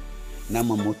fa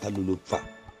nama mota lulu fa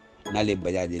nale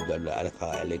bajaje dalla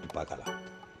alka alaytu pakala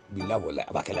billahi wala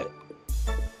abakala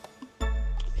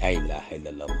la ilaha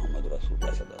illallah muhammadur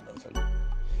rasulullah sallallahu alaihi wasallam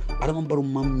adama baru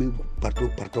mamme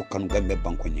parto kan Gambia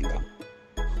banko nyinga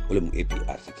wala mu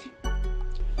APRC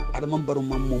adama baru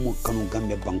mammo mo kanu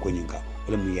Gambia banko nyinga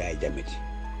wala mu yaay jameti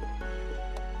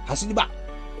hasidi ba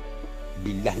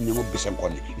billahi nyango bisan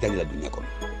ko ni dagila dunya ko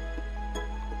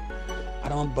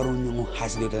adama baru nyango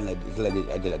hasidi tan la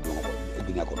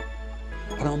dunya ko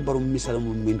adama baru misal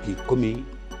mo menti komi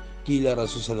kila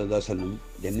rasul sallallahu alaihi wasallam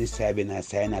janni sabina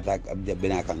sayna tak abda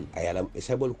bina kan ayala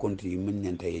sabol konti min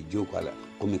nyanta e joko ala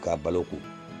komi ka baloku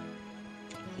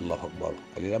allahu akbar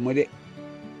alila mode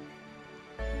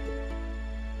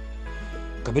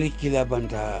kabiri kila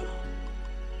banta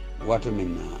wato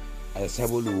minna al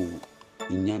sabolu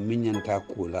min nyanta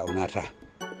kula onata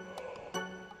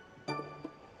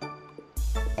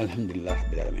alhamdulillah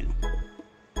rabbil alamin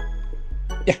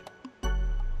ya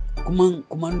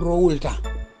kuman rowulta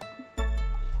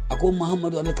ako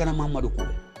Muhammadu alikana Muhammadu ko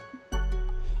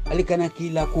alikana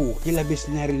kila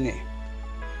besnari ne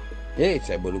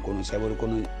sabolu kono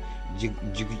jig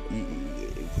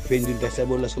fendi da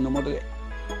sabolu la sunna modale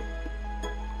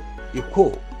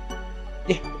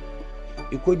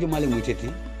iko jumale muteti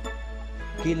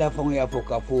kila fango ya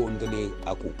foka fo ndole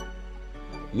aku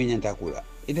minyanta kula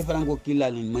ite farango kila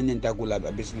ni minyanta kula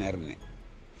besnari ne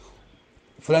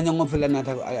fulanya ngo fulana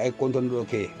ta ay konton do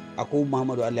ke aku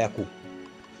Muhammadu alaku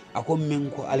ako men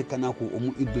ko alkana ko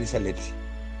umu Idrissa leti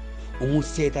umu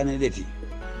setane deti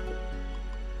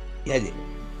yaje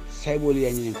saybol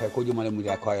yañinen kay ko jumale mu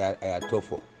ja ko aya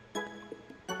tofo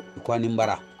ko ni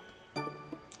mbara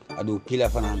adu kila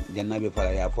fana jannabe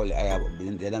fala ya fole aya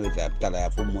jannabe tala ya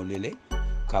fo molele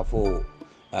ka fo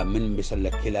min bi salla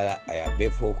kilala aya be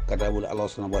fo kadabul allah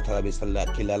subhanahu wa ta'ala bi salla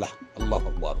kilala allahu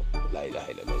akbar la ilaha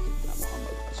illallah sayyidina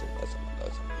muhammad rasulullah sallallahu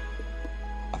alaihi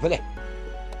wasallam afale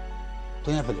to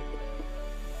ya fale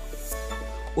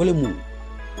wala mu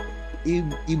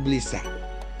iblisa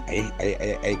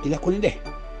ay kila koni de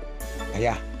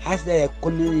aya hasda ya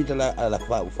koni ni tala ala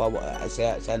fa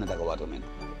sa na daga wato men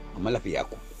amma lafi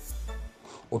yako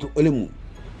oto olemu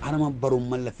anama baru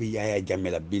malafi ya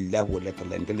jamela billahi wala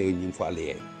tala ndele nyim fa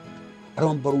ale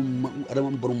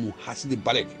adama baru mu hasdi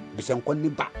balet bisan konni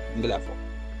ba ndela fo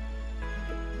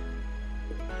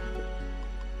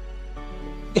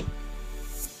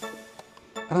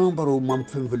adama baru mam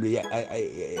femvelu ya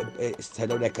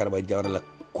stado de karba jawra la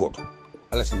koto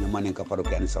ala sinna manen ka faro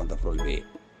kan santa frolbe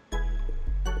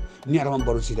ni adama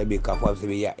baru sita be ka fa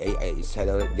be ya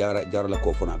stado jawra la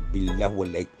ko fona billahi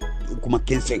wala kuma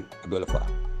kensen dole fa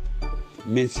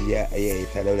men si ya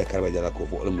stado de karba jawra ko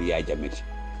fo olum ya jameti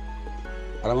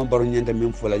adama baru nyanta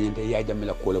men fola nyanta ya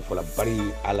jamela ko le fola bari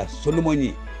ala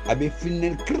solomoni abe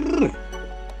finnel kr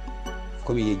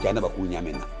ko mi janaba ku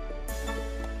nyamena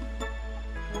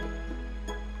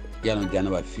yano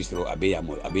janaba fistro abe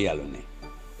yalone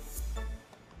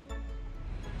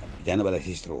janaba la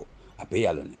fistro abe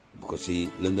yalone because si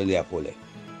londo le apole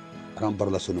ram par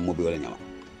la sunu mobi wala nyama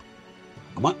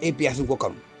ama APS ko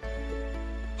kam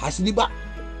hasdi ba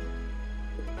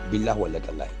billah wala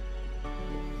tallahi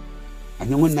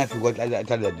anya mon na fi go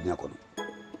tala dina ko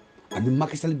ami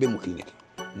makisal be mu kinete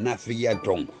na fi ya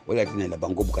tong wala tina la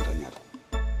bango bukata nyato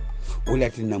wala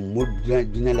tina mod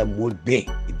dina la mod be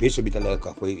so bitala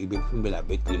ka fo ibe fumbela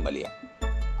be klimbalia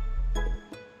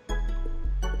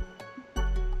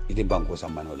ite banko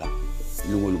sambanola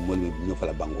lungol mol no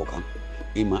fala banko kan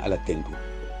ima ala tendu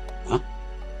ha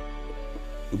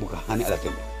ibuka hani ala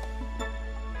tendu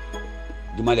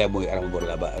dumale boy aram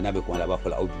borla ba nabe ko la ba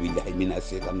fala audu billahi minas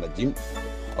shaitanir rajim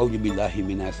audu billahi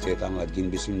minas shaitanir rajim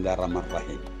bismillahir rahmanir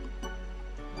rahim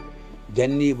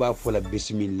janni ba fala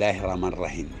bismillahir rahmanir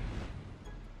rahim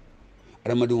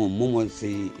armadu momo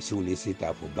se siwle se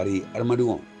tafo bari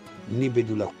armadu ni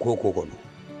bedula koko kono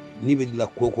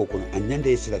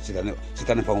anyande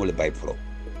sitane fa wole bay flo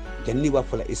janni ba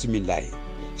fala bismillah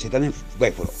sitane bay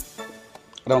flo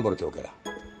rambaro tokala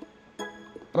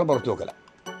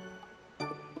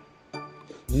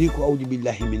ni ko audu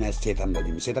billahi minas shaitanir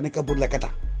rajim sitane kabur la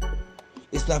kata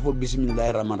istaghfir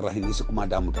bismillahir rahmanir rahim isukuma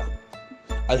damuta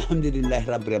alhamdulillahi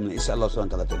rabbil alamin inshallah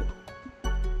subhanahu wa ta'ala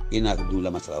ina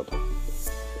dula masalauto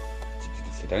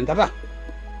sitane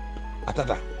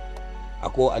atata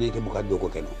ako anite buka doko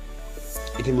keno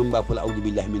ite mamba fula audu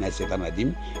billahi minas shaitanir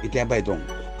rajim ite bayton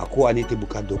ako anite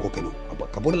buka doko keno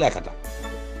kabur la kata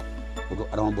oto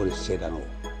adama bore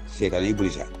setan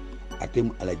iblisa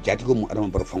atem ala jatigo mu adama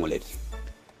bor fangoleti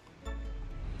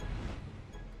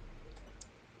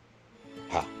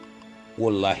ha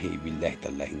wallahi billahi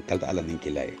tallahi kalta ala nin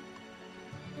kilaye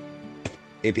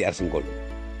epi arsingol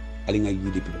alinga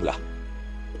UDP bula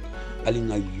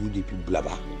alinga UDP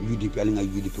blaba UDP alinga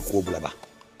UDP ko blaba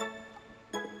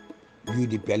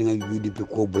UDP alinga UDP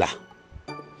ko bula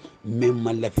même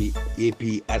malafi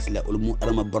APRC la ulmu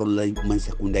adama barol la man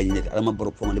sekunda ni adama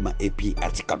barol fo ma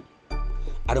APRC kam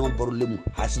adama barol lemu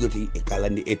hasidoti e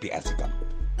kalande APRC kam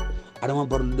adama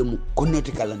barol lemu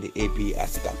konnoti kalande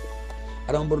APRC kam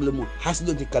adama barol lemu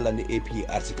hasidoti kalande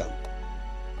APRC kam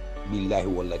billahi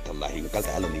wallahi tallahi kalta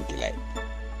ala nin kilay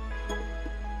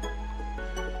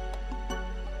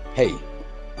hey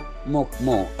mo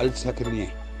al sakrine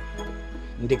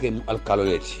ndeke mu al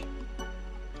kaloleti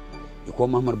iko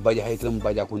Muhammad Baja haytlam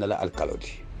Baja ko nala al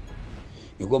kaloti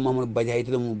iko Muhammad Baja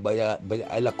haytlam Baja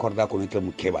ala korda ko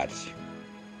nitlam kebati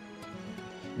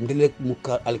ndele mu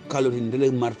al kaloti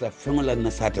ndele marta femola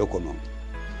na sate ko non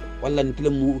walla ndele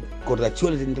mu korda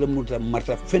ciolati ndele mu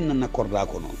marta fenna na korda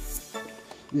ko non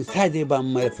saje ba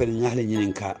ma fel ngale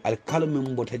nyinen ka al kalome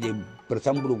mbotaje par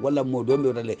exemple walla mo do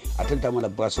be rale atanta mala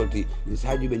brasolti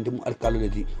saje be ndum al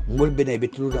kaloti molbe ne be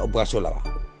tuluda brasola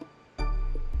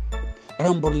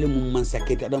ramborle mum man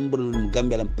sakete ramborle mum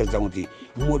Gambia lam presidenti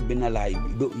mod be nala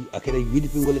do akada yidi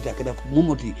pingolete akada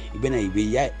momoti benay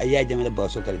be ya jamela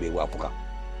brasolta be wafuka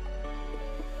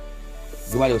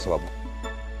dumale sababu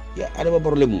ya ada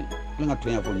borle mum nga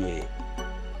tonya ko nyoye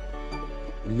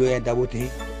loya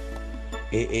dabote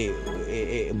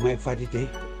may fatite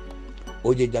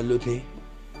oje jallote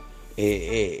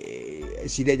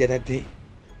sida jatate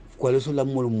ko le so la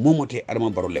mol momote arma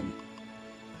borle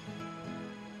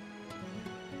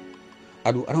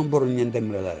adu aran boro nyanda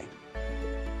mirala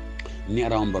ni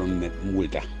aran boro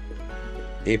multa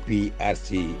APRC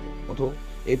oto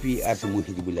APRC mo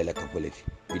hijibu la ka politi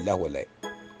billahi wallahi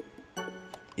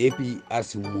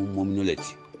APRC mo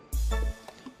minoleti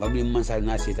babli mansa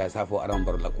na sita safo aran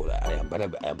boro la ko ay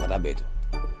bada beto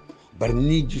bar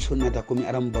ni jusona ta komi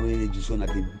aran boro ni jusona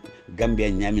ti Gambia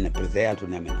nyamina president to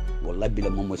nyamina wallahi bila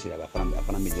momo sira la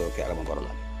fana mi joro ke aran boro la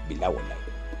billahi wallahi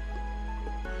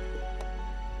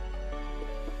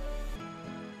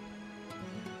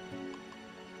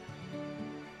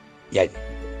yaji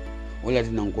wala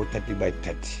dinan ko 30 by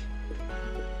 30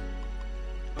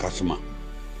 kasuma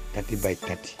 30 by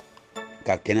 30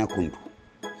 ka kena kundu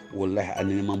wallahi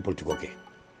anene man politiko ke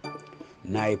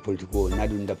nayi politiko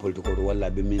nadunda politiko walla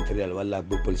be ministerial walla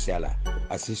be policiala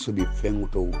asiso bi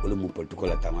fenguto wala mu politiko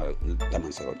la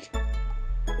taman saroti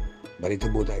bari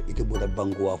ite bota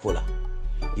banko wa fola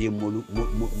ye molu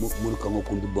kango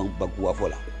kundu banko wa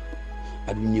fola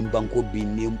adu nyim banko bi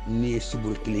ni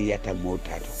subur kiliyata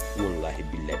motato wallahi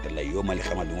billahi tala yomal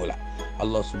khamadu wala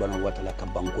Allah subhanahu wa ta'ala ka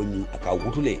banko ni aka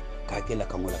wutule ka kela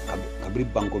kangola kabri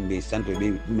banko be santo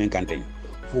be men kantay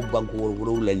fu banko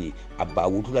woro lani abba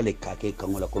wutula le ka ke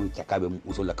kangola ko chakabe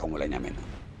musola kangola nyamena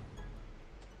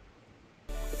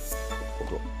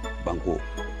oto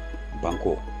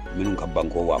banko minun ka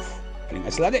banko wafu ani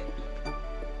aslade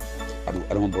adu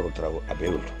arama boro trawo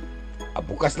abewul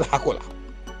abukas la hakola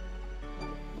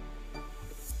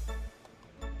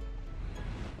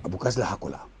abukas la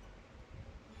hakola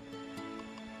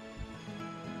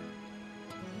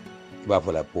ba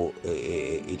fola po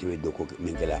itiwe doko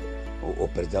mengela o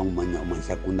president man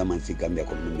sakunda man si Gambia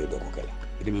ko min doko kala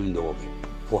ite min doko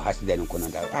fo hasida ni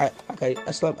konanta akay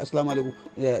assalamu alaikum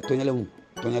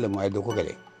tonyale mo ay doko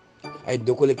kale ay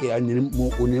doko le ke ani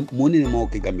mo ni mo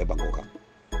ke Gambia banko kan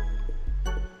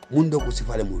mun doko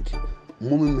sifale moti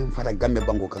min fata Gambia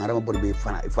banko kan rama borbe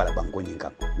fala banko nyin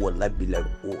kan wallahi billahi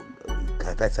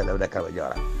kata salawda ka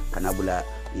wajara kana bula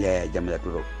ya jamala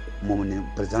turo momone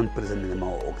president ne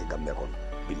ma o ke Gambia kon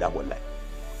billahi wallahi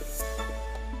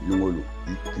lungolu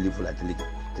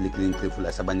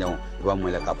tilifula sabanjaw ba mo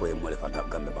la kapo e mo le fata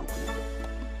Gambia banko ni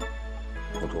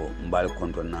oto mbal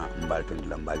kontona mbal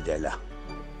tondila mbal jayla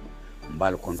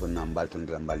mbal kontona mbal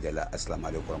tondila mbal jayla assalamu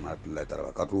alaikum warahmatullahi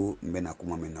wabarakatuh mbena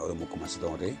kuma minna o mo kuma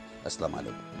sitonte assalamu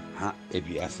alaikum ha e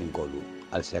bi asin kolu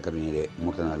al shakaru ni de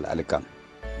mutana al alikam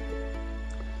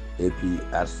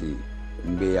APRC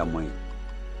mbeya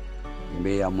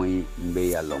moy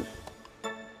long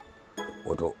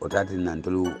oto otati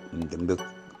nantulu mbe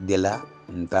dela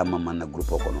ntama manna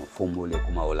grupo kono fombole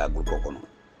kuma wala grupo kono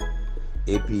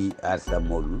APRC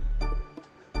molu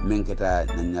menketa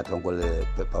nanyaton ko le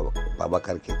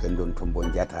Babakar ke kendon tombo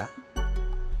njata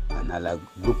anala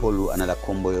grupo lu anala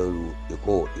kombo yolu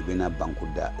eko ibena banku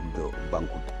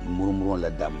murumuro la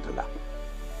damtala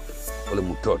wala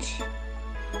mutoti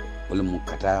wala mu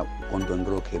kata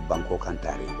kontondro ke banko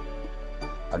kantare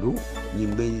adu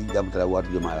nyimbe jamtala watu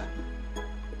jomala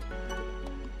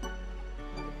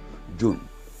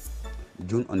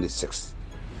June on the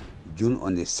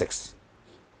 6th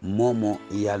momo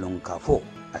yalon kafo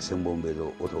asembo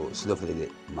mbelo oto silofede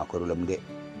makoro lamde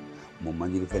mo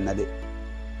manjiri fenade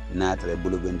na tare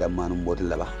bulu benda manu botel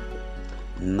laba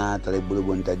na tare bulu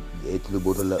bonta etlu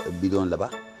botol bidon laba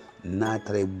na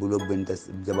tare bulu benda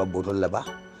jaba botol laba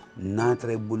na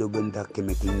tare bulu benda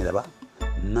chemical laba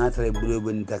na tare bulu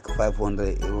benda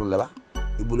 500 euro laba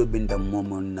ibulo benda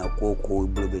momo na koko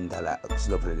ibulo benda la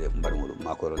silofede mbarngolo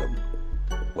makoro lam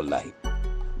wallahi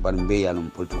bar mbe yalon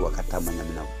poltu wakata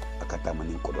manamina akata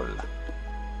manin kodolla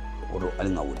odo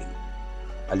alinga wuli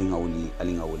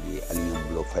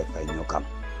bulo fay nyokam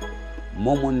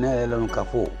momo na yalon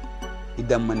kafo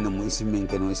idam man mo isimen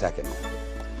keno isake no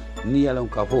ni yalon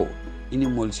kafo ini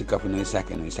mol sikafu no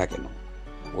isake no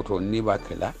oto ni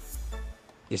bakela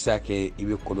isake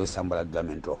ibe kodo sambala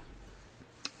damento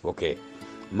okay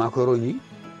makoroni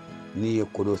ni ye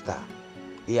kodo sta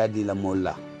iya di la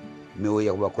molla me wo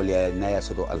yakba ko le na ya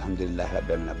soto alhamdulillah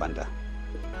rabbil alamin banda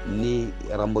ni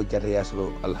rambo jata ya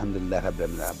soto alhamdulillah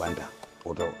rabbil alamin banda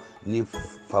oto ni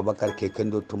Babakar ke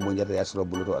kendo tumbo jata ya soto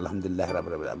buluto alhamdulillah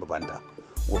rabbil alamin banda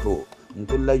oto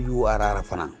ntulla yu arara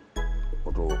fana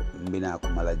oto mbina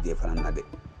ko mala je fana nade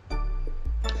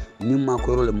ni ma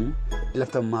ko role mu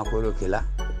lafta ma ko ro kala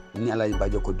ni alaji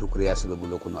bajo ko dukri ya soto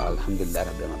bulo kono alhamdulillah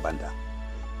rabbil alamin banda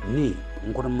ni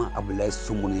ngorma abulay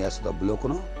sumunu ya soto bulo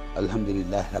kono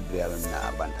alhamdulillah rabbil alamin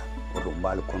abanda oto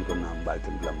mbal konto na mbal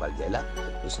tindula mbal jayla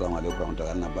assalamu alaikum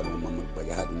warahmatullahi wabarakatuh mamud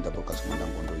bajahat nda bokas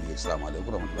mandan konto yi assalamu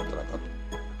alaikum warahmatullahi wabarakatuh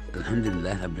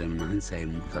alhamdulillah rabbil alamin say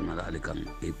mutana alikan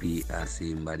APRC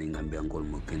mbadi Gambia ngol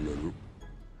mo kendolu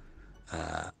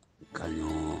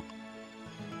kanyo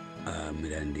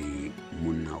mirandi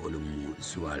munna olumu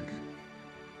suwal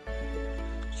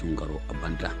sungaro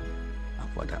abanta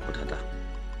afata otata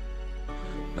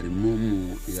bari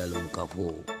momu ilalon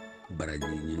kafo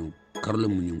baraji ñinu karlo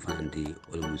mu ñum fanante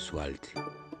olumu suwalti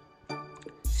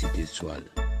cité suwal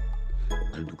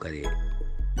aldu kare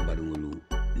barngolu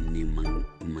ni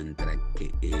man trakke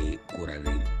e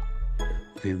kurari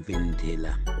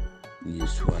fenfentela ni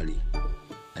suwali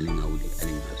alinga wuli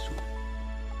alinga su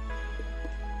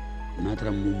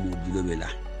natra mumu julobe la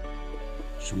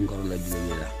sunkaro la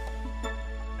julobe la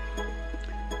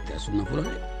ta sunna folo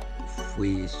de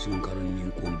foi sunkaro ni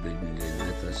complete de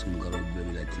natra sunkaro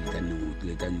julobe la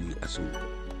tiltani asu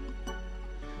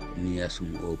ni asu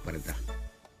o parata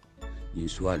ni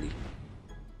suwali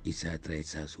isa tra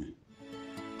isa su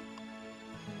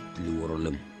tili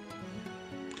worolem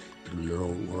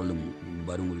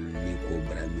barngol ni ko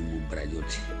barami mu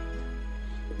barajoti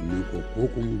ni ko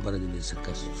koko mu barajole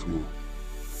saka sumo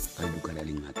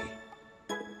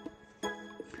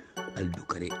aldu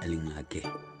kare alingake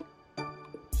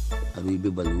aru be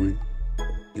balun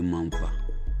imam fa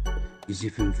isi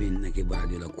fenfen nake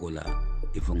barajola kola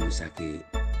ifango sake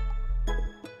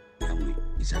yamu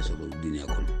isa solo dunia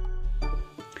kono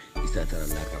isa tara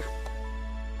lakara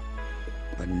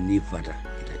panni fata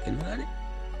kita kenolade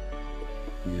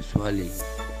ni swali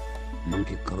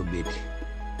manke karbeti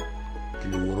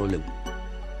tili worolem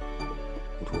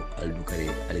to aldu kare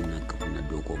alina kafuna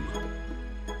dokoma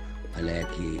ala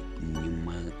yake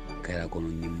nyimma kara kono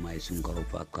nyimma sun karo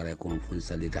fa kare kono fun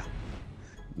salita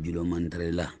julo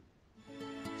mantrela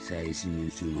sai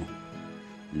sinin suno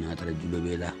natra julo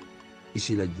bela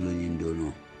isila julo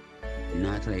nyindono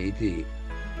natra ite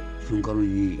sun karo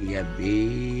ni ya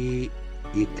be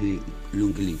ikli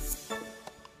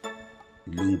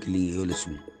lunkili yole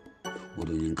sum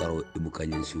wodo nyin karo ibuka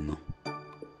nyin suno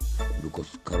duko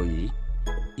karo ni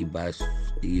ibas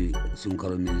sun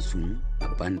karo men sum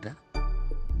apanta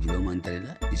julo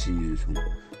mantarela isi nyin sum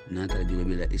natra julo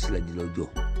bela isla julo jo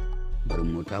bar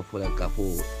mota fola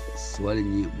kafo swali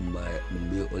ni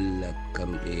mbe olla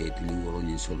karo e tili woro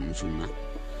ni sunna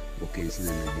o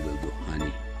kensina na julo jo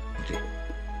hani ote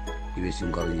ibe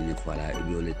sun karo ni fala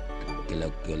ibe ole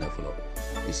kela folo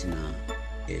isina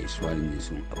e swali ni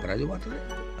sun abrajo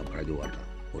wata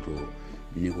oto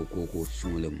ni ko koko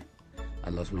sungolem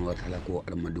Allah subhanahu wa ta'ala ko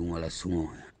armadun wala sungo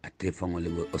ate fangole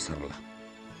bo osarla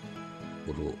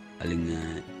oto alinga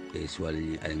e swali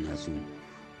ni alinga sun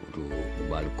oto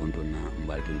bal kontona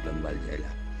bal tunta bal jala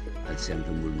al sempe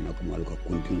mul na ko mal ko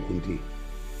kunti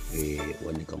e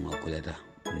wani kam ko leta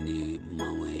ni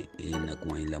mawe e na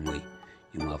ko ila moy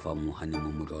ima famu hani mo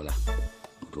mutola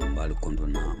to mbal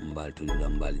kontona mbal tunula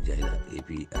mbal jahila et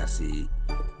puis asi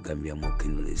Gambia mo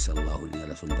kinule sallahu ni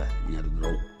ala sunta nyadu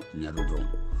dron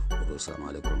assalamu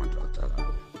alaikum wa rahmatullahi wa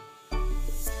barakatuh